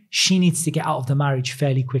husband, she needs to get out of the marriage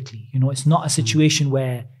fairly quickly. You know, it's not a situation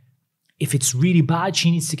where if it's really bad,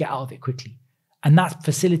 she needs to get out of it quickly. And that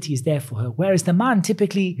facility is there for her. Whereas the man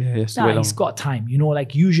typically, he's got time. You know,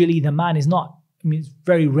 like usually the man is not, I mean, it's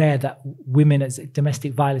very rare that women as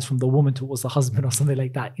domestic violence from the woman towards the husband or something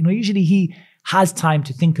like that. You know, usually he has time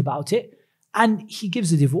to think about it and he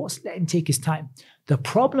gives a divorce, let him take his time. The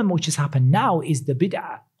problem which has happened now is the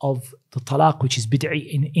bid'ah of the talaq, which is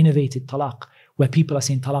bid'i, innovated talaq, where people are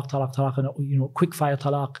saying talaq, talaq, talaq, and, you know, quick fire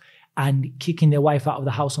talaq, and kicking their wife out of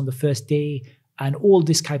the house on the first day, and all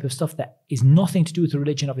this type of stuff that is nothing to do with the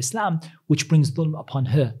religion of Islam, which brings dhulm upon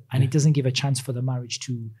her, and it doesn't give a chance for the marriage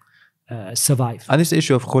to survive. And this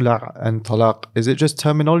issue of khula' and talaq, is it just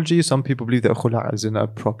terminology? Some people believe that khula' is in a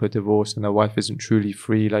proper divorce and a wife isn't truly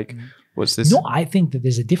free. Like, what's this? No, I think that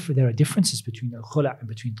there are differences between khula' and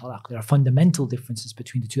between talaq. There are fundamental differences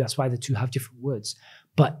between the two. That's why the two have different words.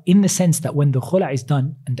 But in the sense that when the khula' is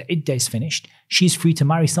done and the iddah is finished, she's free to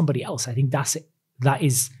marry somebody else. I think that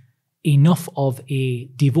is enough of a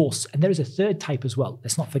divorce. And there is a third type as well.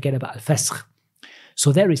 Let's not forget about al-fasakh.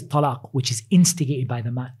 So there is talaq, which is instigated by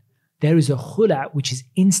the man. There is a khula' which is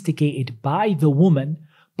instigated by the woman,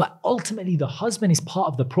 but ultimately the husband is part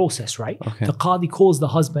of the process, right? Okay. The Qadi calls the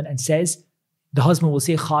husband and says, the husband will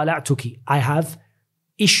say, khala'tuki, I have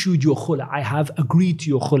issued your khula', I have agreed to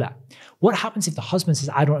your khula'. What happens if the husband says,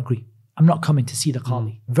 I don't agree, I'm not coming to see the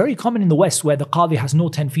Qadi? Very common in the West, where the Qadi has no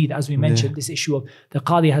tanfeed, as we mentioned, this issue of the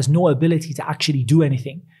Qadi has no ability to actually do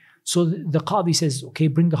anything. So the Qadi says, okay,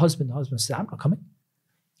 bring the husband. The husband says, I'm not coming.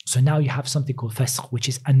 So now you have something called fasakh, which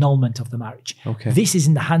is annulment of the marriage. Okay. This is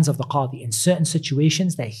in the hands of the Qadi in certain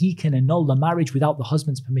situations that he can annul the marriage without the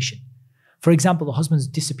husband's permission. For example, the husband's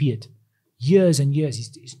disappeared years and years.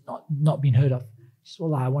 He's not been heard of. He says,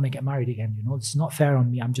 well, I want to get married again. You know, this is not fair on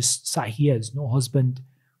me. I'm just sat here. There's no husband.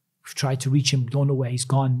 We've tried to reach him. Don't know where he's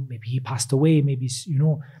gone. Maybe he passed away. Maybe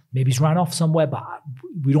he's ran off somewhere, but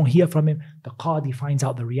we don't hear from him. The Qadi finds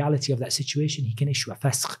out the reality of that situation. He can issue a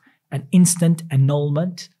fasakh, an instant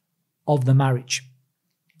annulment of the marriage.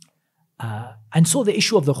 And so the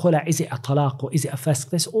issue of the khula', is it a talaq or is it a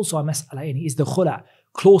fasakh? There's also a mas'ala. Is the khula'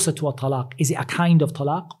 closer to a talaq? Is it a kind of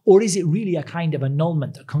talaq, or is it really a kind of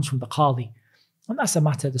annulment that comes from the Qadi? And that's a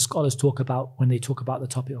matter the scholars talk about when they talk about the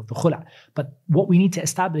topic of the khula'. But what we need to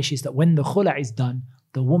establish is that when the khula' is done,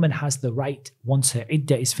 the woman has the right, once her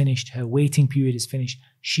iddah is finished, her waiting period is finished,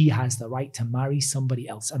 she has the right to marry somebody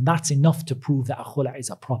else. And that's enough to prove that a khula' is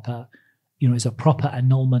a proper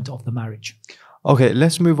annulment of the marriage. Okay,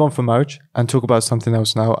 let's move on from marriage and talk about something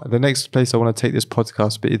else now. The next place I want to take this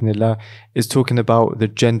podcast, bi'idhnillah, is talking about the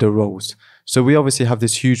gender roles. So we obviously have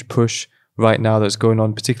this huge push right now that's going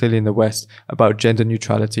on, particularly in the West, about gender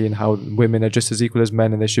neutrality and how women are just as equal as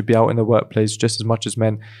men and they should be out in the workplace just as much as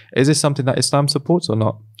men. Is this something that Islam supports or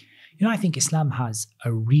not? You know, I think Islam has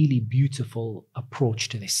a really beautiful approach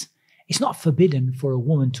to this. It's not forbidden for a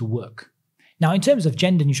woman to work. Now, in terms of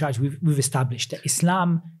gender neutrality, we've established that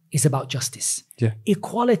Islam is about justice. Yeah.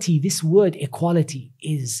 Equality, this word equality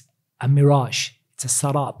is a mirage. It's a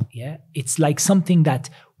sarab, yeah? It's like something that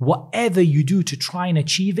whatever you do to try and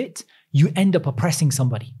achieve it, you end up oppressing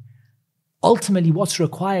somebody. Ultimately, what's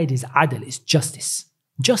required is adl, is justice.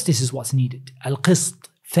 Justice is what's needed. Al-qist,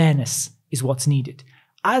 fairness, is what's needed.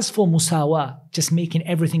 As for musawa, just making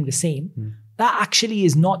everything the same, that actually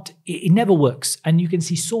is not, it never works. And you can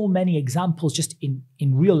see so many examples just in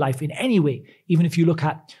real life, in any way. Even if you look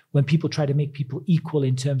at when people try to make people equal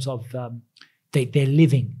in terms of their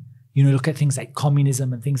living, you know, look at things like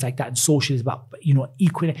communism and things like that, and socialism, about, you know,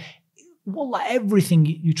 equal. Wallah, everything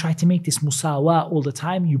you try to make this musawa all the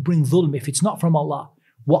time, you bring dhulm. If it's not from Allah,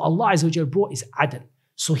 what Allah Azza wa Jal brought is adl.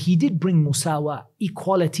 So He did bring musawa,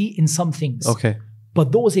 equality in some things. Okay.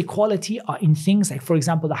 But those equality are in things like, for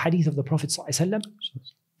example, the hadith of the Prophet ﷺ,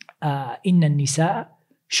 Inna an-nisaa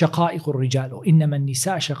shaqa'iqur rijal, or Innama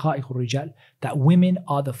an-nisaa shaqa'iqur rijal, that women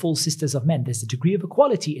are the full sisters of men. There's a degree of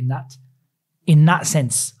equality in that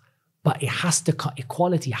sense. But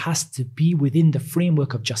equality has to be within the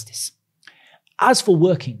framework of justice. As for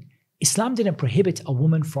working, Islam didn't prohibit a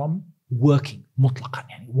woman from working, mutlaqan.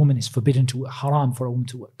 A woman is forbidden to work, haram for a woman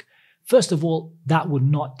to work. First of all, that would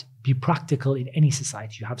not be practical in any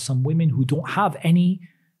society. You have some women who don't have any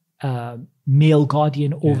male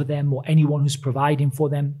guardian over them or anyone who's providing for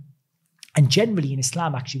them. And generally in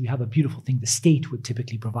Islam, actually, we have a beautiful thing. The state would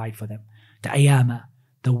typically provide for them. The AMAU,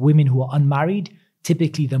 the women who are unmarried,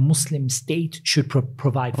 typically the Muslim state should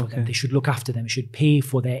provide for them. They should look after them, should pay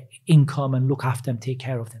for their income and look after them, take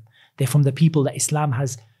care of them. They're from the people that Islam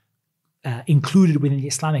has included within the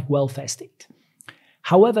Islamic welfare state.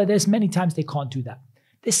 However, there's many times they can't do that.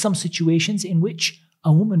 There's some situations in which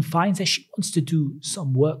a woman finds that she wants to do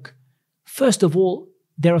some work. First of all,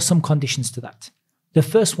 there are some conditions to that. The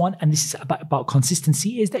first one, and this is about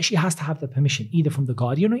consistency, is that she has to have the permission, either from the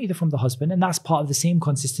guardian or either from the husband. And that's part of the same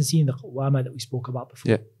consistency in the qawama that we spoke about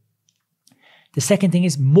before. Yeah. The second thing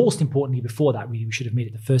is, most importantly, before that, really, we should have made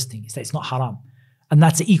it the first thing, is that it's not haram. And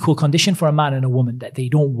that's an equal condition for a man and a woman, that they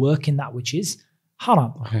don't work in that which is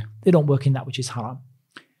haram. Okay. They don't work in that which is haram.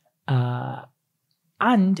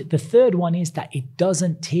 And the third one is that it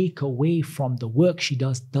doesn't take away from the work she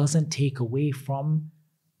does, doesn't take away from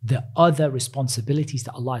the other responsibilities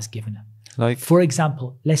that Allah has given her. Like, for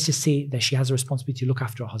example, let's just say that she has a responsibility to look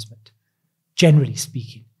after her husband, generally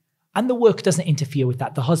speaking. And the work doesn't interfere with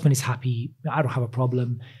that. The husband is happy, I don't have a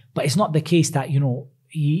problem. But it's not the case that, you know,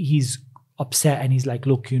 he's upset and he's like,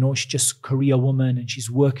 look, you know, she's just a career woman and she's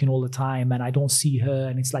working all the time and I don't see her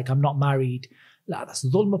and it's like, I'm not married. That's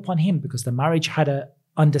dhulm upon him, because the marriage had a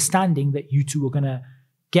understanding that you two were going to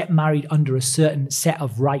get married under a certain set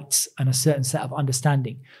of rights and a certain set of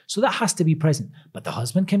understanding. So that has to be present. But the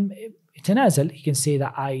husband can tanazal, he can say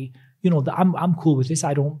that I'm cool with this.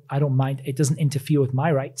 I don't mind. It doesn't interfere with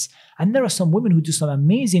my rights. And there are some women who do some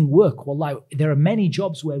amazing work. Wallahi, there are many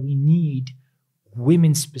jobs where we need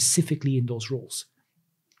women specifically in those roles.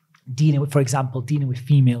 For example, dealing with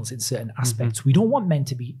females in certain aspects. We don't want men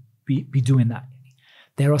to be doing that.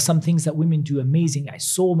 There are some things that women do amazing.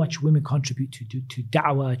 So much women contribute to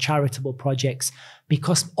da'wah, charitable projects,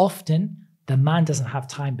 because often the man doesn't have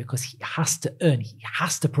time because he has to earn, he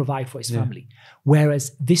has to provide for his family.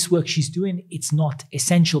 Whereas this work she's doing, it's not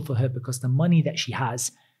essential for her because the money that she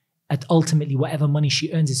has, at ultimately whatever money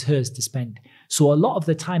she earns is hers to spend. So a lot of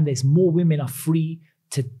the time there's more women are free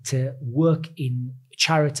to work in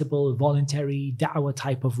charitable, voluntary, da'wah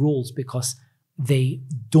type of roles because they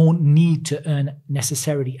don't need to earn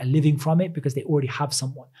necessarily a living from it because they already have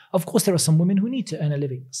someone. Of course, there are some women who need to earn a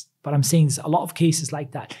living, but I'm saying there's a lot of cases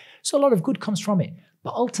like that. So a lot of good comes from it.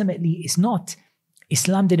 But ultimately, it's not,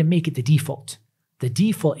 Islam didn't make it the default. The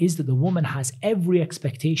default is that the woman has every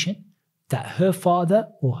expectation that her father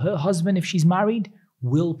or her husband, if she's married,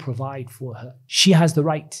 will provide for her. She has the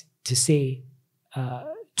right to say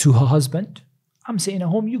to her husband, I'm sitting at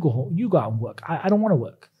home, you go out and work. I don't want to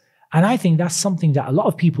work. And I think that's something that a lot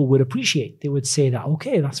of people would appreciate. They would say that,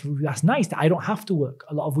 okay, that's nice that I don't have to work.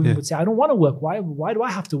 A lot of women would say, I don't want to work. Why do I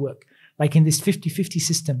have to work? Like in this 50-50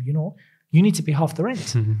 system, you know, you need to pay half the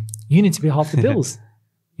rent. You need to pay half the bills.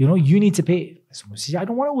 You know, you need to pay. Someone says, I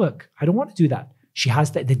don't want to work. I don't want to do that. She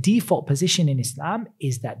has that. The default position in Islam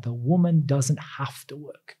is that the woman doesn't have to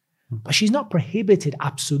work. But she's not prohibited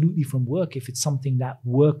absolutely from work if it's something that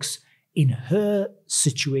works in her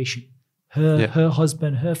situation, her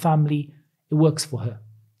husband, her family. It works for her.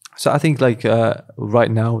 So I think like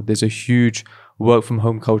right now there's a huge work from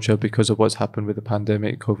home culture because of what's happened with the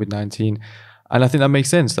pandemic, COVID-19. And I think that makes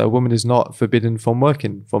sense that a woman is not forbidden from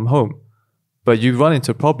working from home. But you run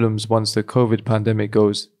into problems once the COVID pandemic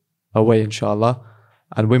goes away, inshallah.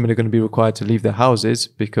 And women are going to be required to leave their houses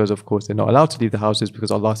because, of course, they're not allowed to leave the houses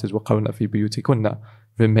because Allah says, وَقَرْنَ فِي بُيُوتِكُنَّ,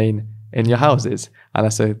 remain in your houses. And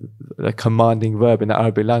that's a commanding verb in the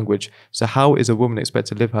Arabic language. So how is a woman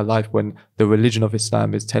expected to live her life when the religion of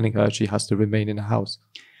Islam is telling her she has to remain in a house?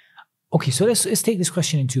 Okay, so let's take this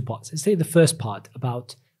question in two parts. Let's take the first part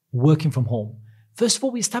about working from home. First of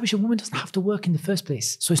all, we establish a woman doesn't have to work in the first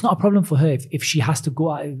place. So it's not a problem for her if she has to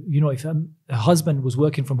go out, if her husband was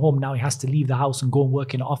working from home, now he has to leave the house and go and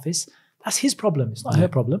work in an office. That's his problem. It's not her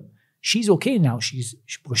problem. She's okay now. She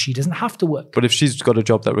doesn't have to work. But if she's got a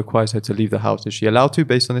job that requires her to leave the house, is she allowed to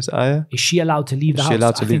based on this ayah? Is she allowed to leave the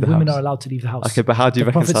house? I think women are allowed to leave the house. Okay, but how do you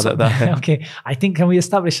reconcile that? Okay, I think can we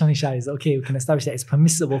establish on Isha? Okay, we can establish that it's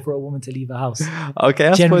permissible for a woman to leave the house. Okay,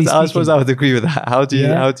 I suppose I would agree with that. How do you?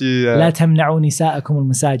 لا تمنعوا نساءكم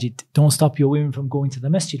المساجد. Don't stop your women from going to the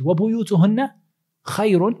masjid. وبيوتهن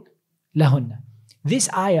خير لهن. This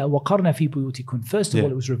ayah وقرن في بيوتكن. First of all,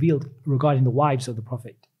 it was revealed regarding the wives of the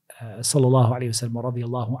Prophet. Sallallahu alayhi wa sallam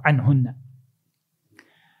radiyallahu anhunna.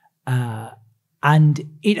 And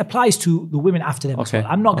it applies to the women after them as well.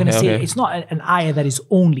 I'm not going to say it's not an ayah that is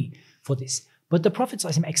only for this. But the Prophet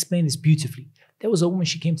sallallahu explained this beautifully. There was a woman,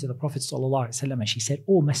 she came to the Prophet sallallahu alaihi wasallam and she said,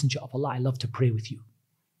 "Oh Messenger of Allah, I love to pray with you."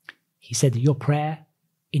 He said that your prayer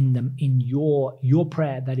your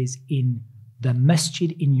prayer that is in the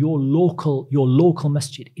masjid, in your local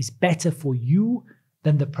masjid, is better for you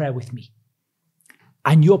than the prayer with me.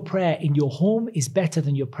 And your prayer in your home is better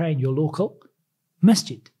than your prayer in your local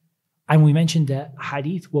masjid. And we mentioned the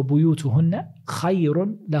hadith, وَبُيُوتُهُنَّ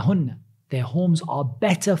خَيْرٌ لَهُنَّ. Their homes are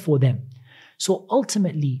better for them. So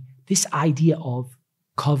ultimately, this idea of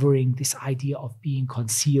covering, this idea of being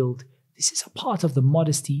concealed, this is a part of the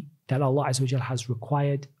modesty that Allah Azza wa Jal has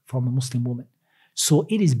required from a Muslim woman. So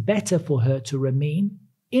it is better for her to remain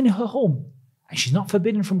in her home. And she's not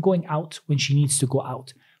forbidden from going out when she needs to go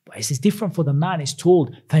out. But this is different for the man. It's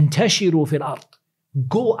told, فَانْتَشِرُوا فِي الْأَرْضِ.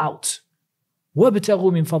 Go out.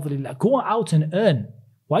 وَابْتَغُوا مِنْ فَضْلِ اللَّهِ. Go out and earn.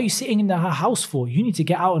 Why are you sitting in the house for? You need to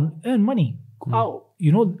get out and earn money. Go out.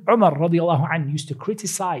 Umar radiallahu anhu used to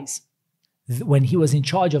criticize when he was in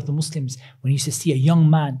charge of the Muslims, when he used to see a young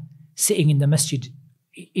man sitting in the masjid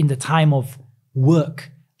in the time of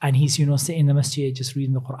work, and he's sitting in the masjid just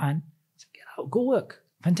reading the Qur'an. So get out, go work.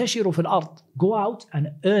 فَانْتَشِرُوا فِي الْأَرْضِ. Go out and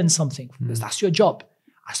earn something. Because that's your job.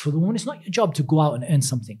 As for the woman, it's not your job to go out and earn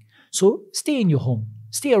something. So stay in your home.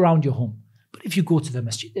 Stay around your home. But if you go to the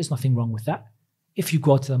masjid, there's nothing wrong with that. If you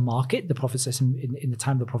go to the market, the Prophet in the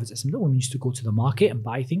time of the Prophet, the women used to go to the market and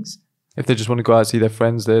buy things. If they just want to go out and see their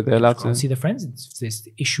friends, they're allowed to see their friends. This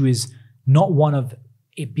issue is not one of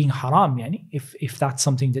it being haram, if that's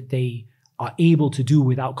something that they are able to do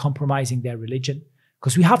without compromising their religion.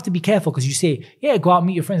 Because we have to be careful, because you say, go out and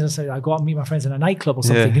meet your friends, and say, I go out and meet my friends in a nightclub or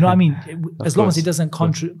something. You know what I mean? As long as it doesn't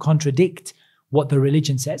contradict what the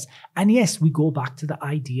religion says. And yes, we go back to the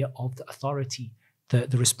idea of the authority,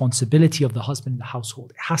 the responsibility of the husband in the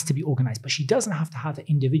household. It has to be organized, but she doesn't have to have the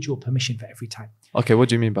individual permission for every time. Okay, what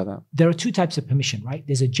do you mean by that? There are two types of permission, right?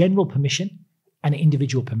 There's a general permission and an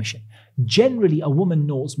individual permission. Generally, a woman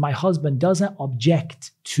knows my husband doesn't object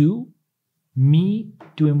to me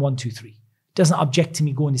doing 1, 2, 3. Doesn't object to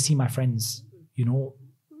me going to see my friends,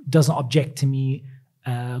 doesn't object to me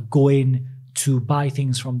going to buy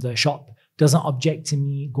things from the shop, doesn't object to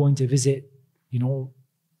me going to visit,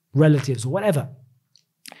 relatives or whatever.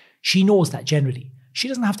 She knows that generally. She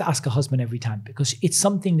doesn't have to ask her husband every time because it's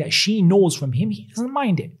something that she knows from him. He doesn't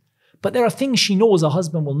mind it. But there are things she knows her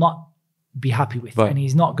husband will not be happy with. Right. And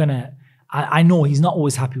he's not I know he's not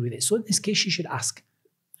always happy with it. So in this case, she should ask.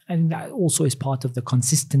 And that also is part of the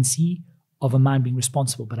consistency of a man being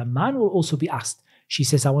responsible. But a man will also be asked. She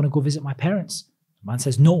says, I want to go visit my parents. The man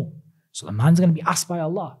says, no. So the man's going to be asked by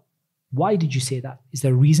Allah. Why did you say that? Is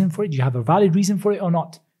there a reason for it? Do you have a valid reason for it or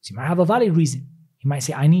not? So you might have a valid reason. He might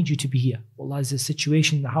say, I need you to be here. Allah, there's a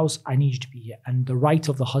situation in the house, I need you to be here. And the right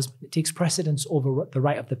of the husband, it takes precedence over the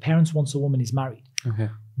right of the parents once a woman is married. Okay.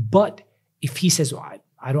 But if he says,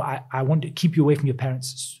 I want to keep you away from your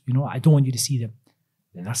parents, I don't want you to see them,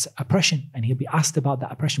 then that's oppression. And he'll be asked about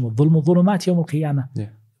that oppression.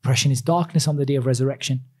 Oppression is darkness on the day of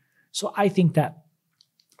resurrection. So I think that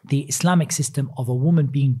the Islamic system of a woman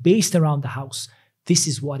being based around the house, this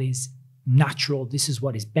is what is natural, this is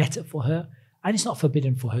what is better for her. And it's not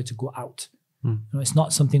forbidden for her to go out. It's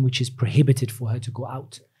not something which is prohibited for her to go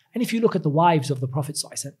out. And if you look at the wives of the Prophet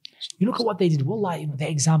ﷺ, you look at what they did, wallah, you know, their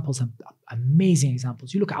examples are amazing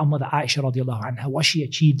examples. You look at our mother Aisha radiallahu anha, what she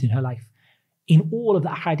achieved in her life. In all of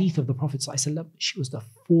the hadith of the Prophet ﷺ, she was the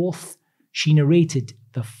fourth, she narrated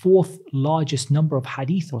the fourth largest number of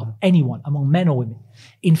hadith of anyone among men or women.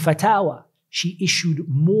 In fatawa, she issued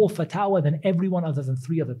more fatawa than everyone other than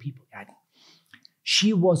 3 other people.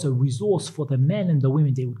 She was a resource for the men and the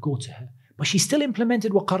women, they would go to her. But she still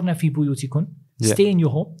implemented وَقَرْنَ فِي بُيُوتِكُنْ, stay in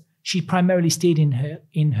your home. She primarily stayed in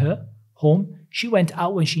her home. She went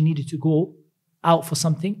out when she needed to go out for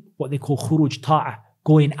something, what they call khuruj ta'ah,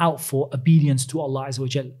 going out for obedience to Allah Azza wa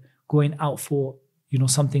Jal, going out for, you know,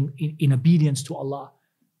 something in obedience to Allah.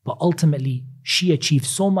 But ultimately, she achieved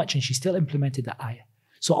so much and she still implemented the ayah.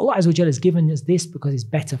 So Allah Azza wa Jal has given us this because it's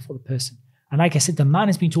better for the person. And like I said, the man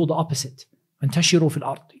has been told the opposite. وَانْتَشِرُوا فِي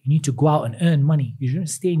الْأَرْضِ, you need to go out and earn money. You shouldn't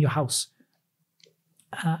stay in your house.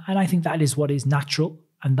 And I think that is what is natural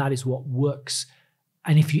and that is what works.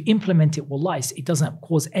 And if you implement it, wallah, it doesn't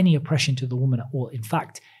cause any oppression to the woman at all. In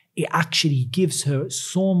fact, it actually gives her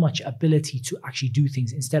so much ability to actually do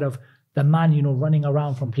things instead of the man, you know, running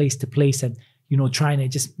around from place to place and, you know, trying to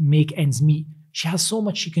just make ends meet. She has so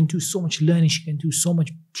much she can do, so much learning she can do, so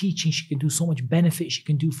much teaching she can do, so much benefit she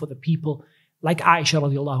can do for the people, like Aisha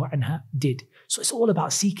radiallahu anha did. So it's all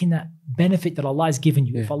about seeking that benefit that Allah has given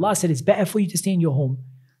you. If Allah said it's better for you to stay in your home,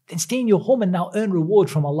 then stay in your home and now earn reward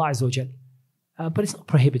from Allah Azza wa Jal. But it's not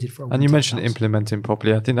prohibited for a woman. And you mentioned implementing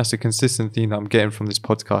properly. I think that's a consistent theme that I'm getting from this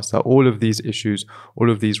podcast, that all of these issues, all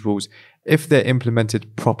of these rules, if they're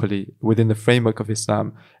implemented properly within the framework of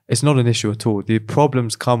Islam, it's not an issue at all. The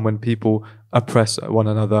problems come when people oppress one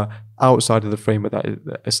another outside of the framework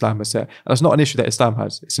that Islam has set. And that's not an issue that Islam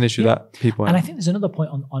has. It's an issue that people have. And I think there's another point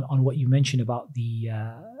on what you mentioned about the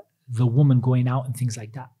woman going out and things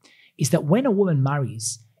like that, is that when a woman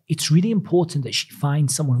marries, it's really important that she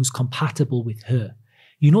finds someone who's compatible with her.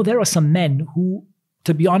 You know, there are some men who,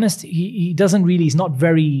 to be honest, he's not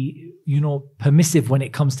very, you know, permissive when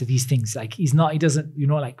it comes to these things. Like he doesn't, you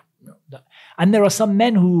know, like, and there are some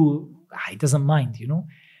men who he doesn't mind, you know.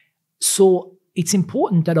 So it's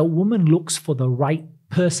important that a woman looks for the right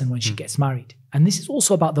person when she gets married. And this is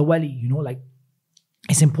also about the wali, you know, like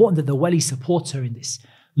it's important that the wali supports her in this,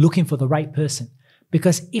 looking for the right person.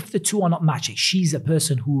 Because if the two are not matching, she's a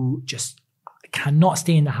person who just cannot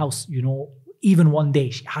stay in the house, you know, even one day,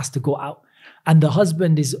 she has to go out. And the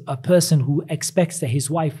husband is a person who expects that his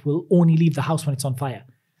wife will only leave the house when it's on fire.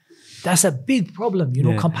 That's a big problem, you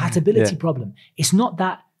know, compatibility problem. It's not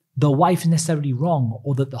that the wife is necessarily wrong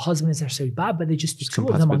or that the husband is necessarily bad, but they're just the two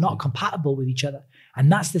of them are not compatible with each other. And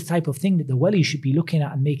that's the type of thing that the wali should be looking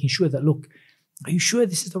at and making sure that, look, are you sure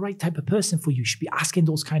this is the right type of person for you? You should be asking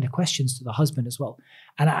those kind of questions to the husband as well.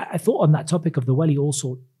 And I thought on that topic of the wali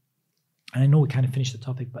also, and I know we kind of finished the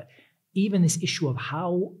topic, but even this issue of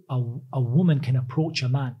how a woman can approach a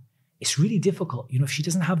man, it's really difficult. You know, if she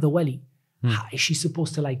doesn't have the wali, how is she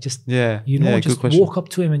supposed to like just, just walk up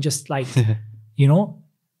to him and just like, you know,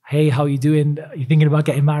 hey, how you doing? You thinking about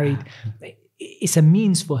getting married? It's a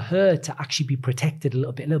means for her to actually be protected a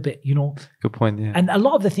little bit, you know. Good point, yeah. And a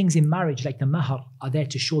lot of the things in marriage, like the mahar, are there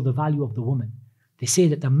to show the value of the woman. They say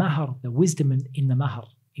that the mahar, the wisdom in the mahar,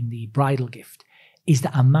 in the bridal gift, is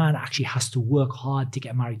that a man actually has to work hard to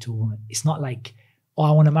get married to a woman. It's not like, oh,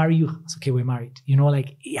 I want to marry you. It's okay, we're married. You know,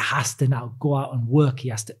 like he has to now go out and work. He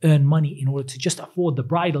has to earn money in order to just afford the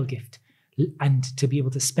bridal gift and to be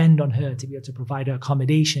able to spend on her, to be able to provide her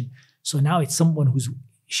accommodation. So now it's someone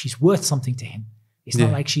she's worth something to him. It's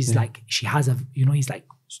not like she's like, she has a, you know, he's like,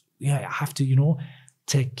 I have to, you know,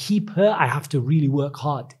 to keep her, I have to really work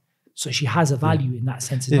hard. So she has a value in that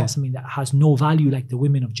sense. It's not something that has no value like the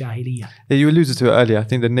women of Jahiliyyah. Yeah, you alluded to it earlier. I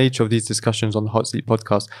think the nature of these discussions on the Hot Seat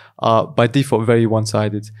podcast are by default very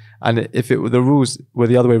one-sided. And if the rules were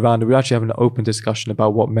the other way around, we actually have an open discussion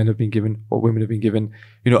about what men have been given, what women have been given.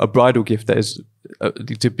 You know, a bridal gift that is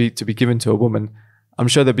to be given to a woman. I'm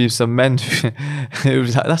sure there'll be some men who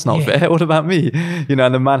was like, that's not fair. What about me? You know,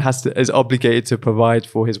 and the man is obligated to provide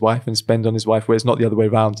for his wife and spend on his wife, where it's not the other way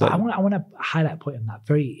around. I want to highlight a point on that.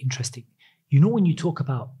 Very interesting. You know, when you talk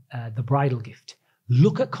about the bridal gift,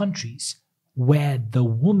 look at countries where the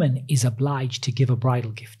woman is obliged to give a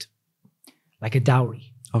bridal gift, like a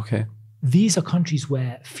dowry. Okay. These are countries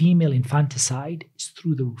where female infanticide is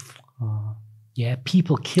through the roof. Yeah,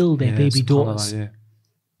 people kill their baby daughters.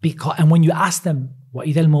 And when you ask them,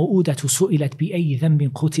 وَإِذَا الْمَوْءُودَةُ سُئِلَتْ بِأَيِّ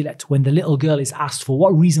ذَنْبٍ قُتِلَتْ, when the little girl is asked, for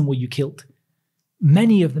what reason were you killed?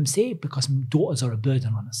 Many of them say because daughters are a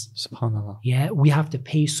burden on us. Subhanallah. Yeah, we have to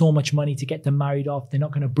pay so much money to get them married off. They're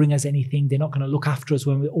not going to bring us anything. They're not going to look after us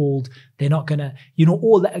when we're old. They're not going to,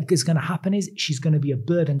 all that is going to happen is she's going to be a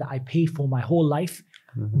burden that I pay for my whole life.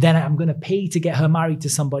 Then I'm going to pay to get her married to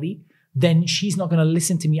somebody. Then she's not going to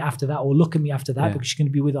listen to me after that or look at me after that because she's going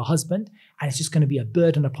to be with her husband. And it's just going to be a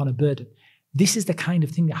burden upon a burden. This is the kind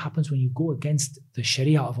of thing that happens when you go against the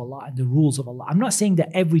Sharia of Allah and the rules of Allah. I'm not saying that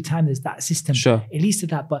every time there's that system, it leads to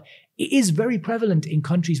that, but it is very prevalent in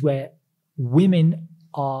countries where women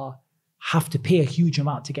have to pay a huge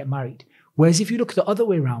amount to get married. Whereas if you look the other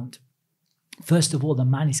way around, first of all, the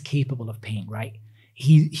man is capable of paying, right?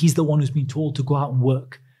 He's the one who's been told to go out and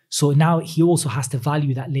work. So now he also has to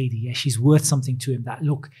value that lady. Yeah, she's worth something to him. That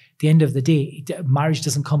look, at the end of the day, marriage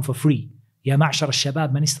doesn't come for free. Ya ma'shar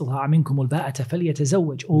al-shabab man istata'a minkum al-ba'ata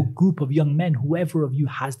falyatazawwaj. Or group of young men, whoever of you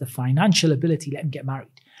has the financial ability, let him get married.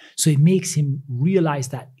 So it makes him realize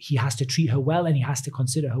that he has to treat her well and he has to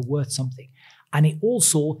consider her worth something. And it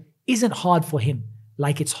also isn't hard for him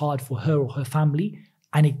like it's hard for her or her family.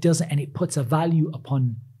 And it puts a value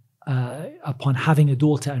upon having a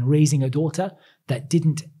daughter and raising a daughter that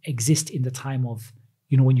didn't exist in the time of,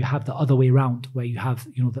 when you have the other way around, where you have,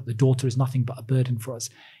 that the daughter is nothing but a burden for us.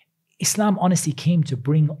 Islam honestly came to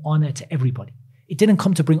bring honor to everybody. It didn't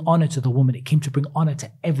come to bring honor to the woman. It came to bring honor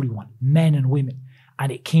to everyone, men and women.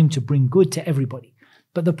 And it came to bring good to everybody.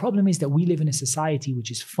 But the problem is that we live in a society which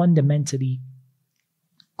is fundamentally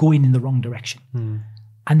going in the wrong direction.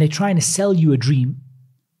 And they're trying to sell you a dream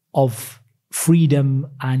of freedom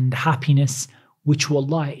and happiness, which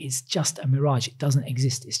wallah is just a mirage. It doesn't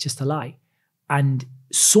exist. It's just a lie. And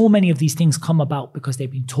so many of these things come about because they've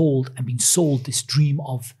been told and been sold this dream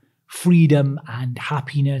of freedom and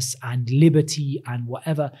happiness and liberty and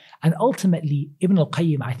whatever. And ultimately, Ibn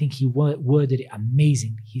al-Qayyim, I think he worded it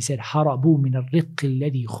amazing. He said, هَرَبُوا مِنَ الرِّقِّ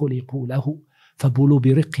الَّذِي خُلِقُوا لَهُ فَبُلُوا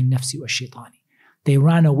بِرِقِّ النَّفْسِ وَالشَّيْطَانِ. They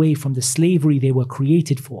ran away from the slavery they were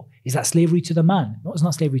created for. Is that slavery to the man? No, it's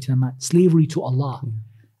not slavery to the man. Slavery to Allah.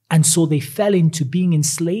 And so they fell into being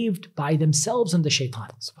enslaved by themselves and the shaitan.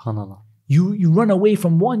 Subhanallah. You run away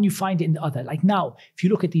from one, you find it in the other. Like now, if you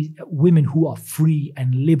look at these women who are free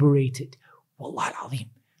and liberated, wallah al-azim,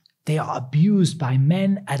 they are abused by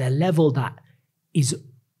men at a level that is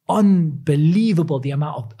unbelievable. The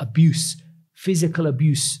amount of abuse, physical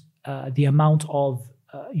abuse, the amount of,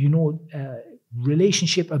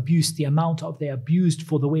 relationship abuse, the amount of they're abused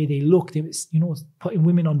for the way they look, they, putting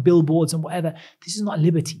women on billboards and whatever. This is not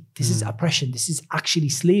liberty. This is oppression. This is actually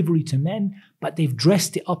slavery to men, but they've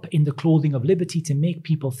dressed it up in the clothing of liberty to make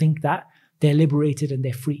people think that they're liberated and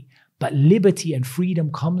they're free. But liberty and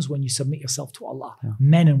freedom comes when you submit yourself to Allah,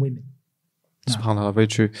 men and women. SubhanAllah, very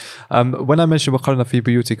true. When I mentioned وَقَرْنَ فِي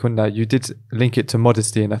بُيُوتِكُنَّ, you did link it to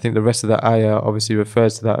modesty, and I think the rest of the ayah obviously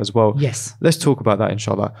refers to that as well. Yes. Let's talk about that,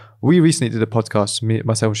 inshallah. We recently did a podcast,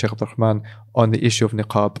 myself and Shaykh Abdul Rahman, on the issue of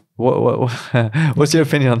niqab. What's your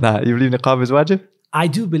opinion on that? You believe niqab is wajib? I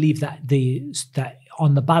do believe that that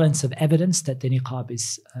on the balance of evidence that the niqab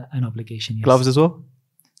is an obligation. Yes. Gloves as well?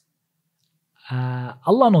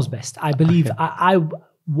 Allah knows best. I believe,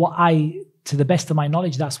 to the best of my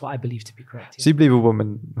knowledge, that's what I believe to be correct. Yeah. So you believe a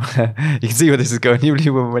woman, you can see where this is going, you believe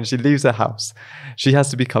a woman when she leaves her house, she has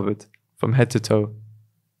to be covered from head to toe.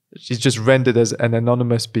 She's just rendered as an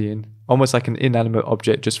anonymous being, almost like an inanimate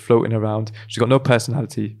object just floating around. She's got no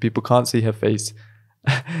personality. People can't see her face.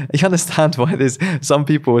 You understand why there's some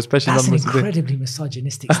people, especially that's an incredibly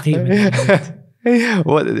misogynistic statement.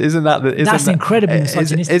 What isn't that? That's incredibly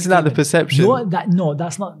misogynistic. Isn't that the perception? No,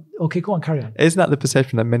 that's not. Okay, go on, carry on. Isn't that the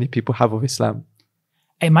perception that many people have of Islam?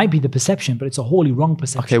 It might be the perception, but it's a wholly wrong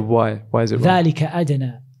perception. Okay, why? Why is it wrong? ذَلِكَ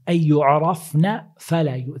أَدْنَى أَن يُعْرَفْنَ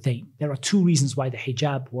فَلَا يُؤْذَيْنَ. There are two reasons why the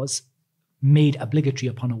hijab was made obligatory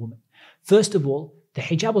upon a woman. First of all, the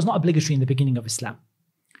hijab was not obligatory in the beginning of Islam.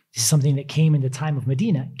 This is something that came in the time of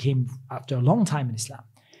Medina, came after a long time in Islam.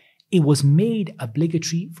 It was made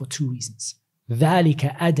obligatory for two reasons.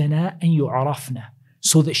 ذَلِكَ أَدْنَى أَن يُعْرَفْنَ.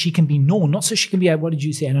 So that she can be known, not so she can be, what did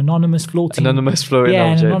you say, an anonymous floating object.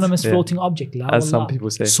 An anonymous floating object. As some people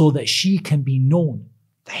say. So that she can be known.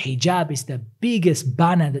 The hijab is the biggest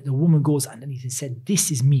banner that the woman goes underneath and said, this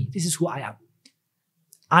is me, this is who I am.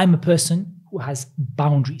 I'm a person who has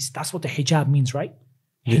boundaries. That's what the hijab means, right?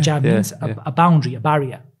 Hijab means a boundary, a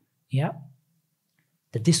barrier. Yeah?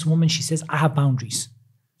 That this woman, she says, I have boundaries.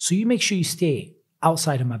 So you make sure you stay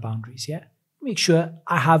outside of my boundaries, yeah? Make sure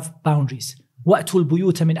I have boundaries. وَأْتُوا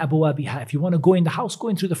الْبُيُوتَ مِنْ أَبْوَابِهَا. If you want to go in the house, go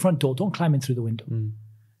in through the front door. Don't climb in through the window.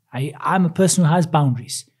 I'm a person who has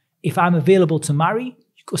boundaries. If I'm available to marry,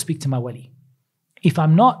 you go speak to my wali. If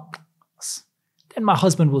I'm not, then my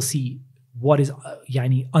husband will see what is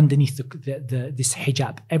underneath this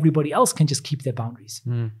hijab. Everybody else can just keep their boundaries.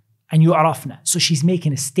 And you arafna. So she's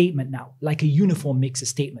making a statement now, like a uniform makes a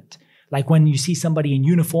statement. Like when you see somebody in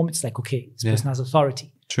uniform, it's like, okay, this person has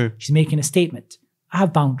authority. True. She's making a statement. I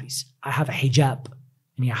have boundaries. I have a hijab.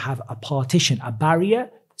 And I have a partition, a barrier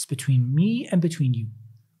that's between me and between you.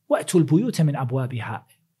 وَأْتُوا الْبُيُوتَ مِنْ أَبْوَابِهَا.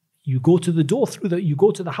 You go to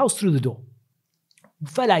the house through the door.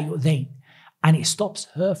 فَلَا يُؤْذَيْنَ. And it stops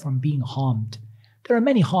her from being harmed. There are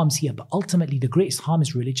many harms here, but ultimately the greatest harm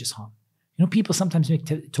is religious harm. People sometimes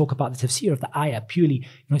talk about the tafsir of the ayah purely,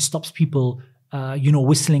 it stops people,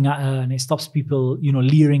 whistling at her, and it stops people,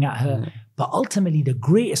 leering at her. But ultimately the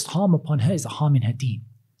greatest harm upon her is the harm in her deen.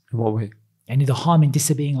 In what way? And the harm in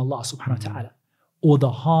disobeying Allah subhanahu wa ta'ala. Or the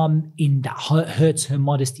harm in that hurts her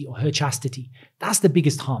modesty or her chastity. That's the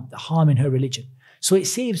biggest harm, the harm in her religion. So it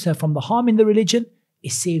saves her from the harm in the religion,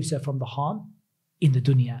 it saves her from the harm in the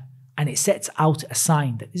dunya. And it sets out a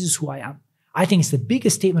sign that this is who I am. I think it's the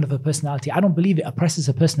biggest statement of her personality. I don't believe it oppresses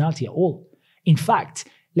her personality at all. In fact,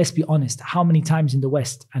 let's be honest, how many times in the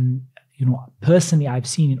West, and personally I've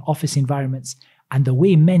seen in office environments, and the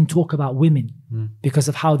way men talk about women because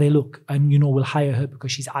of how they look, and will hire her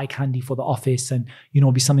because she's eye candy for the office, and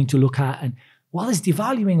be something to look at, and it's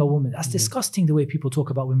devaluing a woman. That's disgusting, the way people talk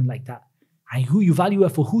about women like that. And who you value her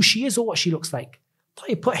for who she is or what she looks like.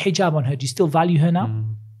 You put hijab on her, do you still value her now?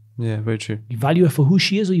 Yeah, very true. You value her for who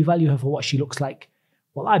she is, or you value her for what she looks like?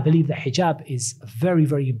 Well, I believe that hijab is very,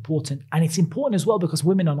 very important. And it's important as well because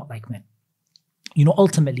women are not like men.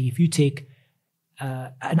 Ultimately, if you take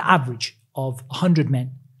an average of 100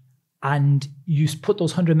 men and you put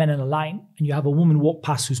those 100 men in a line and you have a woman walk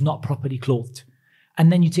past who's not properly clothed,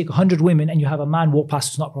 and then you take 100 women and you have a man walk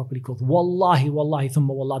past who's not properly clothed, wallahi,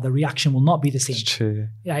 thumma wallah, the reaction will not be the same. It's true.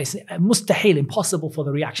 Yeah, it's mustahil, impossible for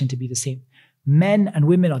the reaction to be the same. Men and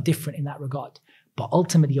women are different in that regard. But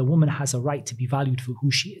ultimately, a woman has a right to be valued for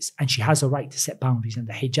who she is. And she has a right to set boundaries. And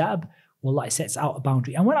the hijab, wallah, it sets out a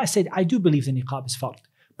boundary. And when I said, I do believe the niqab is fard.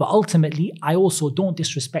 But ultimately, I also don't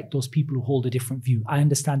disrespect those people who hold a different view. I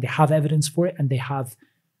understand they have evidence for it, and they have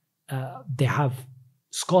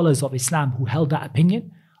scholars of Islam who held that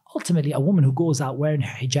opinion. Ultimately, a woman who goes out wearing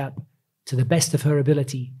her hijab to the best of her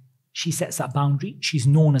ability, she sets that boundary. She's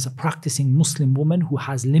known as a practicing Muslim woman who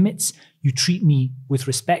has limits. You treat me with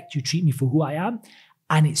respect. You treat me for who I am.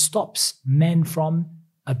 And it stops men from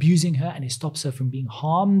abusing her, and it stops her from being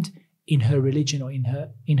harmed in her religion or in her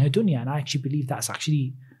dunya. And I actually believe that's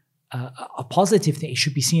actually a positive thing. It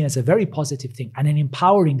should be seen as a very positive thing and an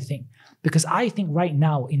empowering thing. Because I think right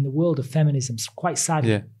now in the world of feminism, quite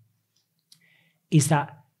sadly, is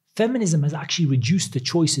that feminism has actually reduced the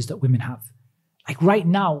choices that women have. Like right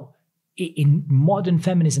now, in modern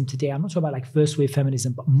feminism today, I'm not talking about like first wave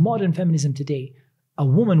feminism, but modern feminism today, a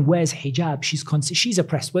woman wears hijab, she's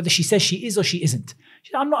oppressed, whether she says she is or she isn't.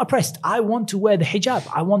 I'm not oppressed. I want to wear the hijab.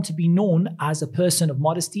 I want to be known as a person of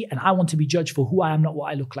modesty, and I want to be judged for who I am, not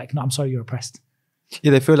what I look like. No, I'm sorry, you're oppressed.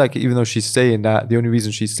 Yeah, they feel like even though she's saying that, the only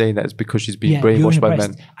reason she's saying that is because she's being brainwashed by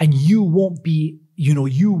men. And you won't be,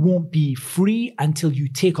 you won't be free until you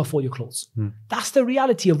take off all your clothes. That's the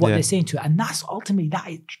reality of what they're saying to her. And that's ultimately, that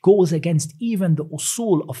it goes against even the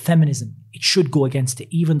usul of feminism. It should go against it.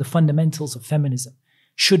 Even the fundamentals of feminism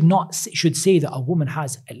should say that a woman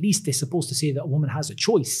has, at least they're supposed to say that a woman has a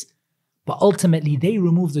choice. But ultimately, they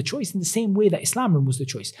remove the choice in the same way that Islam removes the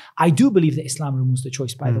choice. I do believe that Islam removes the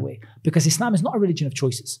choice, by the way, because Islam is not a religion of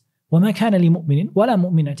choices. وَمَا كَانَ لِمُؤْمِنٍ وَلَا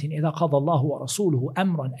مُؤْمِنَةٍ إِذَا قَضَى اللَّهُ وَرَسُولُهُ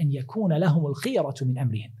أَمْرًا أَنْ يَكُونَ لَهُمُ الْخِيَرَةُ مِنْ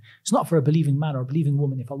أَمْرِهِمْ. It's not for a believing man or a believing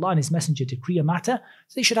woman. If Allah and His Messenger decree a matter,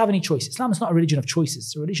 they should have any choice. Islam is not a religion of choices.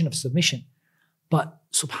 It's a religion of submission. But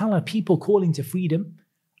subhanAllah, people calling to freedom,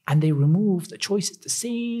 and they remove the choices the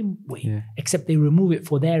same way, except they remove it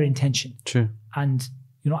for their intention. True. And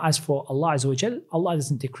as for Allah Azza wa Jal, Allah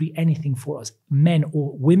doesn't decree anything for us, men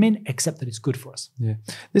or women, except that it's good for us. Yeah.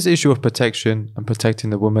 This issue of protection and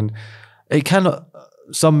protecting the woman, it cannot,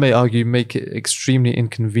 some may argue, make it extremely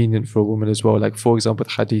inconvenient for a woman as well. Like, for example,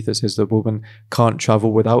 the hadith that says the woman can't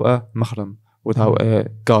travel without a mahram, without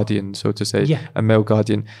a guardian, so to say, a male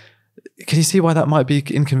guardian. Can you see why that might be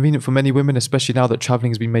inconvenient for many women, especially now that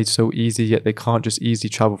traveling has been made so easy, yet they can't just easily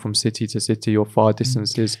travel from city to city or far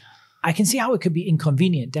distances? I can see how it could be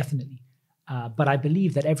inconvenient, definitely. But I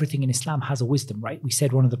believe that everything in Islam has a wisdom, right? We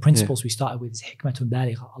said one of the principles we started with is hikmatun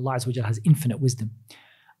baligha. Allah Azza wa Jal has infinite wisdom.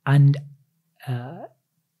 And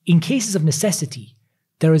in cases of necessity,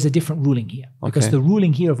 there is a different ruling here. Because the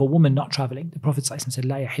ruling here of a woman not traveling, the Prophet ﷺ said,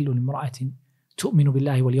 لا يحل لامرأة تؤمن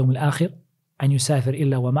بالله واليوم الآخر أن يسافر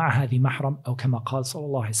إلا ومعها ذي محرم أو كما قال صلى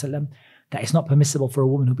الله عليه وسلم, that it's not permissible for a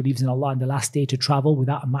woman who believes in Allah and the last day to travel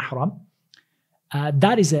without a mahram.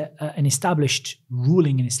 That is an established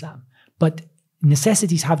ruling in Islam. But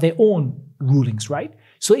necessities have their own rulings, right?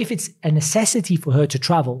 So if it's a necessity for her to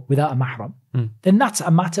travel without a mahram, then that's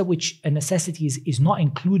a matter which a necessity is not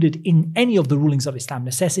included in any of the rulings of Islam.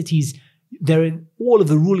 Necessities, all of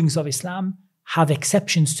the rulings of Islam have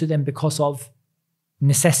exceptions to them because of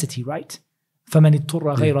necessity, right? فَمَنِ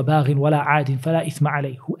اضْطُرَّ غَيْرَ بَاغٍ وَلَا عَادٍ فَلَا إِثْمَ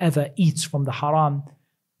عَلَيْهِ. Whoever eats from the haram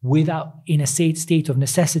in a state of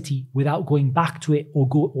necessity, without going back to it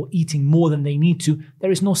or eating more than they need to,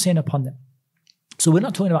 there is no sin upon them. So we're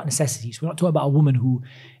not talking about necessities. We're not talking about a woman who,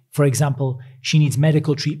 for example, she needs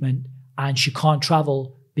medical treatment and she can't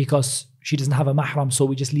travel because she doesn't have a mahram, so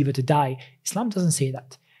we just leave her to die. Islam doesn't say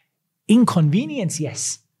that. Inconvenience,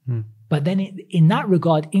 yes. But then in that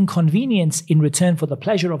regard, inconvenience in return for the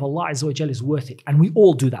pleasure of Allah Azza wa Jal is worth it. And we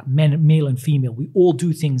all do that, male and female. We all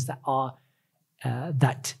do things that are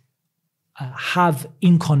have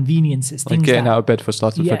inconveniences. Like getting out of bed for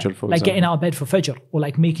Salatul Fajr, for example. Like getting out of bed for Fajr, or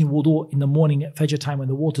like making wudu in the morning at Fajr time when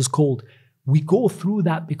the water's cold. We go through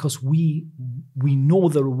that because we know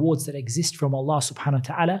the rewards that exist from Allah subhanahu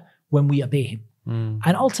wa ta'ala when we obey Him.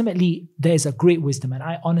 And ultimately, there's a great wisdom. And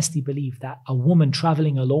I honestly believe that a woman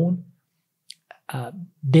traveling alone,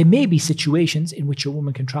 there may be situations in which a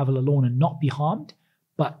woman can travel alone and not be harmed.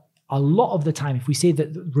 But a lot of the time, if we say that,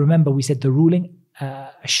 remember we said the ruling,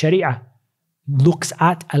 Sharia, looks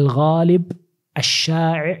at al-ghalib,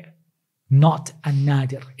 al-sha'i', not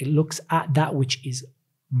al-nadir. It looks at that which is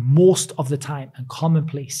most of the time and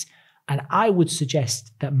commonplace. And I would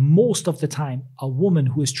suggest that most of the time, a woman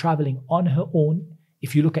who is traveling on her own,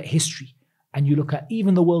 if you look at history and you look at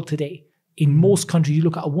even the world today, in most countries, you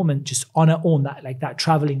look at a woman just on her own, that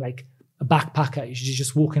traveling like a backpacker, she's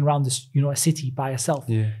just walking around this, a city by herself.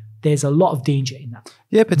 Yeah. There's a lot of danger in that.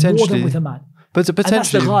 Yeah, potentially. More than with a man. But potentially, and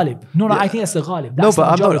that's the ghalib. No, I think that's the ghalib. That's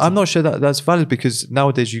I'm not sure that that's valid, because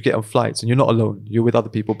nowadays you get on flights and you're not alone. You're with other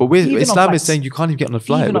people. But Islam is saying you can't even get on a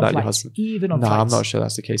flight without your husband. Even on flights. I'm not sure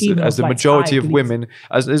that's the case. As the majority of women,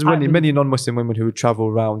 there's many non-Muslim women who travel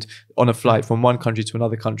around on a flight from one country to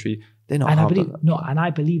another country, they're not harmed. And I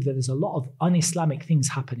believe that there's a lot of un-Islamic things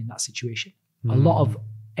happen in that situation. A lot of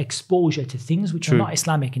exposure to things which are not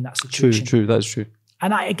Islamic in that situation. True, that's true.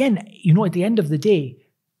 And at the end of the day,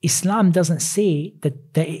 Islam doesn't say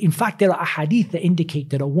that in fact, there are hadith that indicate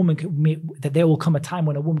that that there will come a time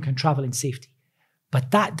when a woman can travel in safety. But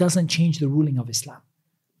that doesn't change the ruling of Islam,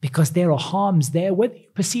 because there are harms there, whether you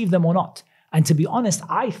perceive them or not. And to be honest,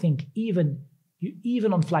 I think even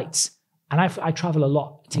on flights, and I travel a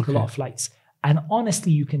lot, take a lot of flights, and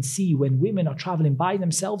honestly, you can see when women are traveling by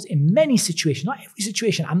themselves in many situations, not every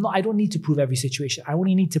situation. I don't need to prove every situation. I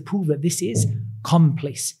only need to prove that this is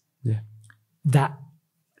commonplace. Yeah. That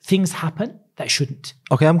things happen that shouldn't.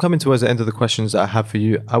 Okay, I'm coming towards the end of the questions that I have for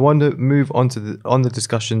you. I want to move on to the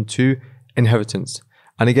discussion to inheritance.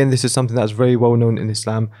 And again, this is something that's very well known in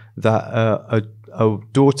Islam, that a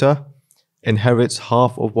daughter inherits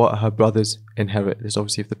half of what her brothers inherit. This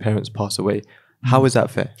obviously if the parents pass away. How is that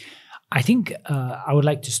fair? I think I would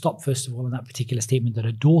like to stop first of all on that particular statement, that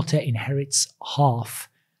a daughter inherits half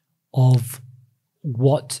of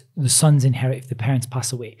what the sons inherit if the parents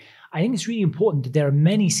pass away. I think it's really important that there are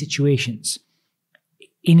many situations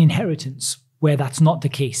in inheritance where that's not the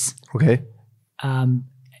case. Okay.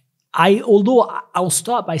 Although I'll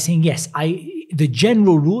start by saying, yes, the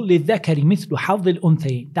general rule, لِلذَّكَرِ مِثْلُ حَظِّ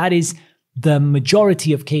الْأُنْثَيَيْنِ, that is the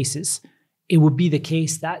majority of cases. It would be the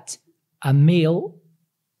case that a male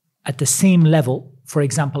at the same level, for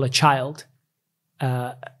example, a child,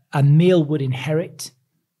 a male would inherit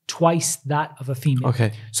twice that of a female.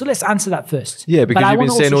 Okay. So let's answer that first. Yeah, because you've been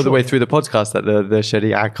saying all the way through the podcast that the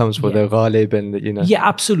Sharia comes for the ghalib and Yeah,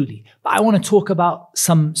 absolutely. But I want to talk about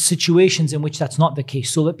some situations in which that's not the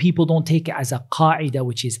case, so that people don't take it as a qaida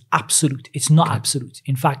which is absolute. It's not absolute.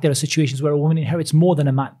 In fact, there are situations where a woman inherits more than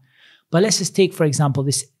a man. But let's just take, for example,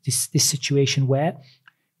 this situation where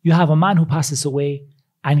you have a man who passes away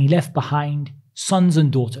and he left behind sons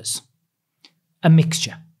and daughters. A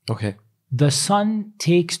mixture. Okay. The son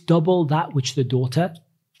takes double that which the daughter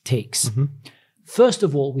takes. Mm-hmm. First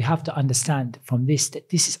of all, we have to understand from this that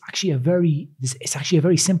this is actually a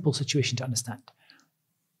very simple situation to understand.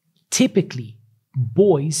 Typically,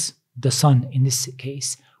 boys, the son in this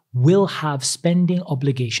case, will have spending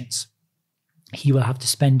obligations. He will have to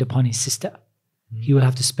spend upon his sister. Mm-hmm. He will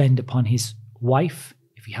have to spend upon his wife,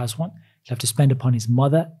 if he has one. He'll have to spend upon his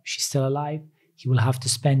mother, if she's still alive. He will have to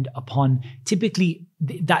spend upon, typically,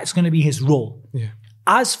 that's going to be his role. Yeah.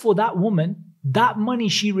 As for that woman, that money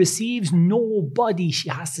she receives, nobody she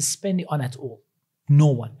has to spend it on at all. No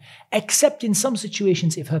one. Except in some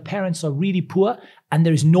situations, if her parents are really poor and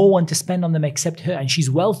there is no one to spend on them except her and she's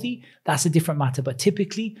wealthy, that's a different matter. But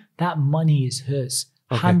typically, that money is hers.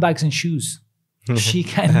 Okay. Handbags and shoes. She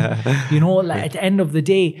can, at the end of the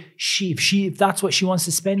day, if that's what she wants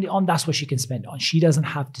to spend it on, that's what she can spend it on. She doesn't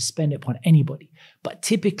have to spend it upon anybody. But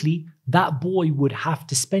typically, that boy would have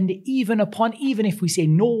to spend it even if we say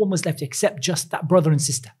no one was left except just that brother and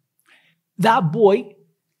sister. That boy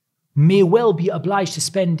may well be obliged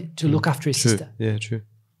to look after his sister. Yeah, true.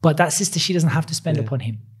 But that sister, she doesn't have to spend upon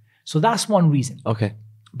him. So that's one reason. Okay.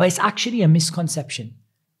 But it's actually a misconception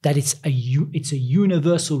that it's a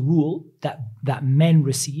universal rule that men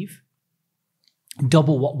receive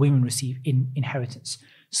double what women receive in inheritance.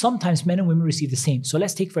 Sometimes men and women receive the same. So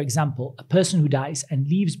let's take, for example, a person who dies and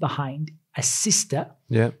leaves behind a sister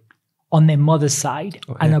on their mother's side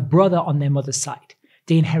and a brother on their mother's side.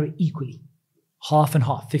 They inherit equally. Half and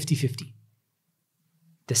half, 50-50.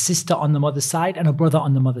 The sister on the mother's side and a brother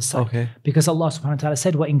on the mother's side. Okay. Because Allah subhanahu wa ta'ala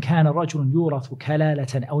said, وَإِن كَانَ رَجُلٌ يُورَثُ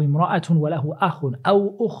كَلَالَةً أَوْ إِمْرَأَةٌ وَلَهُ أَخٌ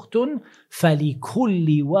أَوْ أُخْتٌ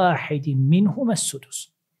فَلِكُلِّ وَاحِدٍ مِّنْهُمَا السُّدُسُ.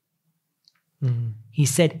 He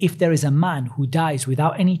said, if there is a man who dies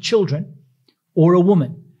without any children or a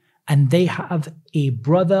woman, and they have a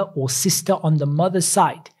brother or sister on the mother's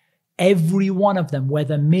side, every one of them,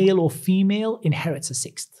 whether male or female, inherits a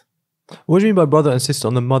sixth. What do you mean by brother and sister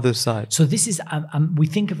on the mother's side? So this is, we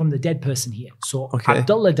think from the dead person here. So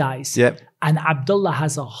Abdullah dies, and Abdullah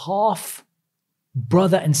has a half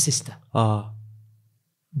brother and sister.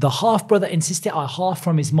 The half brother and sister are half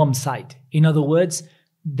from his mum's side. In other words,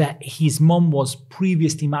 that his mum was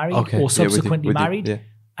previously married or subsequently married,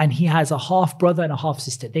 and he has a half brother and a half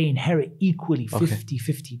sister. They inherit equally,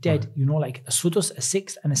 50-50 dead. Like a sudus, a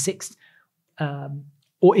sixth, and a sixth.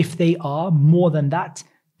 Or if they are more than that,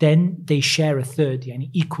 then they share a third,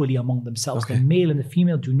 equally among themselves. The male and the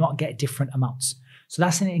female do not get different amounts. So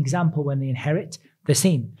that's an example when they inherit the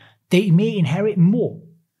same. They may inherit more.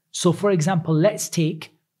 So for example, let's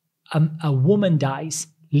take a woman dies,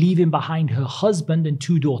 leaving behind her husband and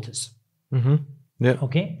 2 daughters.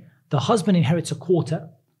 Okay? The husband inherits a quarter,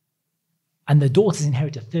 and the daughters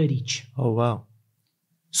inherit a third each. Oh, wow.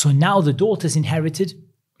 So now the daughters inherited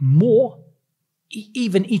more.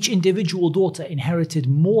 Even each individual daughter inherited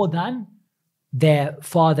more than their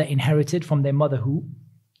father inherited from their mother who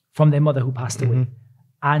passed away.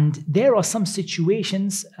 And there are some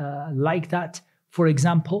situations like that. For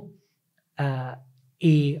example, a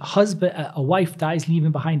wife dies,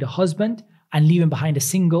 leaving behind a husband and leaving behind a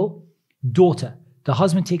single daughter. The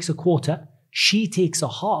husband takes a quarter, she takes a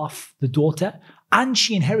half, the daughter, and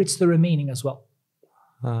she inherits the remaining as well.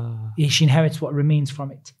 She inherits what remains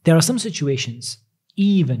from it. There are some situations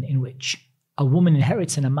even in which a woman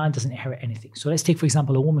inherits and a man doesn't inherit anything. So let's take, for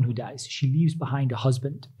example, a woman who dies. She leaves behind a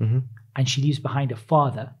husband, and she leaves behind a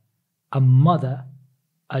father, a mother,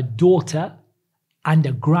 a daughter, and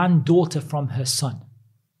a granddaughter from her son.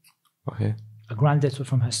 A granddaughter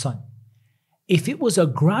from her son. If it was a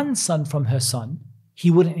grandson from her son,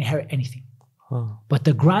 he wouldn't inherit anything. But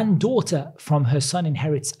the granddaughter from her son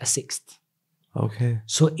inherits a sixth.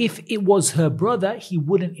 So if it was her brother, he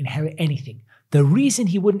wouldn't inherit anything. The reason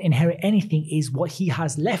he wouldn't inherit anything is what he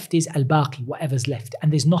has left is al-baqi, whatever's left.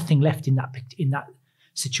 And there's nothing left in that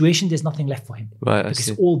situation. There's nothing left for him.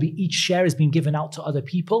 Because each share has been given out to other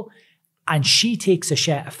people, and she takes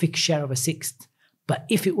a fixed share of a sixth. But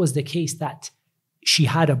if it was the case that she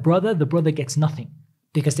had a brother, the brother gets nothing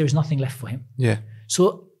because there's nothing left for him.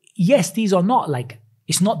 So yes, these are not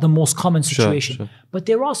it's not the most common situation, but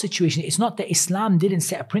there are situations. It's not that Islam didn't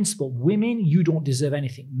set a principle. Women, you don't deserve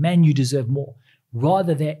anything. Men, you deserve more.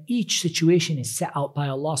 Rather, that each situation is set out by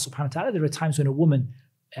Allah subhanahu wa ta'ala. There are times when a woman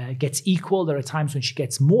gets equal. There are times when she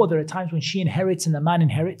gets more. There are times when she inherits and the man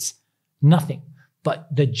inherits nothing.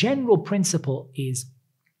 But the general principle is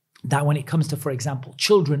that when it comes to, for example,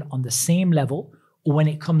 children on the same level, or when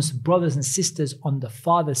it comes to brothers and sisters on the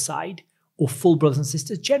father's side, or full brothers and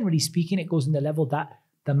sisters, generally speaking, it goes in the level that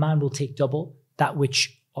the man will take double that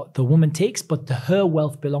which the woman takes, but her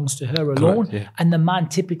wealth belongs to her alone. And the man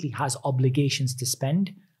typically has obligations to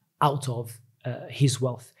spend out of his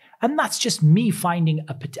wealth. And that's just me finding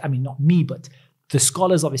not me, but the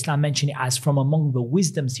scholars of Islam mention it as from among the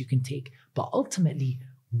wisdoms you can take. But ultimately,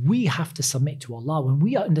 we have to submit to Allah. When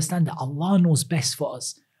we understand that Allah knows best for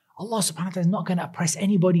us, Allah subhanahu wa ta'ala is not going to oppress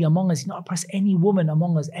anybody among us. He's not oppress any woman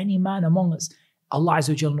among us, any man among us. Allah Azza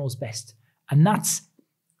wa Jalla knows best. And that's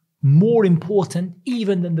more important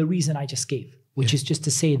even than the reason I just gave, which is just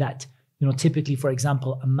to say that, typically, for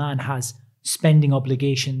example, a man has spending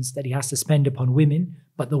obligations that he has to spend upon women,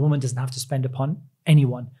 but the woman doesn't have to spend upon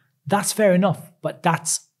anyone. That's fair enough, but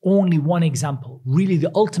that's only one example. Really,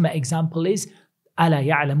 the ultimate example is أَلَا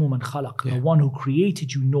يَعْلَمُ مَنْ خَلَقَ. The one who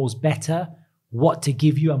created you knows better what to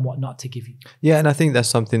give you and what not to give you. Yeah, and I think that's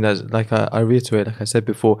something that's, like I reiterate, like I said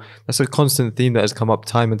before, that's a constant theme that has come up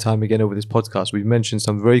time and time again over this podcast. We've mentioned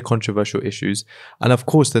some very controversial issues. And of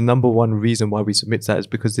course, the number one reason why we submit that is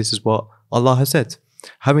because this is what Allah has said.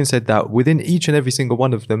 Having said that, within each and every single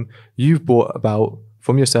one of them, you've brought about,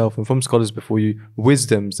 from yourself and from scholars before you,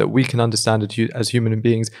 wisdoms that we can understand as human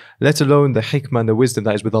beings, let alone the hikmah and the wisdom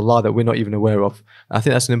that is with Allah that we're not even aware of. I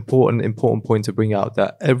think that's an important point to bring out,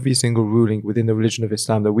 that every single ruling within the religion of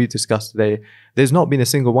Islam that we've discussed today, there's not been a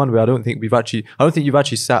single one where I don't think you've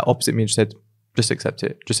actually sat opposite me and said, just accept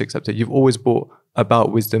it. You've always brought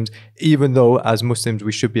about wisdoms, even though as Muslims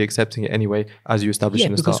we should be accepting it anyway, as you established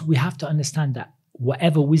in the start. Because we have to understand that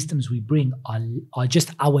whatever wisdoms we bring are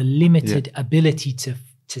just our limited ability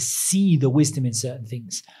to see the wisdom in certain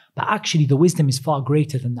things. But actually the wisdom is far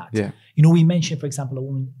greater than that. Yeah. You know, we mentioned, for example, a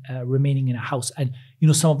woman remaining in a house. And, you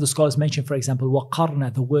know, some of the scholars mentioned, for example,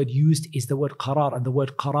 وَقَرْنَ, the word used is the word qarar. And the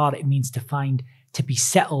word qarar, it means to be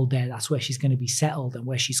settled there. That's where she's going to be settled and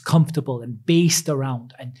where she's comfortable and based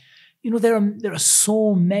around. And, you know, there are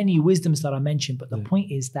so many wisdoms that are mentioned. But the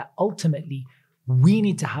point is that ultimately, we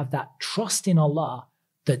need to have that trust in Allah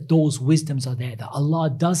that those wisdoms are there, that Allah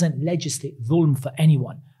doesn't legislate dhulm for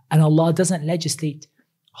anyone, and Allah doesn't legislate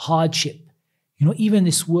hardship. You know, even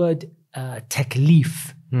this word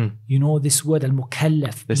taklif, you know, this word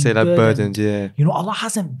al-mukallaf. They say that burdened, yeah. You know, Allah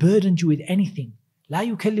hasn't burdened you with anything. لا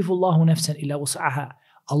يكلف الله نفسا إلا وسعها.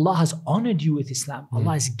 Allah has honored you with Islam.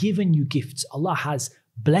 Allah has given you gifts. Allah has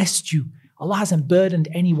blessed you. Allah hasn't burdened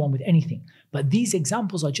anyone with anything. But these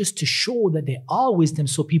examples are just to show that there are wisdom,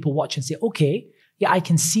 so people watch and say, okay, yeah, I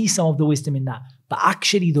can see some of the wisdom in that. But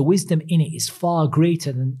actually the wisdom in it is far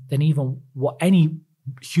greater than even what any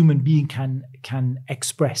human being can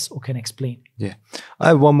express or can explain. Yeah. I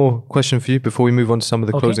have one more question for you before we move on to some of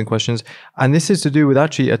the closing questions. And this is to do with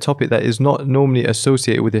actually a topic that is not normally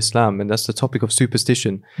associated with Islam, and that's the topic of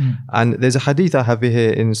superstition. And there's a hadith I have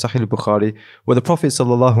here in Sahih al-Bukhari where the Prophet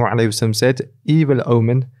ﷺ said, evil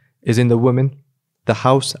omen is in the woman, the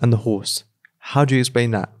house and the horse. How do you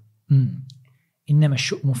explain that? إنما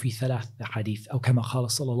الشؤم في ثلاث, the hadith, أو كما قال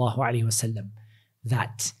صلى الله عليه وسلم,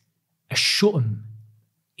 that a shu'm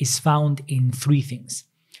is found in three things.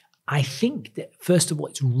 I think that first of all,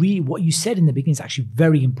 it's really what you said in the beginning is actually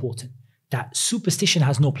very important, that superstition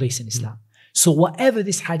has no place in Islam. So whatever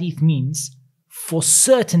this hadith means, for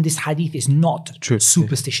certain this hadith is not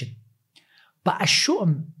superstition. But a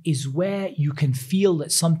shu'm is where you can feel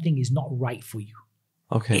that something is not right for you.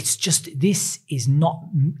 Okay. It's just, it's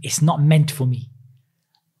not meant for me.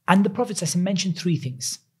 And the Prophet mentioned three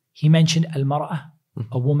things. He mentioned al-mar'ah,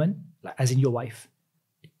 a woman, as in your wife,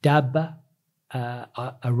 dabba,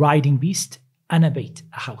 a riding beast, and a bayt,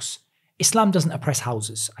 a house. Islam doesn't oppress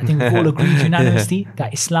houses. I think we've all agreed unanimously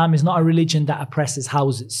that Islam is not a religion that oppresses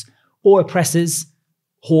houses or oppresses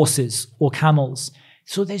horses or camels.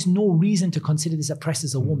 So there's no reason to consider this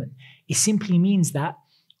oppresses a woman. It simply means that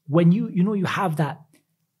when you have that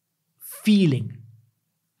feeling,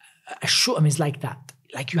 a shu'm is like that.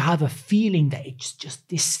 Like you have a feeling that it's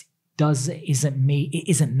just it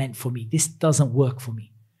isn't meant for me. This doesn't work for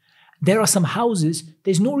me. There are some houses,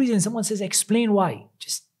 there's no reason someone says, explain why.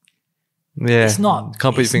 It's not.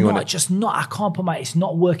 Can't put your finger on it. Just not, I can't put it's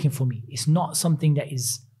not working for me. It's not something that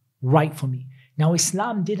is right for me. Now,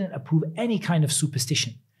 Islam didn't approve any kind of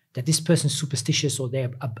superstition, that this person's superstitious or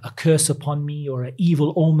they're a curse upon me or an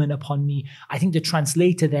evil omen upon me. I think the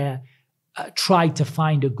translator there tried to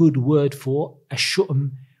find a good word for a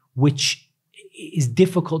shu'm, which is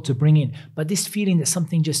difficult to bring in. But this feeling that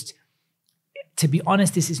something just, to be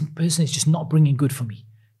honest, this person is just not bringing good for me.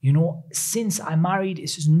 You know, since I married,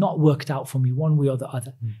 it's just not worked out for me one way or the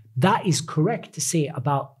other. That is correct to say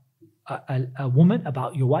about a woman,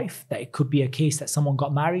 about your wife, that it could be a case that someone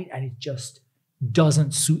got married and it just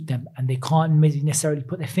doesn't suit them and they can't necessarily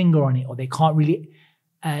put their finger on it, or they can't really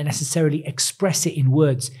necessarily express it in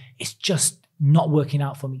words. It's just not working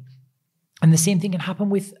out for me. And the same thing can happen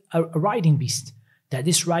with a riding beast, that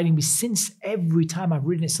this riding beast, since every time I've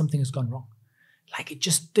ridden it, something has gone wrong. Like it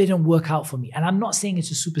just didn't work out for me. And I'm not saying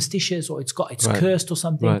it's a superstitious or it's cursed or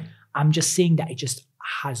something. Right. I'm just saying that it just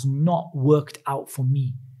has not worked out for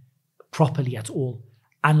me properly at all.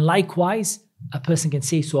 And likewise, a person can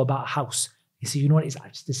say so about a house. You say, you know what it is? I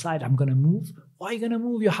just decided I'm going to move. Why are you going to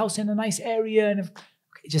move your house in a nice area? And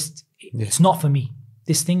it's not for me.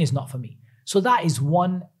 This thing is not for me. So that is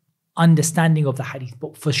one understanding of the hadith.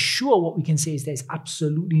 But for sure, what we can say is there's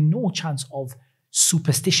absolutely no chance of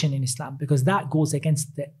superstition in Islam, because that goes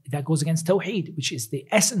against Tawheed, which is the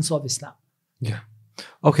essence of Islam. Yeah.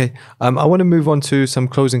 Okay. I want to move on to some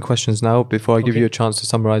closing questions now before I give you a chance to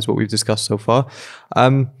summarize what we've discussed so far.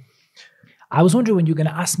 I was wondering when you're going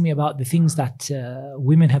to ask me about the things that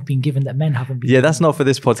women have been given that men haven't been given. That's not for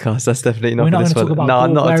this podcast. That's definitely not for this podcast. We're not going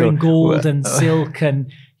to talk about wearing gold and silk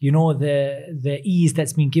and, you know, the ease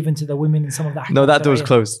that's been given to the women in some of that. No, that door's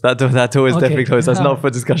closed. That door is definitely closed. That's not for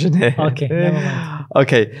discussion here. Okay, never mind.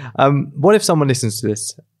 Okay. What if someone listens to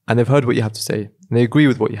this and they've heard what you have to say and they agree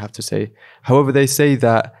with what you have to say? However, they say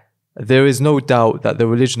that there is no doubt that the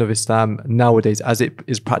religion of Islam nowadays, as it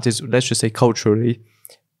is practiced, let's just say culturally,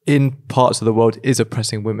 in parts of the world is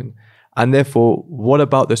oppressing women. And therefore, what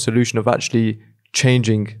about the solution of actually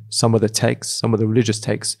changing some of the texts, some of the religious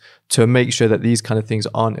texts, to make sure that these kind of things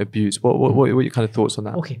aren't abused? What are your kind of thoughts on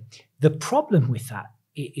that? Okay. The problem with that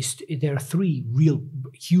is there are three real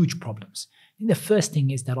huge problems. I think the first thing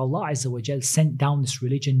is that Allah Azza wa Jal sent down this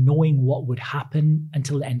religion knowing what would happen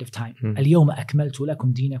until the end of time. اليوم أكملت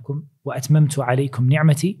لكم دينكم وأتممت عليكم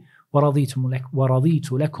نعمتي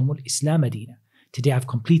ورضيت لكم الإسلام دينا. Today I've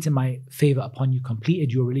completed my favor upon you,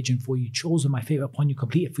 completed your religion for you, chosen my favor upon you,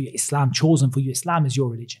 completed for you Islam, chosen for you. Islam is your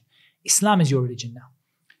religion. Islam is your religion now.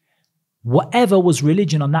 Whatever was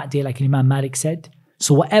religion on that day, like Imam Malik said,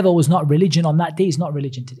 so whatever was not religion on that day is not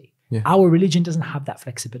religion today. Yeah. Our religion doesn't have that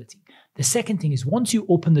flexibility. The second thing is, once you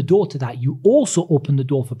open the door to that, you also open the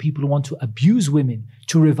door for people who want to abuse women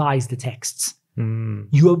to revise the texts.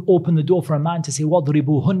 You have opened the door for a man to say,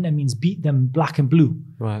 وَضْرِبُوهُنَّ means beat them black and blue.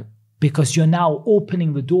 Right. Because you're now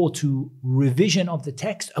opening the door to revision of the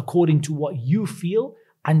text according to what you feel.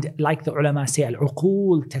 And like the ulama say,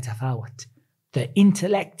 al-uqul tatafawat. The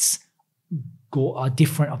intellects are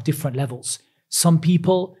different of different levels. Some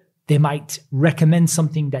people, they might recommend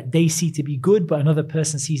something that they see to be good, but another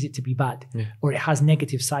person sees it to be bad, or it has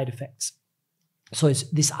negative side effects. So it's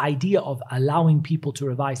this idea of allowing people to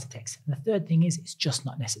revise the text. And the third thing is, it's just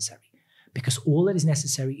not necessary. Because all that is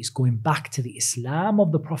necessary is going back to the Islam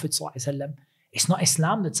of the Prophet ﷺ. It's not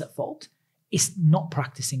Islam that's at fault. It's not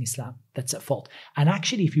practicing Islam that's at fault. And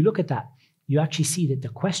actually, if you look at that, you actually see that the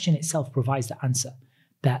question itself provides the answer.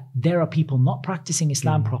 That there are people not practicing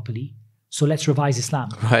Islam properly, so let's revise Islam.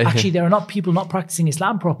 Right. Actually, there are not people not practicing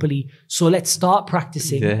Islam properly, so let's start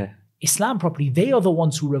practicing Islam properly. They are the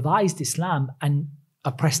ones who revised Islam and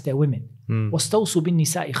oppressed their women. وَاسْتَوْصُوا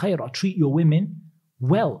بِالنِّسَاءِ خَيْرًا. Treat your women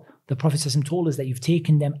well. The Prophet ﷺ told us that you've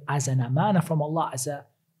taken them as an amana from Allah, as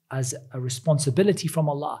a responsibility from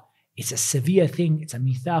Allah. It's a severe thing. It's a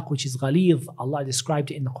mithaq, which is ghalidh. Allah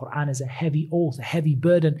described it in the Qur'an as a heavy oath, a heavy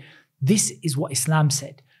burden. This is what Islam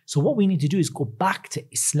said. So what we need to do is go back to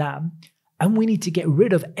Islam, and we need to get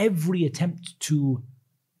rid of every attempt to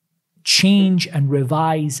change and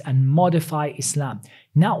revise and modify Islam.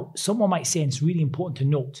 Now, someone might say, and it's really important to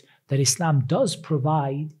note, that Islam does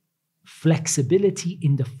provide flexibility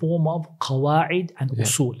in the form of qawa'id and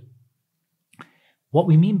usul. What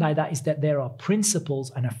we mean by that is that there are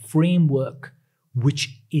principles and a framework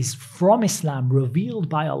which is from Islam, revealed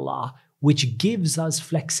by Allah, which gives us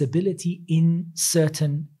flexibility in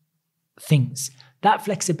certain things. That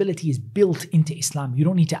flexibility is built into Islam. You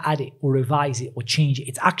don't need to add it or revise it or change it.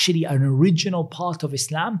 It's actually an original part of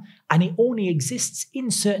Islam, and it only exists in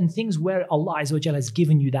certain things where Allah Azza wa Jalla has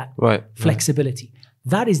given you that flexibility.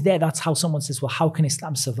 That is there. That's how someone says, well, how can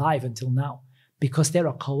Islam survive until now? Because there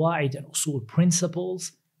are qawa'id and usul,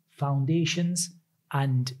 principles, foundations,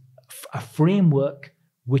 and a framework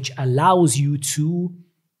which allows you to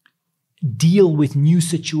deal with new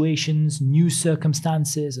situations, new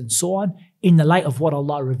circumstances, and so on, in the light of what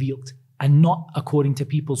Allah revealed, and not according to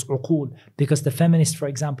people's uqul. Because the feminist, for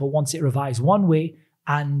example, wants it revised one way,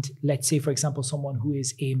 and let's say, for example, someone who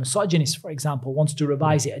is a misogynist, for example, wants to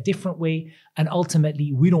revise it a different way, and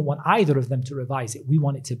ultimately we don't want either of them to revise it. We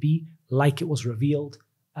want it to be like it was revealed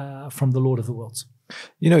from the Lord of the worlds.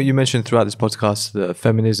 You know, you mentioned throughout this podcast the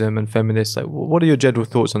feminism and feminists. Like, what are your general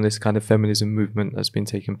thoughts on this kind of feminism movement that's been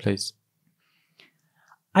taking place?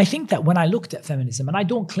 I think that when I looked at feminism, and I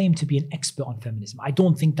don't claim to be an expert on feminism, I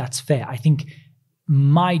don't think that's fair. I think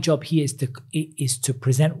my job here is to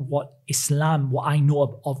present what I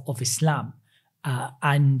know of Islam.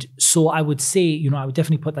 And so I would say, I would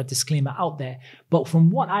definitely put that disclaimer out there. But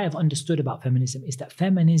from what I have understood about feminism is that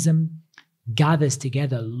feminism gathers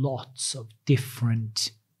together lots of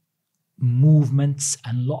different movements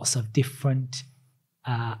and lots of different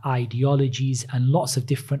ideologies and lots of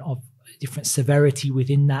different severity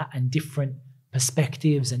within that, and different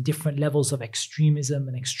perspectives and different levels of extremism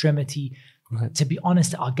and extremity, to be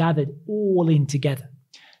honest, are gathered all in together.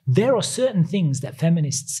 There are certain things that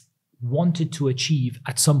feminists wanted to achieve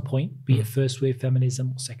at some point, be it first wave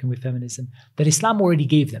feminism or second wave feminism, that Islam already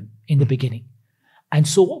gave them in the beginning. And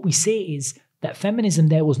so what we say is that feminism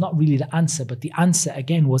there was not really the answer, but the answer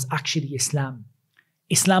again was actually Islam.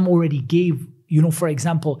 Islam already gave, for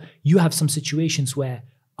example, you have some situations where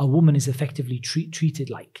a woman is effectively treated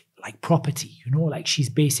like property, like she's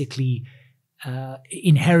basically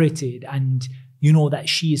inherited, and that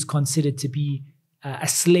she is considered to be a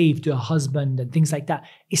slave to her husband and things like that.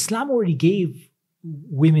 Islam already gave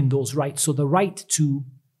women those rights. So the right to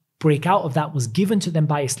break out of that was given to them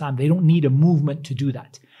by Islam. They don't need a movement to do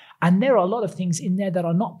that. And there are a lot of things in there that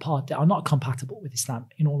are not compatible with Islam,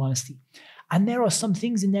 in all honesty. And there are some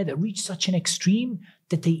things in there that reach such an extreme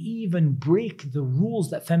that they even break the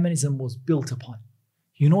rules that feminism was built upon.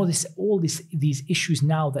 These issues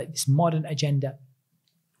now, that this modern agenda,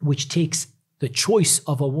 which takes the choice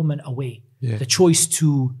of a woman away, the choice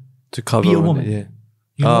to cover be a woman,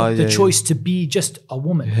 the choice to be just a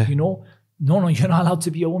woman. No, you're not allowed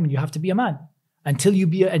to be a woman. You have to be a man. Until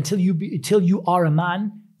you are a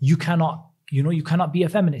man, you cannot be a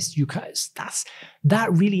feminist.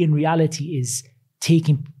 That really in reality is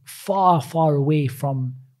taking far, far away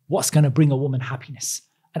from what's going to bring a woman happiness.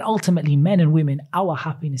 And ultimately, men and women, our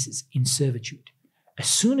happiness is in servitude. As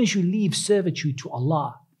soon as you leave servitude to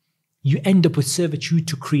Allah, you end up with servitude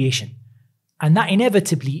to creation. And that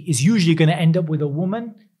inevitably is usually going to end up with a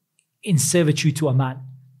woman in servitude to a man.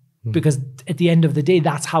 Because at the end of the day,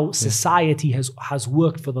 that's how society has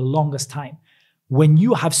worked for the longest time. When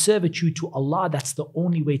you have servitude to Allah, that's the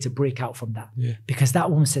only way to break out from that. Because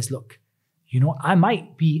that woman says, look, I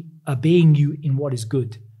might be obeying you in what is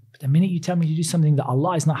good, but the minute you tell me to do something that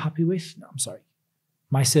Allah is not happy with, no, I'm sorry.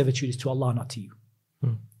 My servitude is to Allah, not to you.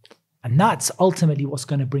 And that's ultimately what's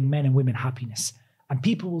going to bring men and women happiness. And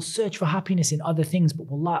people will search for happiness in other things, but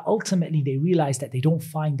wallah, ultimately they realize that they don't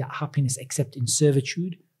find that happiness except in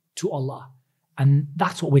servitude to Allah. And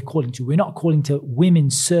that's what we're calling to. We're not calling to women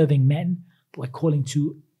serving men, but we're calling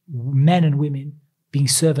to men and women being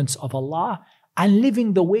servants of Allah and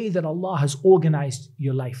living the way that Allah has organized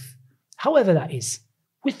your life. However that is,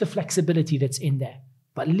 with the flexibility that's in there,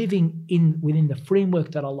 but living within the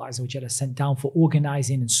framework that Allah Azza wa Jalla has sent down for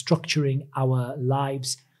organizing and structuring our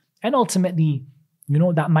lives. And ultimately,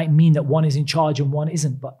 that might mean that one is in charge and one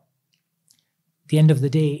isn't, but at the end of the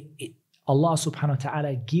day, Allah subhanahu wa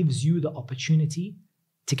ta'ala gives you the opportunity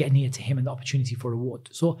to get near to Him and the opportunity for reward.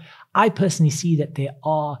 So I personally see that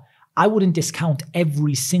I wouldn't discount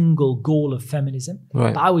every single goal of feminism,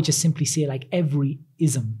 but I would just simply say like every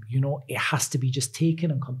ism, it has to be just taken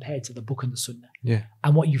and compared to the book and the sunnah.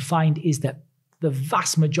 And what you find is that the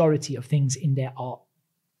vast majority of things in there are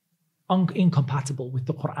incompatible with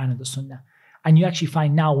the Qur'an and the sunnah. And you actually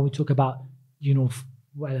find now when we talk about,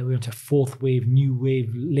 whether we're into fourth wave, new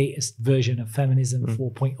wave, latest version of feminism,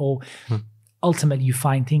 4.0, ultimately you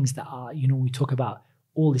find things that are, we talk about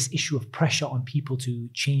all this issue of pressure on people to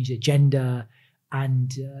change their gender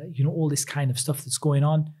and, all this kind of stuff that's going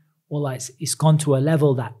on. Wallah, it's gone to a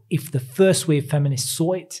level that if the first wave feminists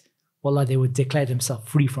saw it, wallah, they would declare themselves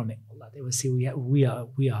free from it. Wallah, they would say, we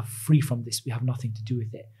are free from this. We have nothing to do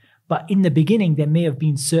with it. But in the beginning, there may have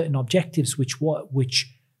been certain objectives which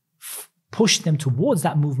pushed them towards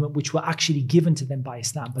that movement, which were actually given to them by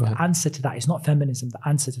Islam. But the answer to that is not feminism. The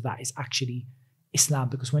answer to that is actually Islam.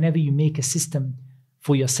 Because whenever you make a system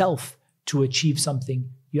for yourself to achieve something,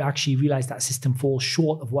 you actually realize that system falls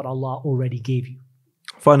short of what Allah already gave you.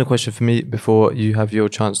 Final question for me before you have your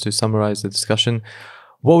chance to summarize the discussion.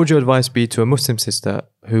 What would your advice be to a Muslim sister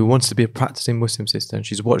who wants to be a practicing Muslim sister and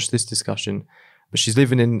she's watched this discussion, but she's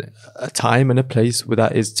living in a time and a place where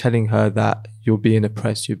that is telling her that you're being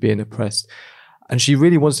oppressed, and she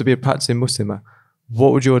really wants to be a practicing Muslimah?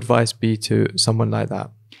 What would your advice be to someone like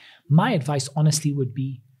that? My advice honestly would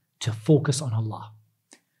be to focus on Allah.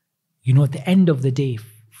 At the end of the day,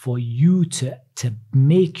 for you to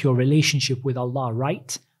make your relationship with Allah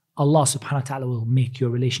right, Allah subhanahu wa ta'ala will make your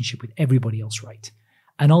relationship with everybody else right.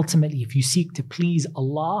 And ultimately, if you seek to please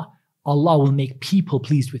Allah, Allah will make people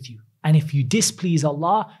pleased with you. And if you displease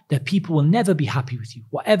Allah, the people will never be happy with you.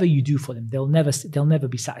 Whatever you do for them, they'll never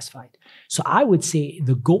be satisfied. So I would say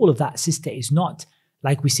the goal of that sister is not,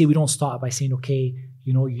 like we say, we don't start by saying, okay,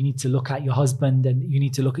 you need to look at your husband and you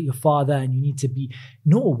need to look at your father and you need to be...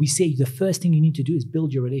 No, we say the first thing you need to do is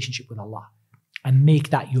build your relationship with Allah and make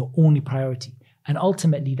that your only priority. And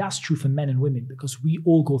ultimately, that's true for men and women because we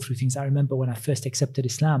all go through things. I remember when I first accepted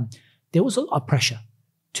Islam, there was a lot of pressure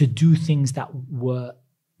to do things that were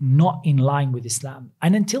not in line with Islam.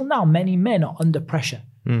 And until now, many men are under pressure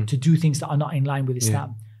to do things that are not in line with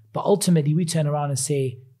Islam. But ultimately, we turn around and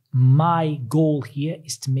say, my goal here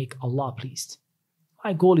is to make Allah pleased.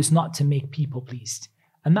 My goal is not to make people pleased.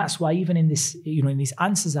 And that's why even in this, in these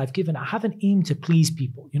answers I've given, I haven't aimed to please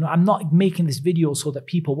people. I'm not making this video so that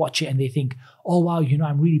people watch it and they think, oh wow,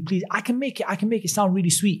 I'm really pleased. I can make it sound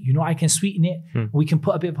really sweet. I can sweeten it. We can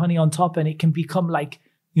put a bit of honey on top and it can become like,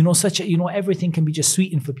 everything can be just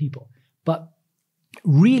sweetened for people. But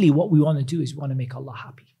really what we want to do is we want to make Allah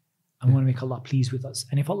happy. And we want to make Allah pleased with us.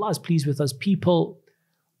 And if Allah is pleased with us, people,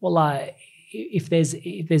 wallah, if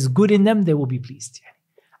there's good in them, they will be pleased.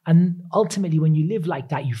 And ultimately, when you live like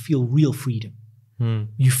that, you feel real freedom.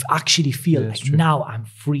 You actually feel like now I'm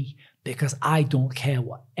free because I don't care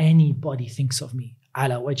what anybody thinks of me.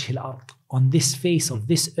 Ala wajhil ard. On this face of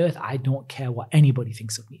this earth, I don't care what anybody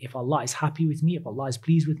thinks of me. If Allah is happy with me, if Allah is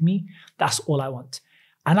pleased with me, that's all I want.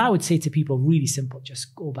 And I would say to people, really simple,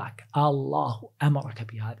 just go back. Allahu amaraka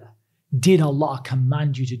bihada. Did Allah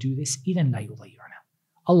command you to do this? Idhan la yudayyirna.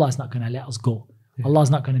 Allah is not going to let us go. Allah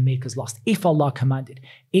is not going to make us lost. If Allah commanded,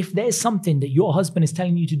 if there's something that your husband is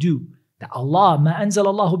telling you to do, that Allah, ma anzal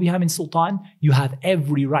Allahu biha min sultan, you have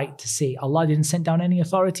every right to say, Allah didn't send down any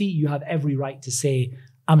authority, you have every right to say,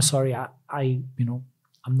 I'm sorry, I'm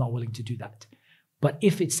not willing to do that. But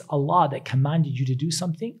if it's Allah that commanded you to do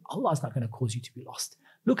something, Allah is not going to cause you to be lost.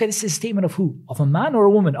 Look at this is a statement of who? Of a man or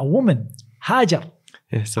a woman? A woman. Hajar,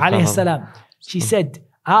 عليها السلام. She said,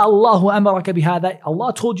 Allahu amaraka bihada.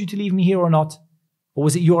 Allah told you to leave me here or not? Or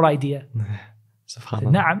was it your idea?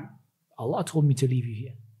 Na'am, Allah told me to leave you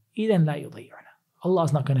here. Idhan la yudayyirna. Allah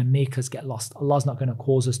is not going to make us get lost. Allah is not going to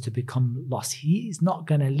cause us to become lost. He is not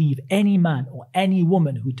going to leave any man or any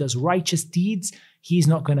woman who does righteous deeds. He is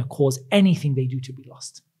not going to cause anything they do to be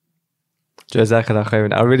lost. Jazakallah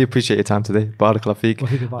khairan. I really appreciate your time today. Barakallah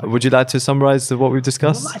feek. Would you like to summarize what we've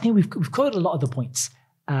discussed? Well, I think we've covered a lot of the points.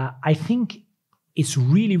 I think it's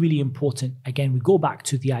really, really important. Again, we go back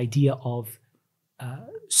to the idea of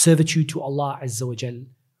servitude to Allah Azza wa Jal.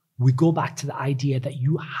 We go back to the idea that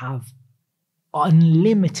you have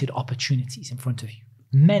unlimited opportunities in front of you.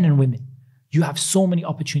 Men and women, you have so many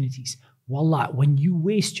opportunities. Wallah, when you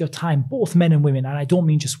waste your time, both men and women, and I don't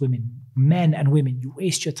mean just women, men and women, you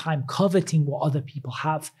waste your time coveting what other people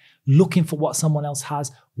have, looking for what someone else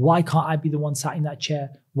has. Why can't I be the one sat in that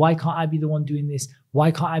chair? Why can't I be the one doing this?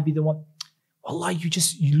 Why can't I be the one? Wallah, you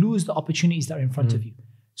lose the opportunities that are in front of you.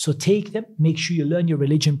 So take them, make sure you learn your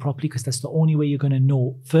religion properly, because that's the only way you're going to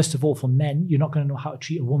know. First of all, for men, you're not going to know how to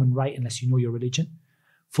treat a woman right unless you know your religion.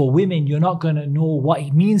 For women, you're not going to know what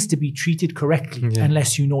it means to be treated correctly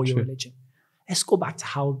unless you know your religion. Let's go back to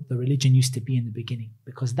how the religion used to be in the beginning,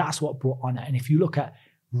 because that's what brought honor. And if you look at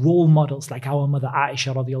role models like our mother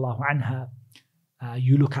Aisha radiallahu anha,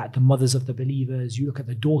 you look at the mothers of the believers, you look at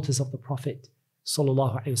the daughters of the Prophet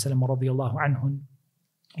sallallahu alayhi wa sallam radiallahu anhum,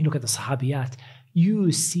 you look at the sahabiyat,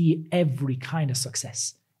 you see every kind of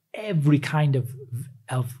success, every kind of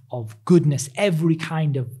goodness, every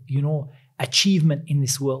kind of, achievement in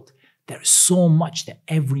this world. There is so much that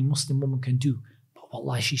every Muslim woman can do. But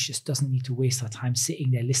wallah, she just doesn't need to waste her time sitting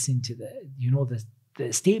there listening to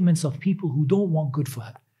the statements of people who don't want good for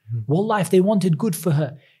her. Wallah, if they wanted good for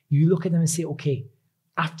her, you look at them and say, okay,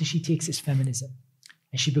 after she takes this feminism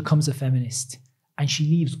and she becomes a feminist and she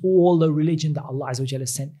leaves all the religion that Allah Azza wa Jalla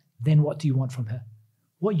has sent, then what do you want from her?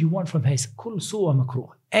 What you want from her is kul su'a makruh.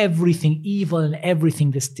 Everything evil and everything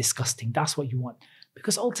that's disgusting. That's what you want.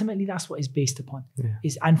 Because ultimately that's what it's based upon.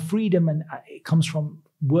 And freedom, and it comes from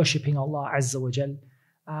worshipping Allah Azza wa Jal.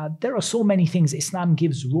 There are so many things. Islam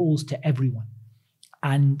gives roles to everyone.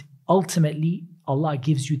 And ultimately, Allah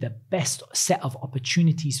gives you the best set of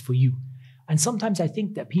opportunities for you. And sometimes I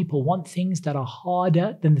think that people want things that are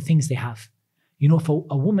harder than the things they have. If a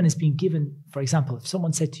woman is being given, for example, if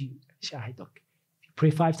someone said to you, Shahid, look, if you pray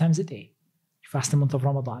 5 times a day, you fast the month of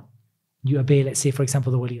Ramadan, you obey, let's say, for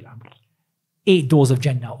example, the Wali al-Amr, 8 doors of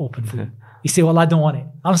Jannah open for you. You say, well, I don't want it.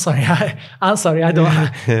 I'm sorry.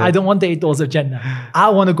 I don't want the 8 doors of Jannah. I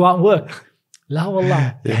want to go out and work. La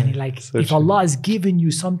wallah. If Allah has given you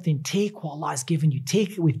something, take what Allah has given you.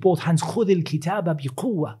 Take it with both hands. خُذِ الْكِتَابَ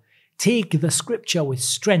بِقُوَّةٍ. Take the scripture with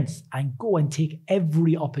strength and go and take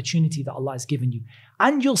every opportunity that Allah has given you.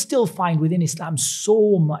 And you'll still find within Islam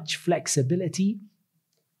so much flexibility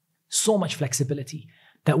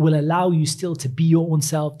that will allow you still to be your own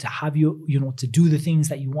self, to have to do the things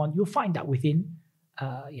that you want. You'll find that within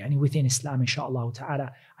Islam, inshallah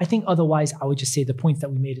ta'ala. I think otherwise, I would just say the points that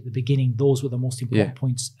we made at the beginning, those were the most important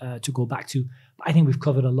points to go back to. But I think we've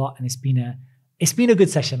covered a lot, and it's been a good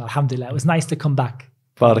session, alhamdulillah. It was nice to come back.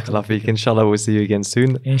 Barakallah feek. Inshallah, we'll see you again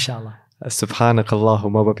soon. Inshallah.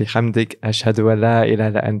 Subhanakallahumma wa bihamdik. Ashhadu an la ilaha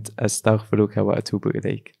illa ant. Astaghfiruka wa atubu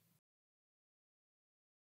ilayk.